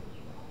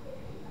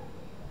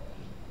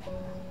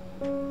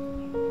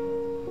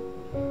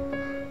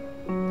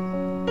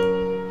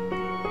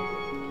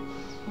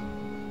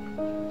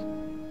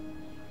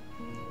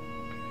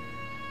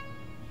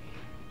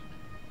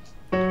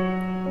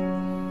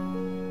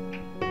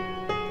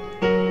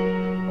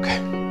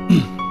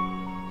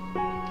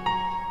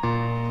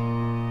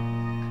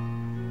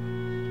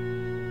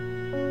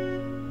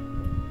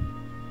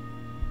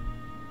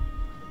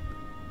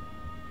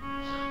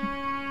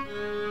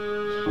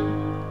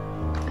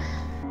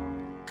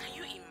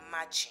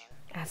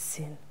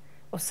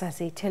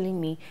 Osaze telling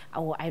me,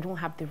 oh, I don't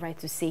have the right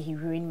to say he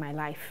ruined my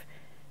life.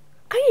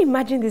 Can you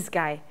imagine this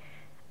guy?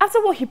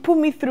 After what he put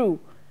me through,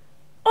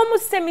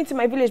 almost sent me to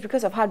my village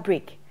because of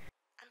heartbreak.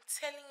 I'm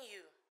telling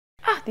you.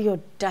 Ah, the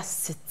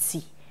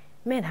audacity.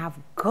 Men have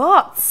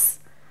guts.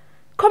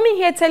 Coming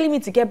here telling me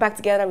to get back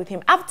together with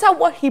him after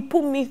what he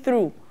put me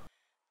through.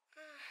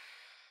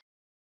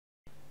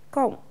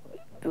 Come,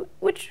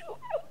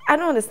 I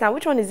don't understand.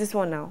 Which one is this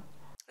one now?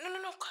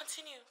 No,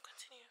 continue.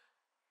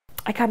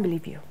 I can't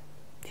believe you.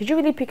 Did you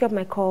really pick up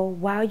my call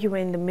while you were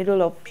in the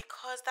middle of...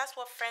 Because that's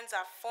what friends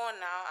are for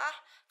now.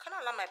 Can't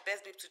allow my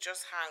best babe to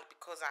just hang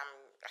because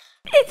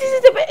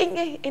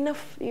I'm...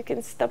 Enough. You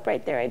can stop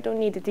right there. I don't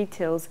need the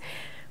details.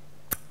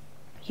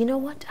 You know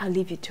what? I'll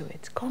leave you to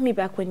it. Call me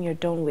back when you're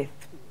done with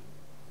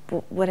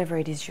whatever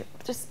it is.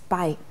 Just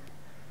bye.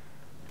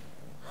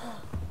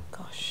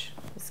 Gosh,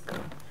 this girl.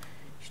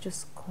 You should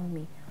just call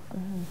me.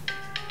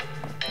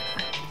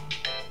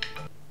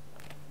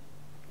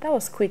 That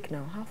was quick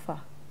now. How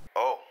far?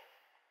 Oh,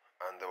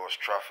 and there was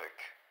traffic.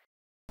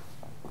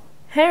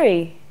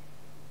 Harry.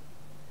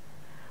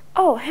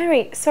 Oh,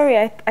 Harry. Sorry,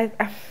 I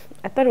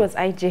thought it was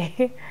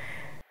IJ.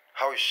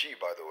 How is she,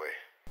 by the way?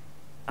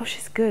 Oh,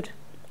 she's good.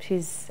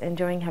 She's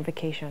enjoying her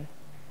vacation.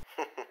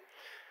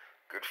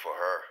 Good for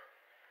her.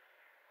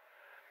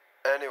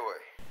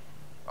 Anyway,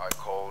 I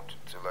called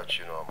to let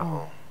you know I'm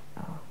home.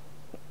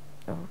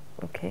 Oh,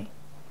 okay.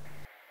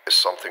 Is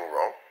something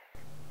wrong?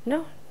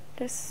 No,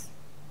 it's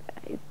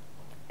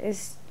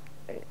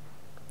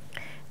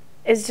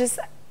just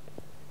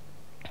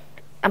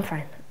I'm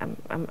fine.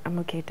 I'm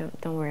okay.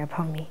 Don't worry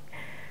about me.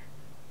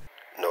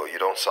 No, you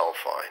don't sound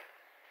fine.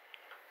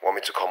 Want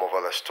me to come over?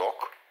 Let's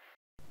talk.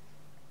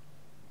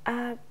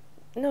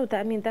 No.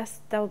 That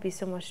would be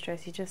so much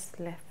stress. You just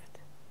left.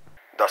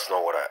 That's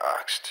not what I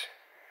asked.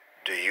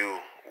 Do you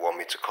want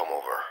me to come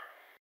over?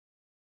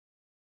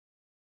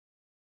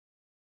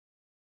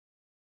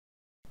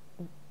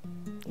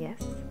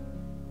 Yes.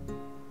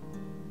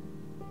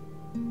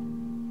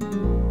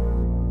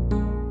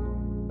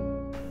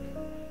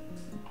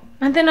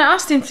 And then I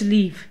asked him to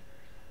leave.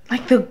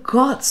 Like the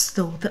gods,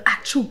 though. The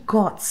actual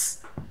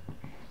gods.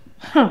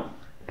 Huh.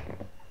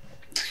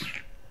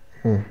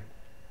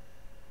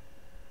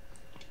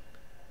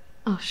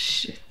 Oh,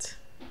 shit.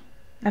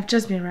 I've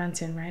just been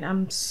ranting, right?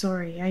 I'm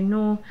sorry. I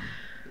know.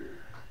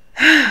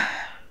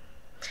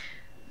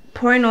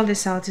 Pouring all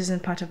this out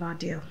isn't part of our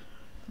deal.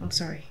 I'm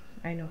sorry.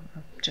 I know.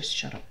 I'll just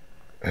shut up.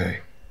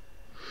 Hey.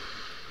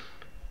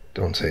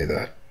 Don't say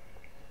that.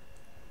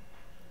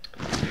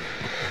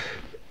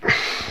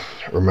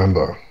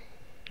 Remember,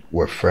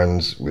 we're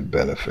friends with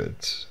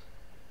benefits.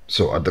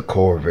 So at the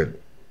core of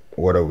it,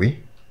 what are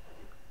we?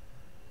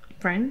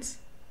 Friends?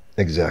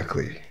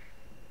 Exactly.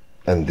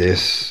 And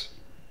this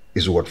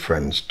is what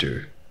friends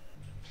do.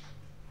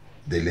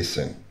 They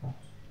listen.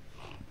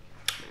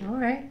 All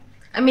right.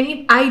 I mean,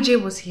 if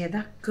IJ was here,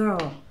 that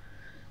girl,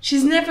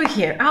 she's never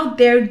here. Out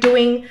there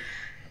doing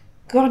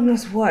God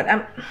knows what.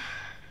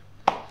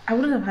 I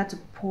wouldn't have had to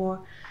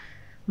pour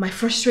my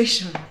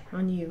frustration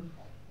on you.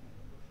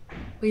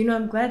 But you know,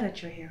 I'm glad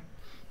that you're here.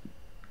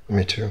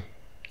 Me too.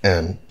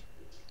 And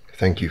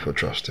thank you for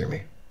trusting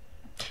me.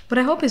 But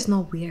I hope it's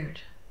not weird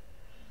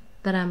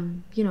that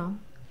I'm, you know,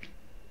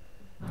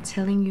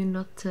 telling you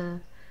not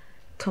to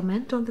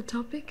comment on the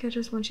topic. I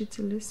just want you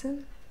to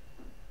listen.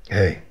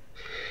 Hey,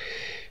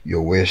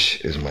 your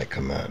wish is my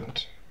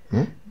command.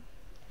 Hmm?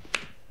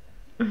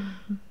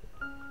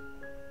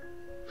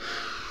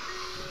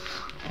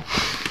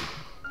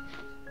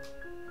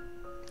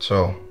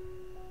 So,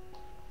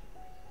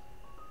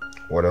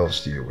 what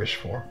else do you wish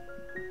for?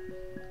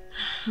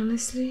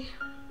 Honestly,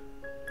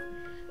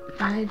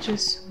 I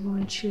just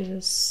want you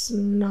to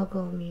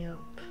snuggle me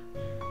up.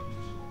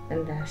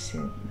 And that's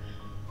it.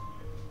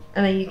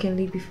 And then you can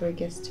leave before it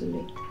gets too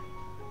late.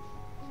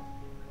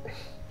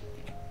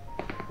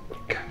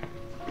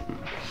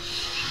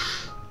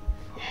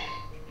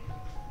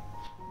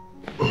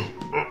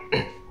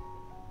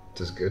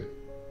 This is good.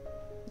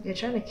 You're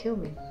trying to kill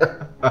me.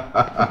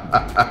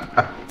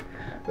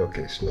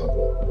 Okay,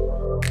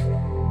 snuggle.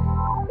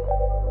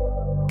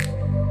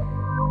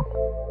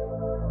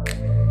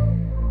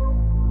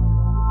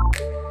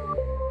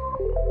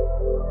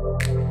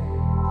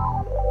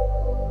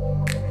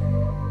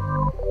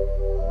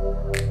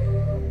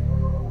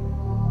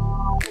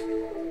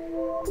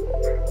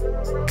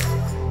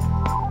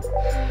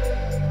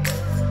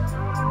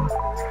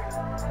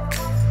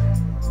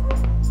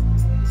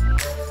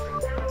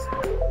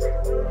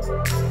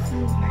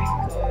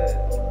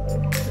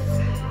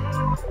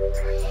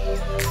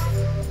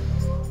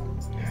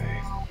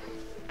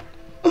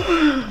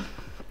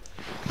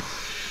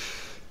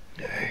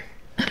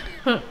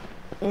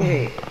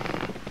 Wait.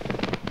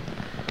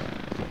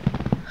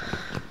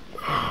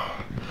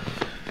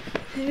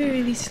 Did we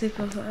really sleep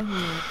off? Oh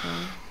my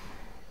god.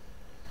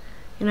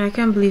 You know, I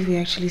can't believe we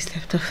actually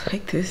slept off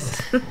like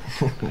this.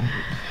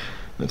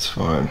 It's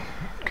fine.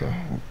 Okay.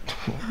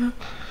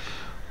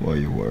 Why are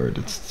you worried?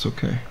 It's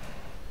okay.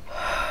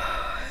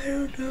 I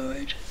don't know,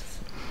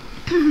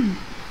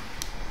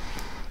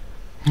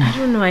 I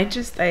don't know, I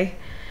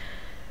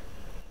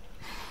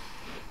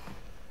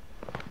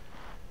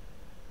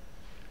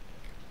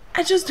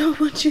just don't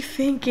want you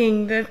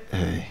thinking that...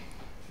 Hey,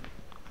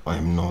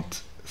 I'm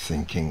not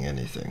thinking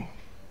anything.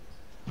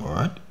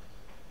 Alright?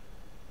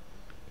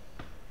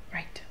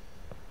 Right.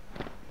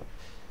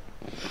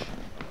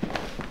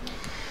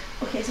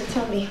 Okay, so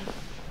tell me,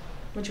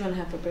 what do you want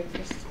to have for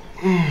breakfast?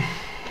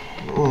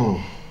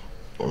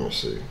 Let me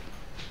see.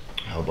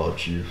 How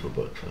about you for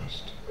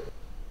breakfast?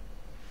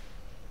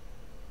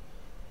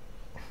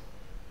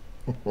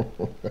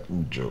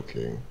 I'm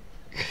joking.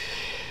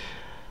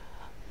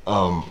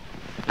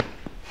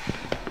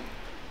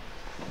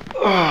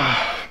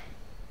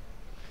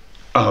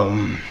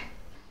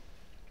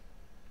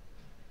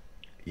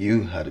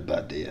 You had a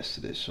bad day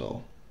yesterday,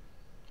 so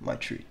my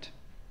treat.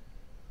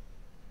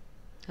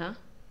 Huh?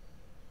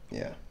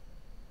 Yeah.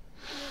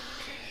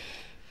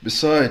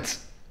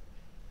 Besides,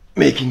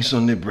 making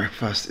Sunday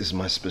breakfast is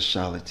my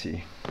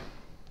specialty.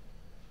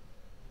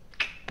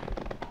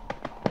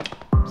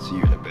 See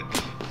you in a bit.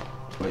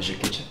 Where's your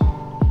kitchen?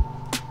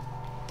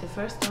 The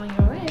first one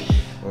you're right.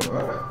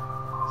 Alright.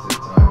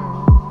 Sit tight.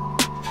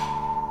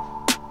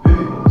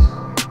 Baby boy's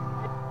coming.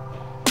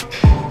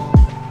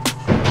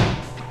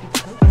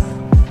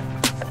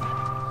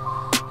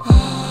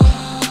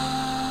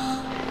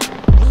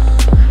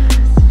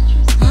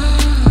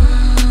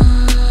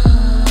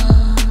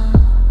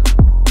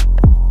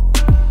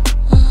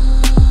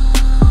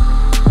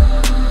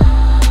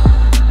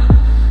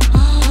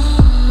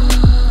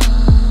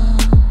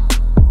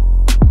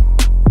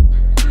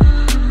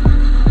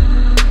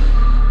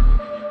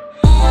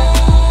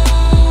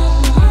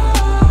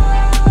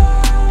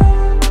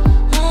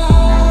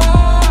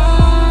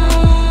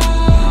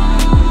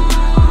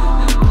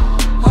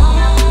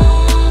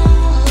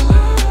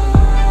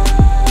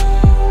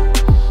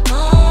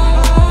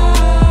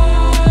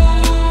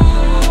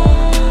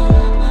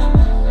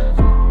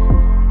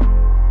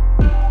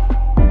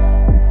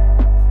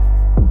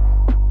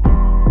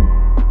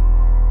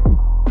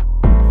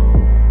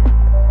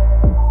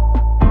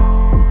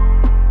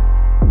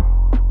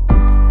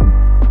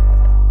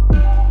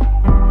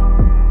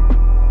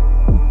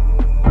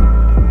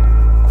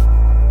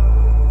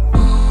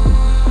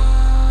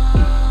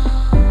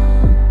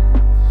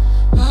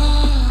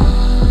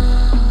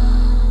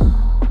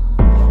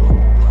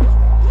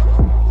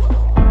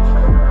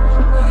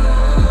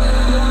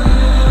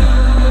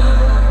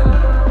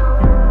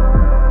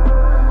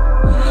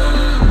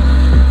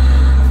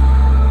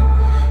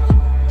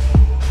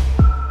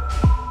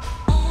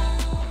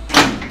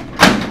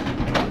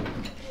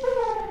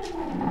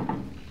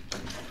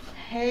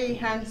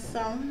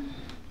 Handsome.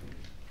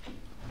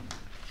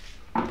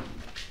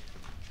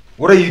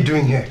 What are you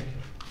doing here?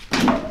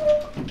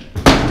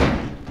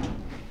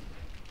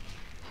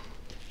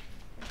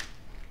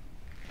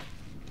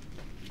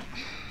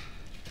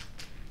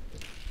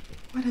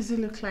 What does it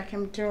look like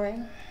I'm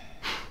doing?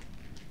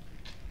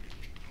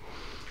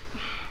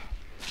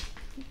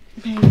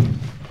 Babe.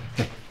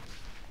 Hey,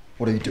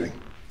 what are you doing?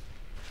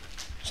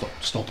 Stop,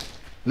 stop.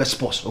 let's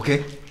pause,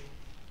 okay?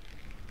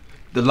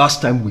 The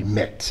last time we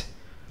met,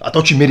 I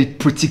thought you made it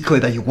pretty clear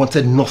that you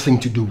wanted nothing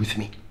to do with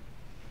me.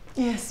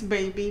 Yes,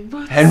 baby,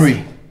 but...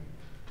 Henry.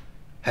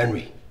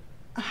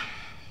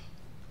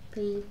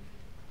 Babe.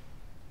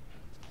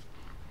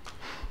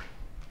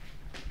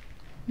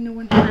 No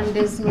one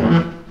handles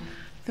me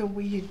the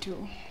way you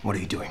do. What are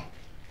you doing?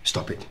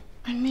 Stop it.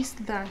 I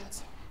missed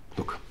that.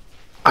 Look,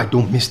 I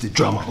don't miss the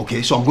drama,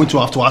 okay? So I'm going to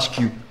have to ask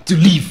you to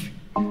leave.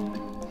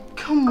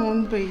 Come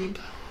on, babe.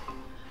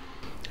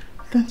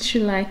 Don't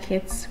you like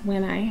it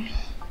when I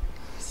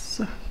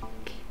suck?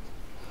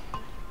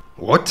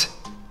 What?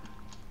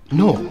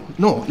 No,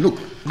 look,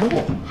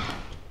 no.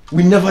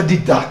 We never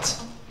did that.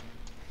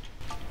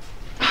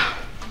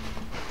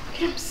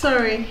 I'm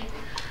sorry.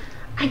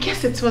 I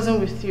guess it wasn't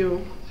with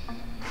you.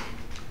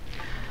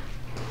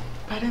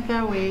 But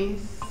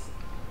otherwise,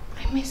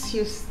 I miss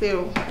you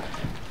still.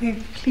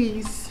 Babe,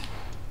 please.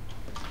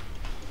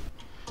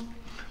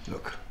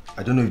 Look,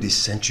 I don't know if they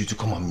sent you to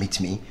come and meet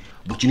me,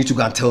 but you need to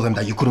go and tell them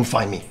that you couldn't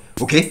find me,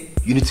 okay?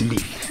 You need to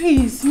leave.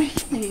 Please,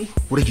 make me.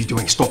 What are you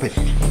doing? Stop it.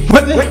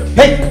 Wait,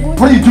 hey!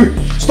 What are you doing?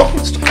 Stop.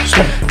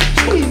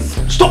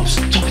 Please. Stop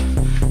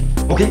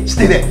it. Okay,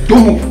 stay there.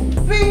 Don't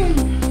move. Babe.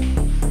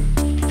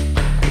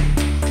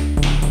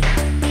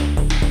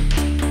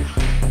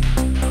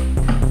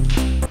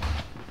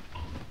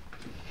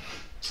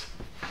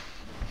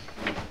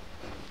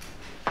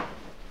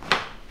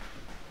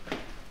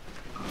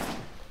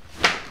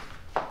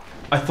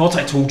 I thought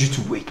I told you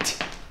to wait.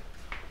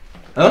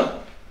 Huh?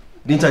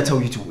 Didn't I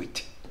tell you to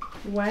wait?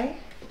 Why?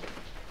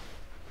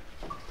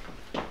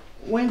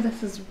 When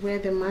this is where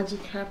the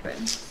magic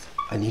happens.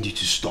 I need you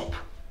to stop.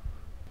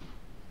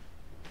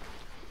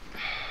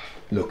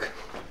 Look,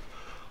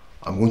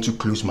 I'm going to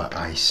close my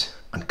eyes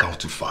and count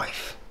to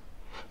 5.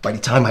 By the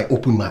time I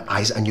open my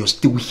eyes and you're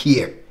still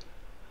here,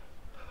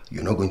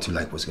 you're not going to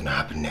like what's going to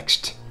happen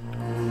next.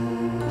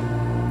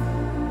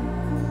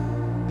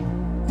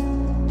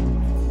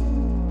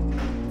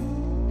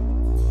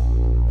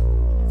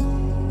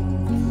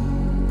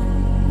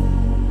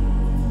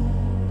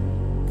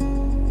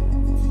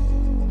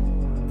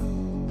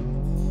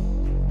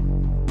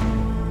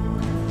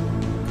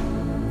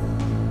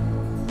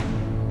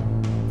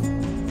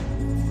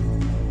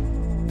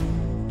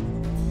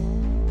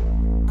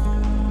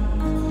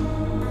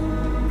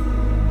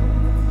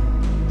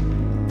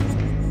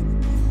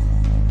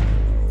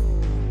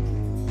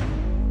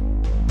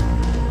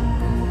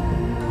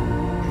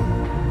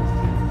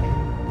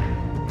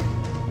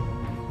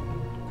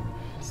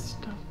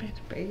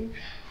 Babe.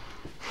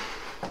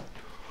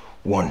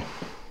 1,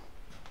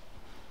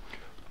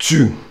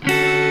 2, 3,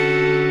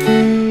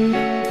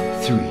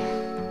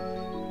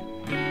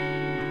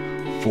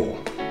 4,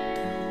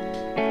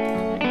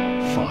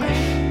 5.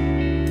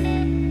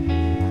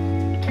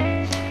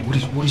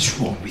 What is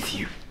wrong with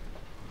you?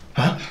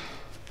 Huh?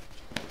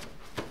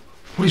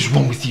 What is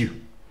wrong with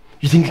you?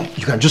 You think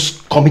you can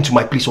just come into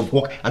my place of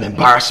work and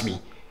embarrass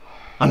me?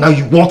 And now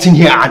you walk in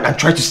here and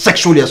try to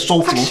sexually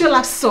assault me? Sexual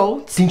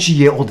assault? Didn't you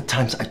hear all the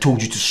times I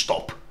told you to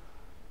stop?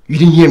 You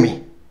didn't hear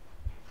me?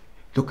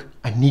 Look,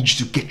 I need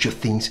you to get your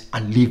things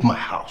and leave my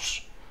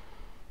house.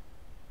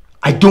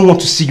 I don't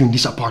want to see you in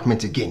this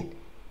apartment again.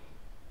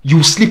 You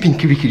will sleep in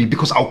Kirikiri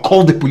because I'll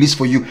call the police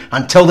for you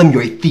and tell them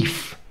you're a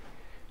thief.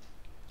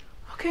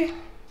 Okay,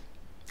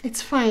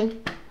 it's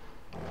fine.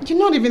 You're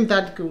not even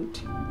that good.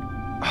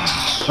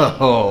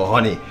 Oh,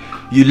 honey.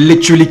 You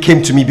literally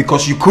came to me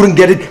because you couldn't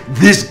get it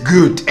this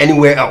good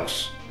anywhere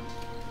else.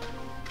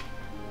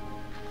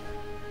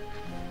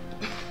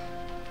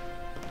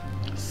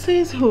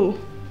 Says who?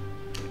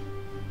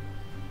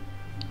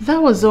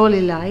 That was all a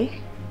lie?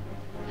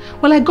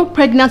 Well, I got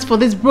pregnant for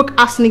this broke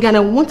ass nigga and I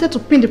wanted to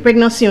pin the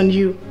pregnancy on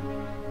you.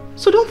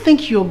 So don't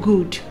think you're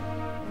good.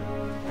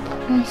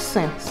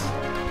 Nonsense.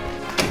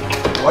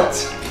 What?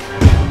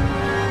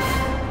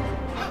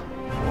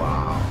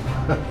 Wow.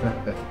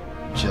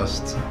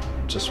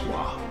 Just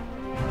wow.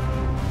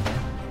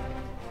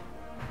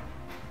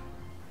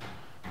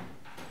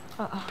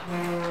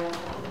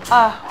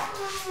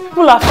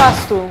 People are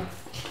fast though.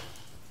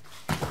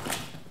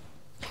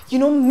 You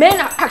know, men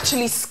are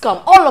actually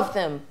scum, all of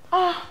them.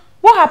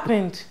 What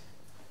happened?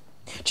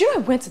 Do you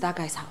know I went to that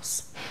guy's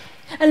house?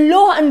 And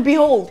lo and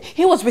behold,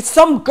 he was with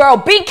some girl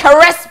being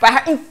caressed by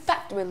her. In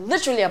fact, they were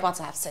literally about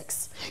to have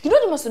sex. You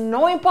know the most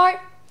annoying part?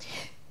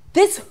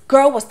 This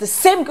girl was the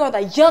same girl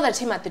that yelled at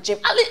him at the gym.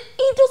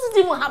 He doesn't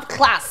even have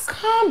class.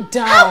 Calm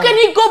down. How can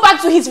he go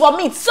back to his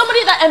vomit?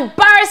 Somebody that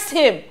embarrassed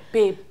him.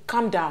 Babe,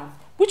 calm down.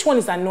 Which one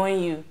is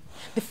annoying you?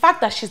 The fact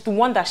that she's the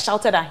one that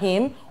shouted at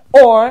him,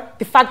 or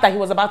the fact that he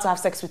was about to have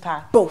sex with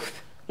her?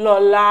 Both.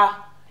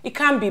 Lola, it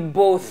can't be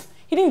both.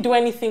 He didn't do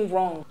anything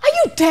wrong. Are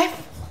you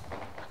deaf?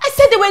 I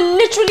said they were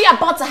literally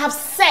about to have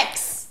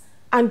sex.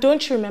 And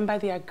don't you remember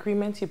the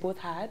agreement you both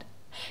had?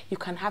 You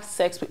can have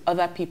sex with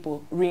other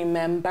people,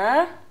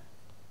 remember?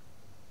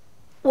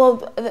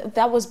 Well,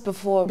 that was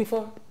before.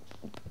 Before?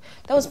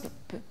 That was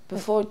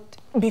before...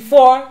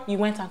 Before you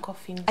went and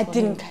coffee. I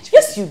didn't catch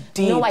Yes, you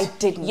did. No, I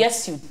didn't.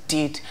 Yes, you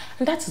did.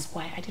 And that is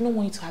why I didn't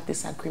want you to have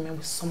this agreement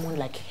with someone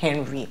like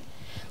Henry.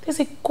 There's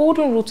a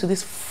golden rule to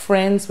this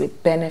friends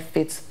with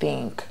benefits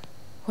thing.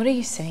 What are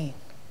you saying?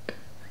 Do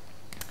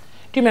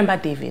you remember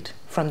David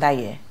from that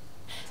year?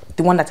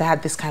 The one that I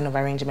had this kind of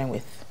arrangement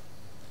with?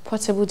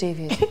 Portable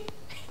David.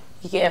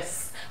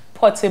 Yes,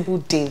 Portable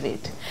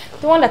David.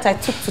 The one that I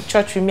took to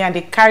church with me and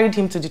they carried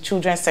him to the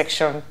children's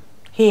section.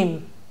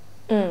 Him.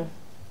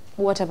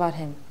 What about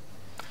him?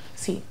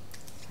 See,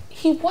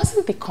 he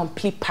wasn't the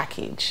complete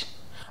package.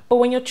 But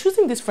when you're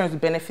choosing this friends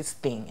with benefits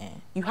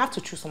thing, you have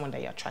to choose someone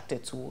that you're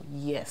attracted to,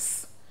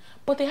 yes.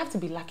 But they have to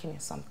be lacking in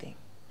something.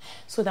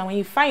 So that when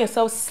you find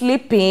yourself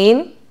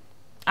sleeping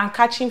and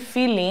catching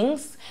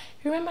feelings,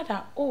 you remember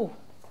that, oh,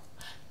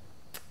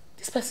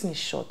 this person is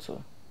short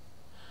too.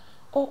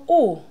 Or,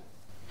 oh,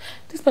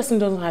 this person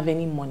doesn't have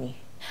any money.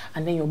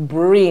 And then your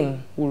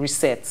brain will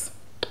reset.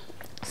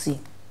 See,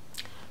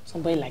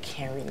 somebody like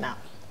Henry now,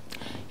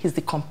 he's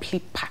the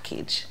complete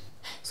package.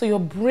 So your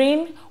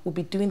brain will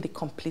be doing the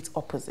complete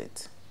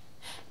opposite.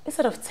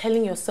 Instead of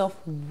telling yourself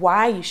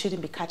why you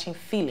shouldn't be catching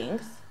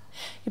feelings,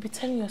 you'll be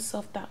telling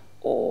yourself that,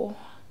 oh,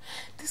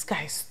 this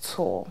guy is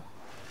tall.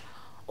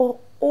 Or,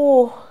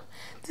 oh,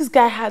 this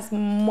guy has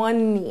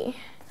money.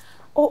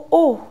 Or,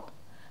 oh,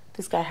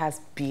 this guy has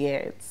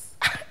beards.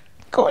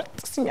 God,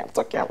 see me, I'm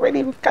talking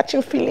already,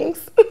 catching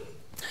feelings.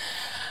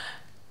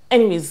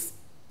 Anyways,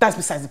 that's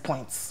besides the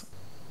point.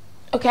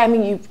 Okay, I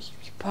mean, you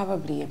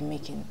probably are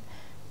making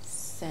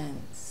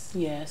sense.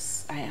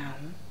 Yes, I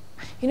am.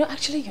 You know,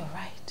 actually, you're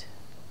right.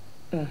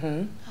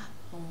 Mm-hmm.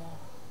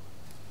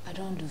 I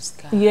don't lose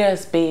guy.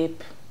 Yes,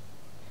 babe.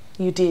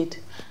 You did.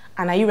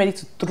 And are you ready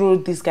to throw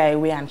this guy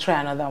away and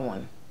try another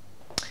one?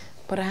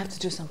 But I have to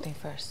do something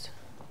first.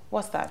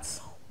 What's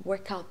that?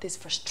 Work out this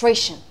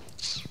frustration.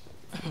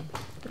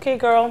 Okay,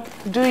 girl.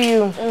 Do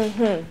you?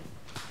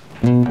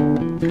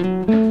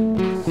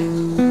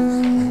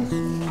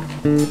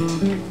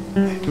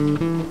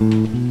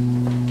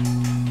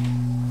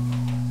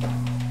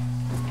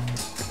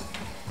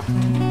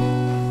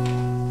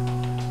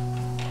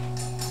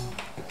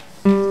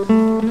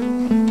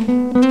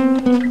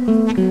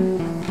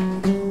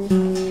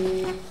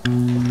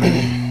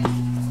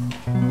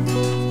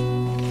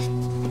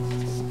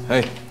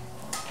 Hey,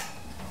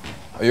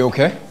 are you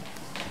okay?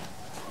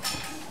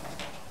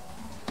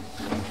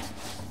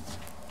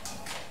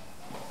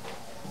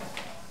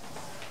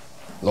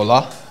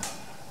 Lola?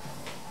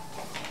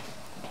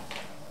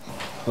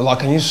 Lola,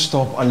 can you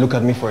stop and look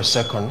at me for a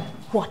second?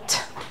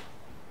 What?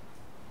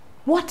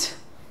 What?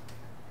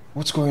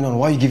 What's going on?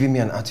 Why are you giving me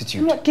an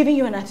attitude? I'm not giving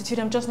you an attitude,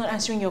 I'm just not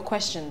answering your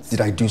questions. Did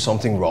I do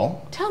something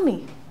wrong? Tell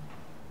me.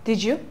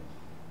 Did you?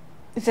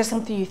 Is there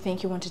something you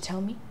think you want to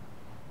tell me?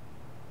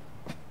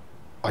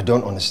 I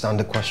don't understand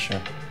the question.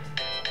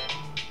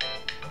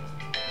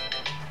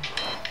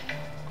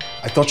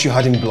 I thought you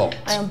had him blocked.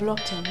 I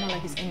unblocked him, not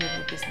like it's any of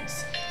your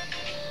business.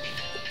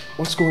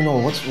 What's going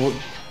on? What?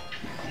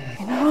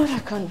 You know what? I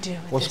can't deal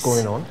with What's this.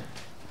 going on?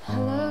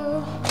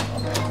 Hello?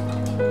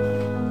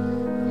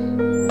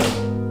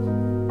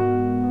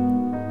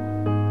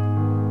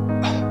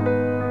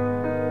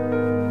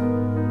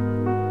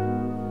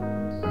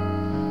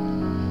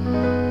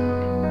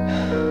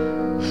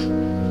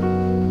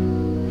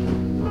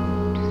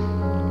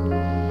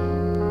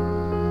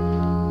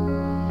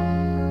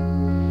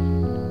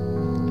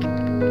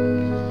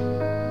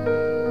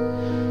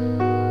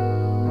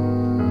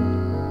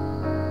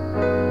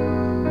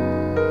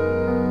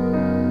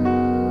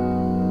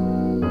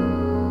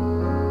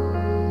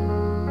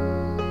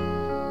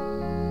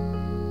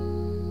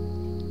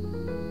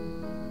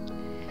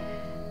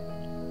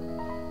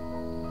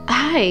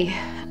 Hi.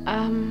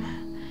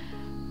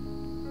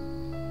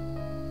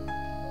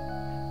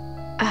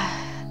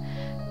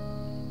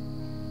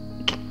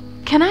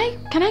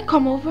 Can I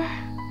come over?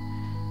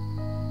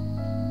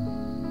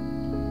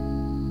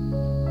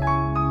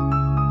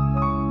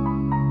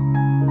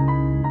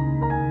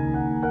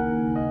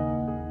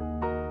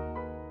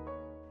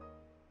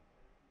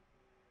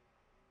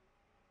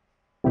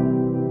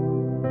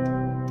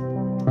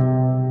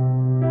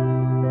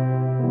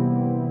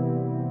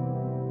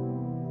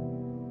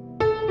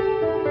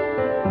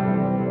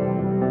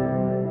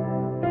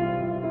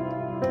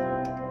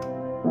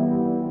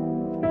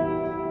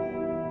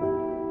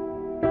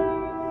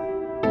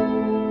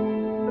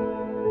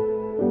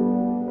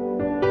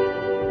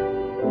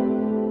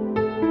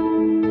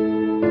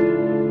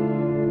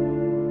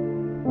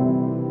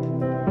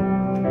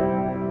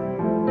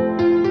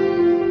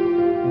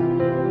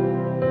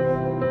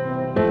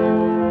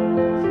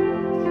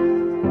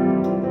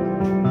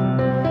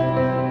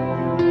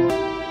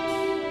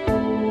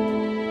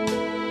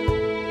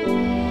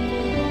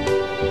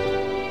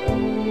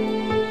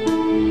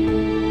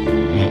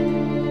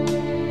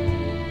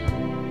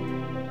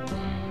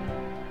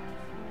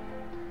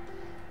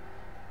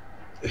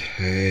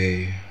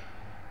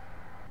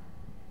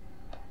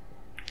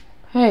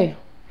 Hey.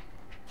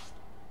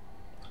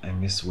 I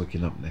miss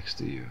waking up next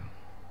to you.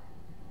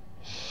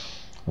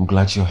 I'm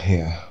glad you're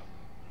here.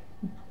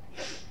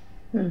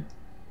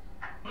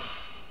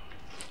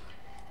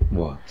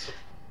 What?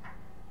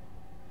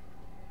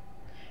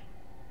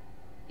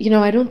 You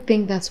know, I don't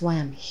think that's why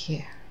I'm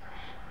here.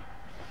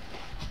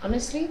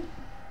 Honestly,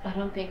 I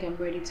don't think I'm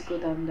ready to go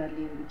down that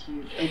lane with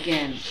you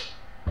again.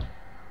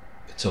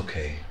 It's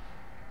okay.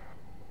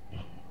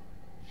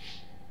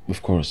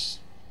 Of course,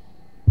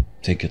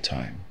 take your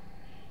time.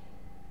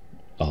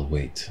 I'll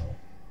wait.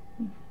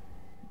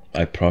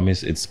 I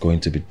promise it's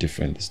going to be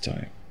different this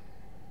time.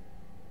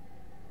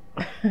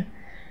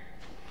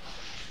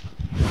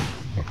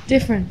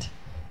 Different?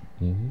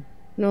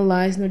 No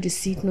lies, no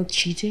deceit, no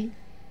cheating?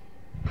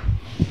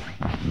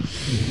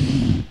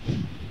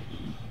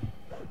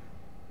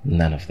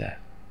 None of that.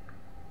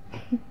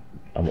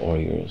 I'm all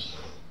yours.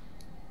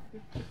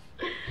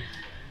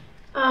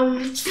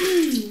 If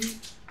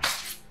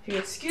you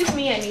excuse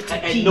me, I need to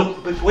pee. No,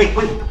 but wait.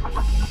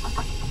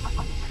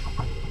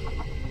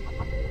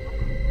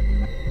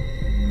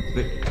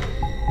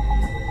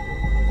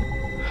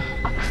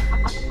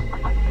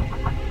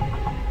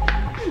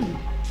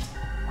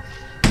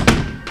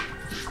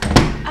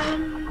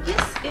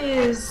 This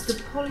is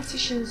the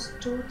politician's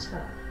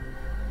daughter.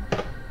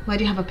 Why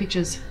do you have her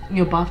pictures in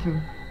your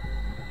bathroom?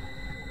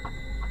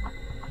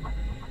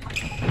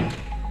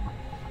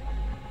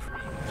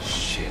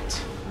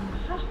 Shit.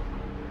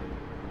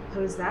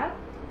 Who is that?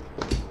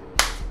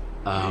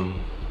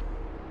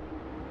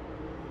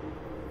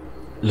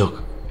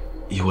 Look,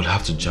 you will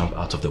have to jump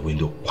out of the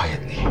window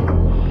quietly.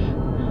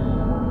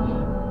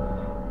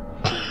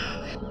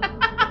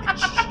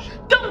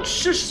 Don't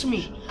shush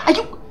me! Are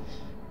you...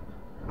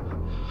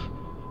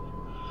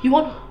 You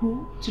want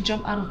who to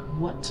jump out of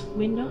what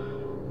window?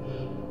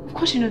 Of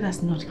course you know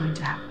that's not going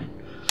to happen.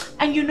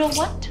 And you know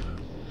what?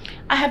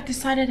 I have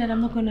decided that I'm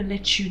not going to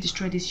let you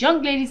destroy this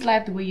young lady's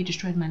life the way you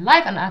destroyed my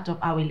life and out of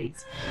our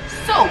ladies.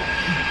 So,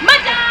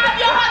 Madam,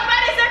 your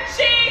husband is a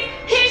cheat!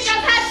 He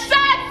just had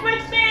sex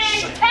with me!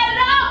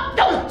 Hello!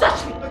 Don't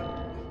touch me!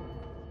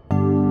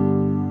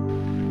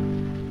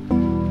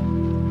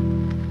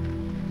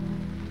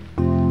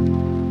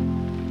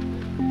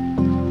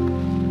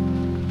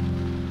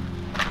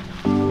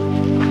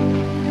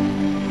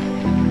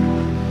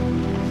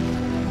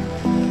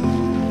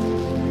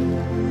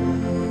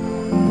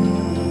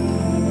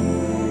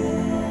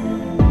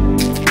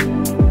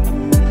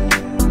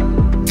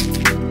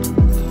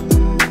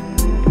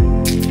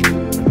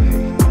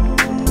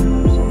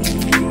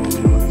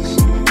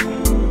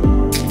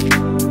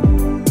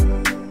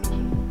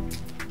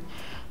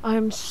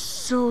 I'm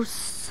so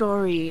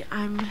sorry.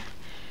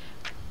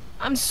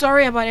 I'm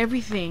sorry about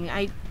everything.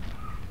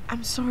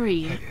 I'm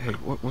sorry. Hey,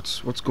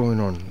 what's going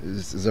on?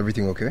 Is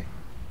everything okay?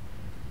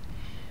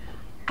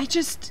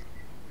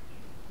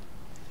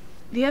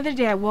 The other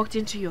day I walked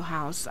into your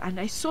house and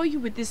I saw you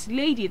with this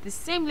lady, the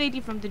same lady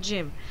from the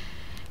gym.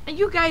 And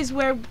you guys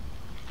were...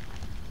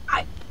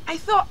 I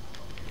thought...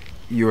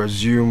 You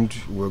assumed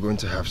we were going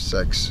to have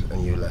sex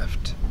and you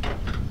left.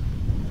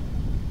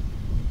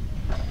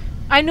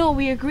 I know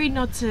we agreed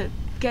not to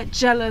get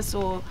jealous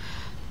or...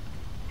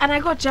 And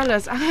I got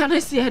jealous. And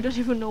honestly, I don't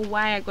even know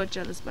why I got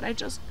jealous, but I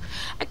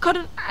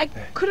couldn't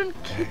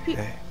keep it.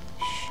 Hey,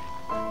 shh.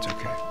 It's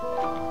okay.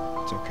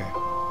 It's okay.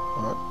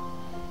 All right?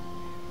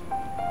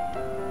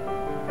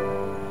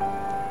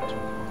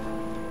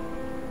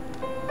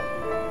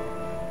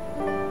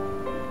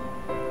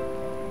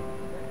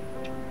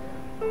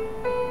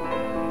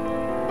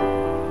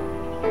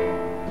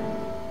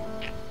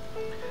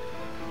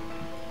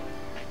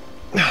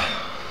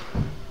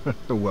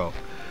 Well,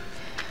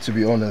 to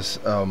be honest,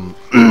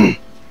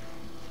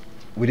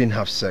 we didn't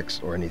have sex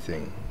or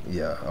anything.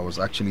 Yeah, I was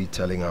actually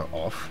telling her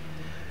off.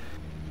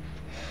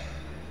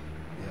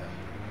 Yeah,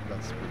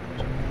 that's pretty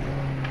much it.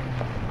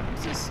 I'm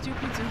so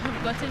stupid to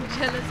have gotten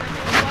jealous.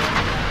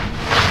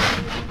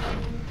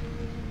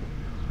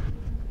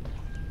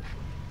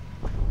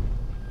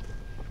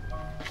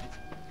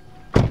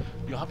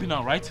 You're happy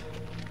now, right?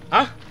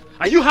 Huh?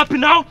 Are you happy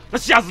now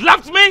that she has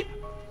left me?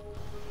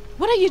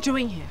 What are you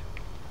doing here?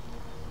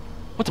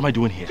 What am I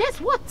doing here? Yes,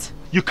 what?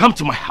 You come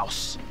to my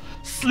house,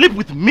 sleep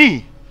with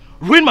me,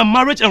 ruin my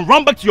marriage and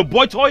run back to your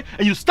boy toy,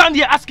 and you stand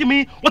here asking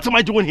me, what am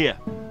I doing here?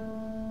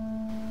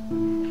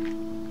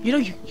 You know,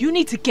 you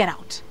need to get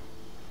out.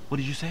 What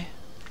did you say?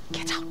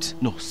 Get out.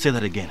 No, say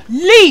that again.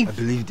 Leave! I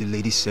believe the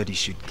lady said you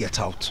should get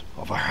out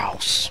of our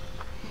house.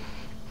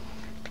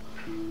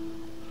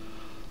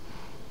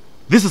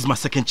 This is my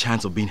second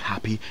chance of being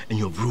happy and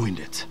you have ruined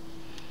it.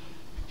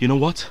 You know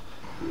what?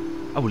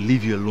 I will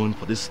leave you alone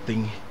for this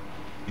thing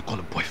you call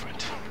a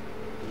boyfriend.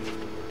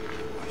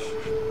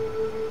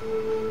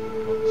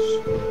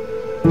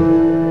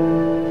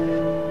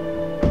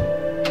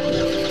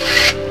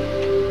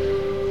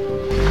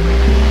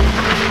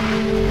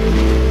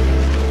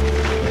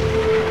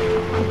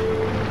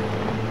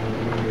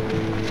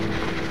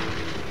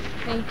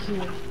 Thank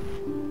you.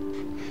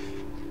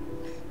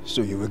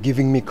 So you were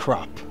giving me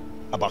crap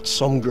about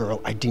some girl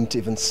I didn't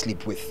even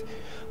sleep with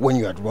when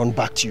you had run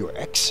back to your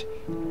ex?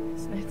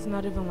 It's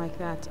not even like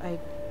that.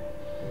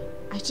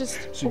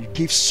 So you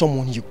gave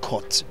someone you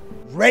caught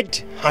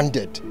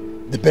red-handed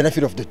the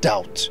benefit of the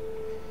doubt.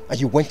 And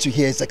you went to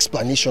hear his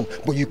explanation,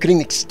 but you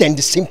couldn't extend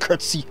the same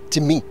courtesy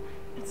to me.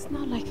 It's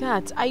not like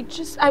that. I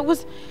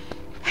was...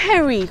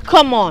 Harry,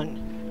 come on.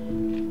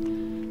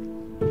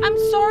 I'm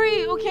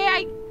sorry,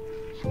 okay?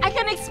 I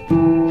can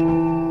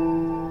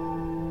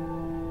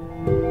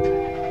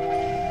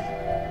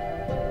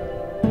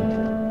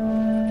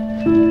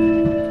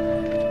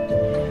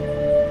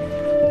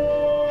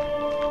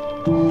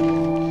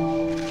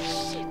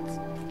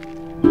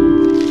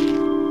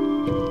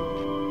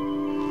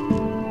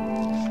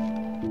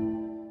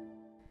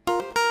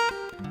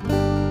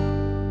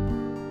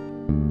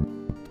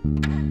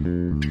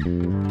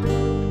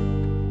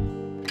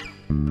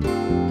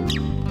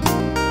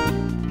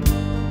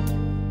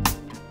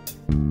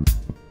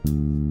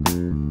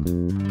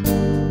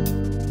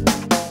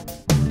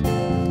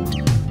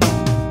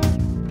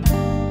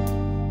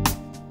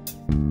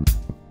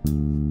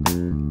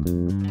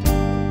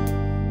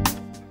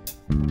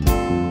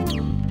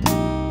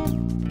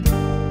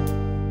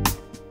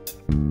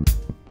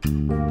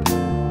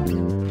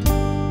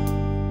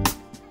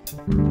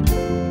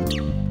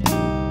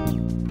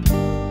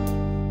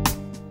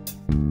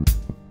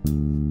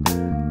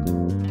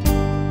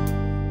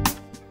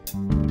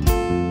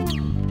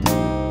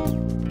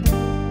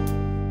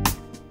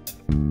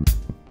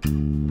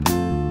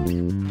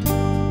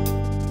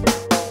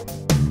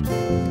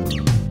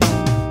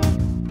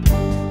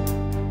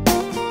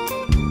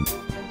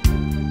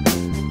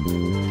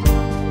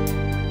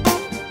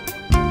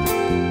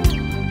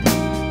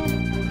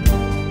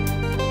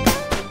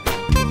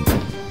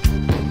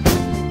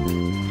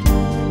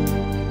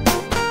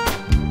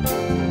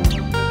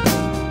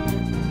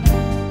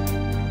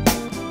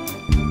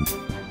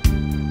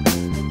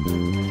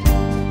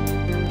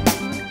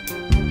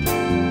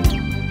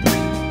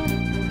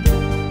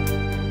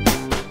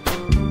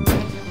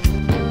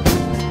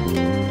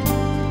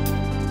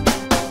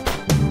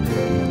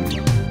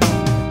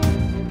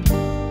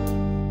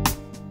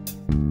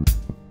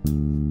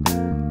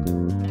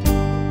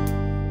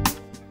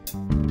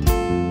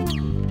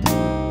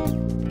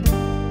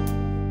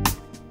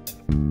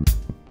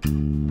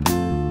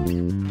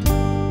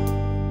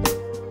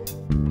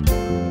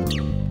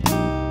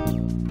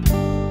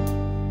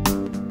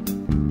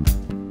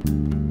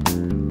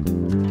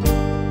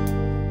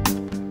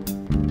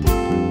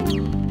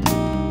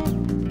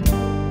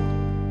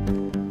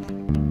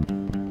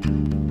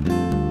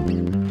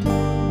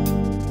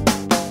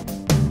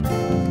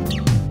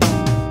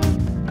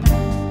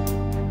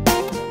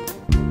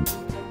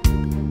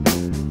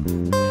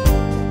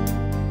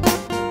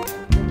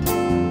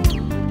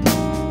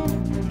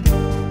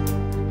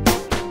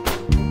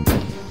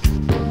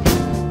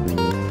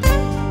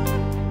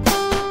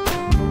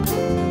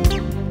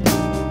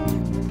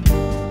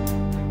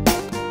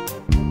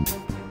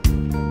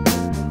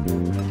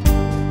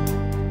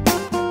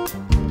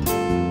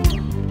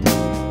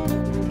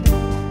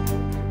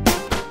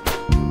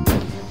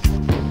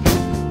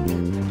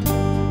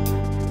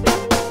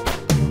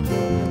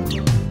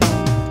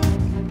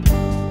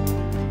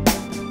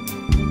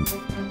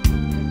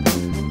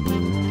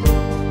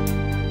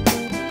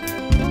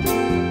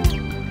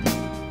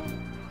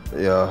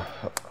Yeah,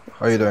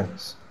 how are you doing?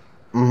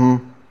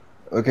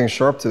 Looking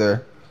sharp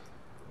today.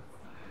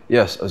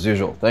 Yes, as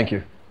usual. Thank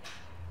you.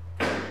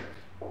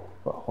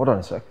 Well, hold on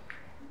a sec.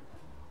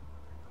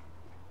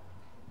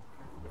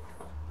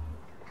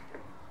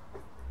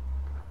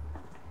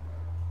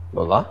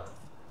 Lola?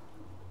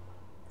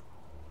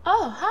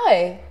 Oh,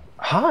 hi.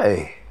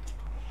 Hi.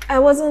 I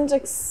wasn't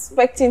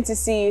expecting to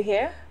see you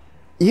here.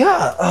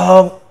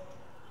 Yeah,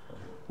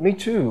 me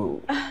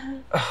too.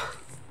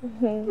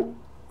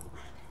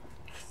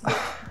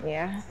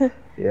 Yeah.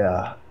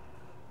 Yeah.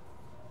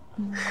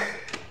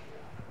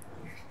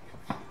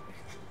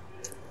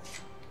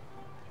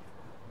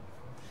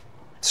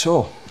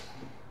 So,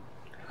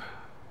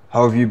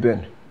 how have you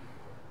been?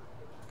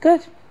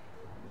 Good.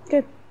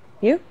 Good.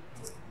 You?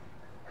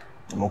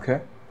 I'm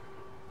okay.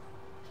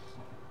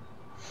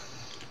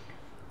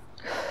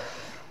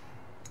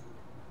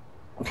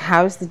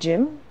 How's the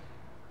gym?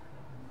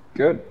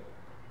 Good.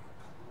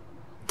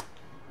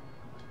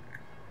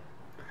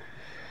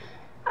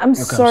 I'm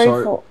sorry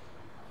for...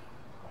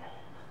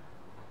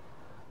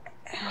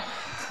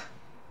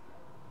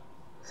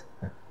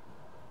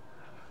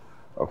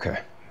 Okay,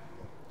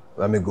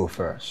 let me go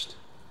first.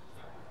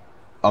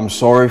 I'm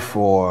sorry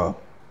for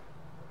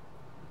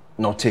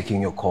not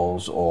taking your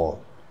calls or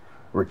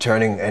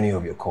returning any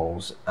of your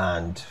calls,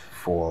 and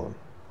for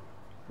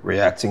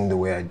reacting the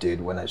way I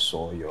did when I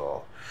saw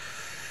your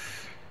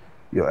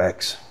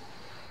ex.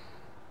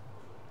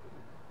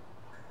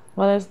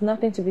 Well, there's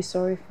nothing to be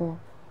sorry for.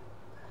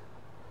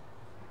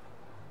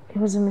 It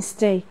was a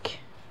mistake.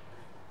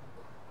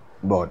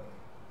 But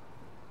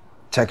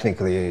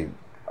technically,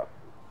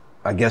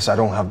 I guess I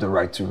don't have the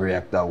right to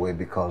react that way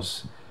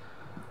because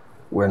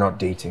we're not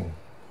dating.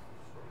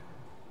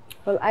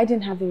 Well, I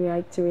didn't have the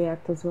right to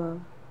react as well.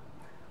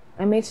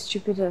 I made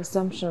stupid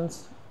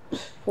assumptions.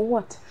 For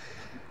what?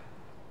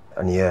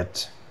 And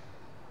yet,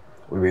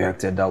 we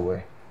reacted that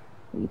way.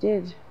 We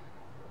did.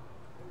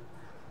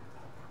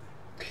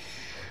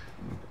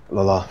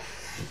 Lola,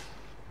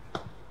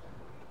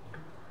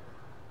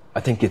 I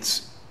think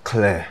it's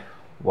clear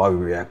why we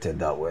reacted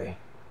that way.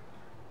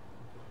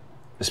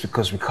 It's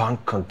because we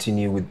can't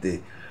continue with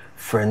the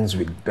friends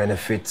with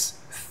benefits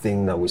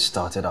thing that we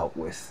started out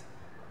with.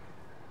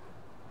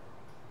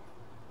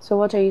 So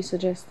what are you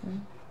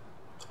suggesting?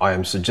 I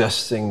am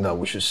suggesting that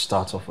we should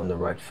start off on the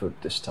right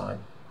foot this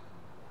time.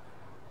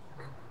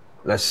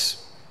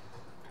 Let's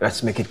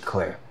make it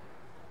clear.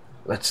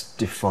 Let's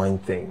define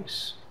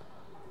things.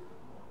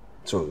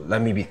 So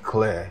let me be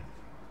clear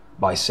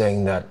by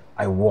saying that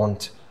I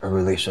want a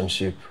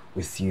relationship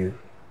with you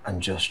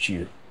and just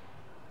you.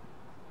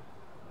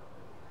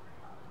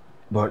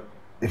 But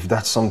if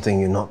that's something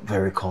you're not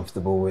very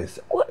comfortable with...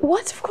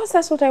 What? Of course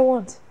that's what I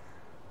want.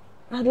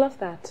 I'd love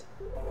that.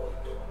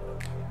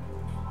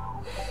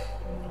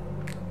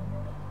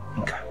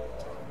 Okay.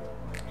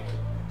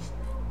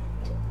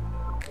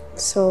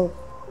 So,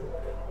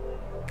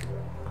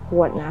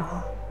 what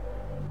now?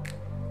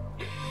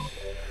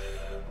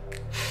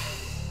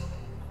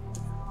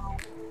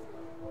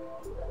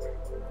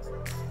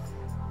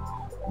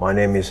 My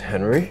name is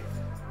Henry,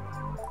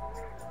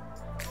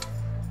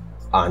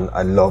 and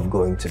I love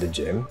going to the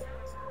gym.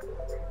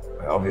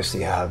 I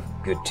obviously have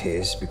good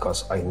taste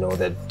because I know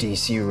that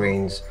DC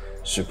reigns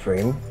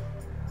supreme.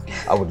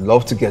 I would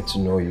love to get to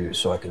know you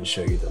so I can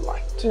show you the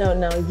light. No,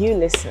 you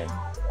listen.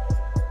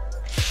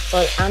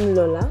 Well, I'm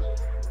Lola,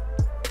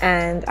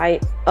 and I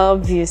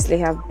obviously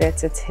have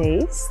better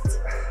taste.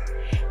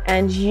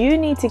 And you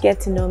need to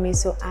get to know me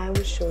so I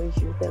will show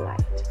you the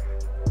light.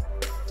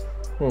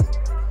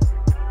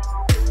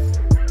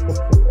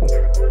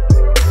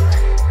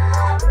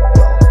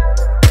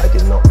 I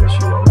did not miss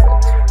you one bit.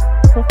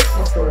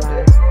 That's a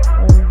lie.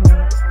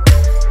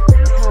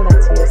 Tell that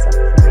to yourself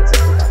if it makes you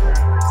feel that night.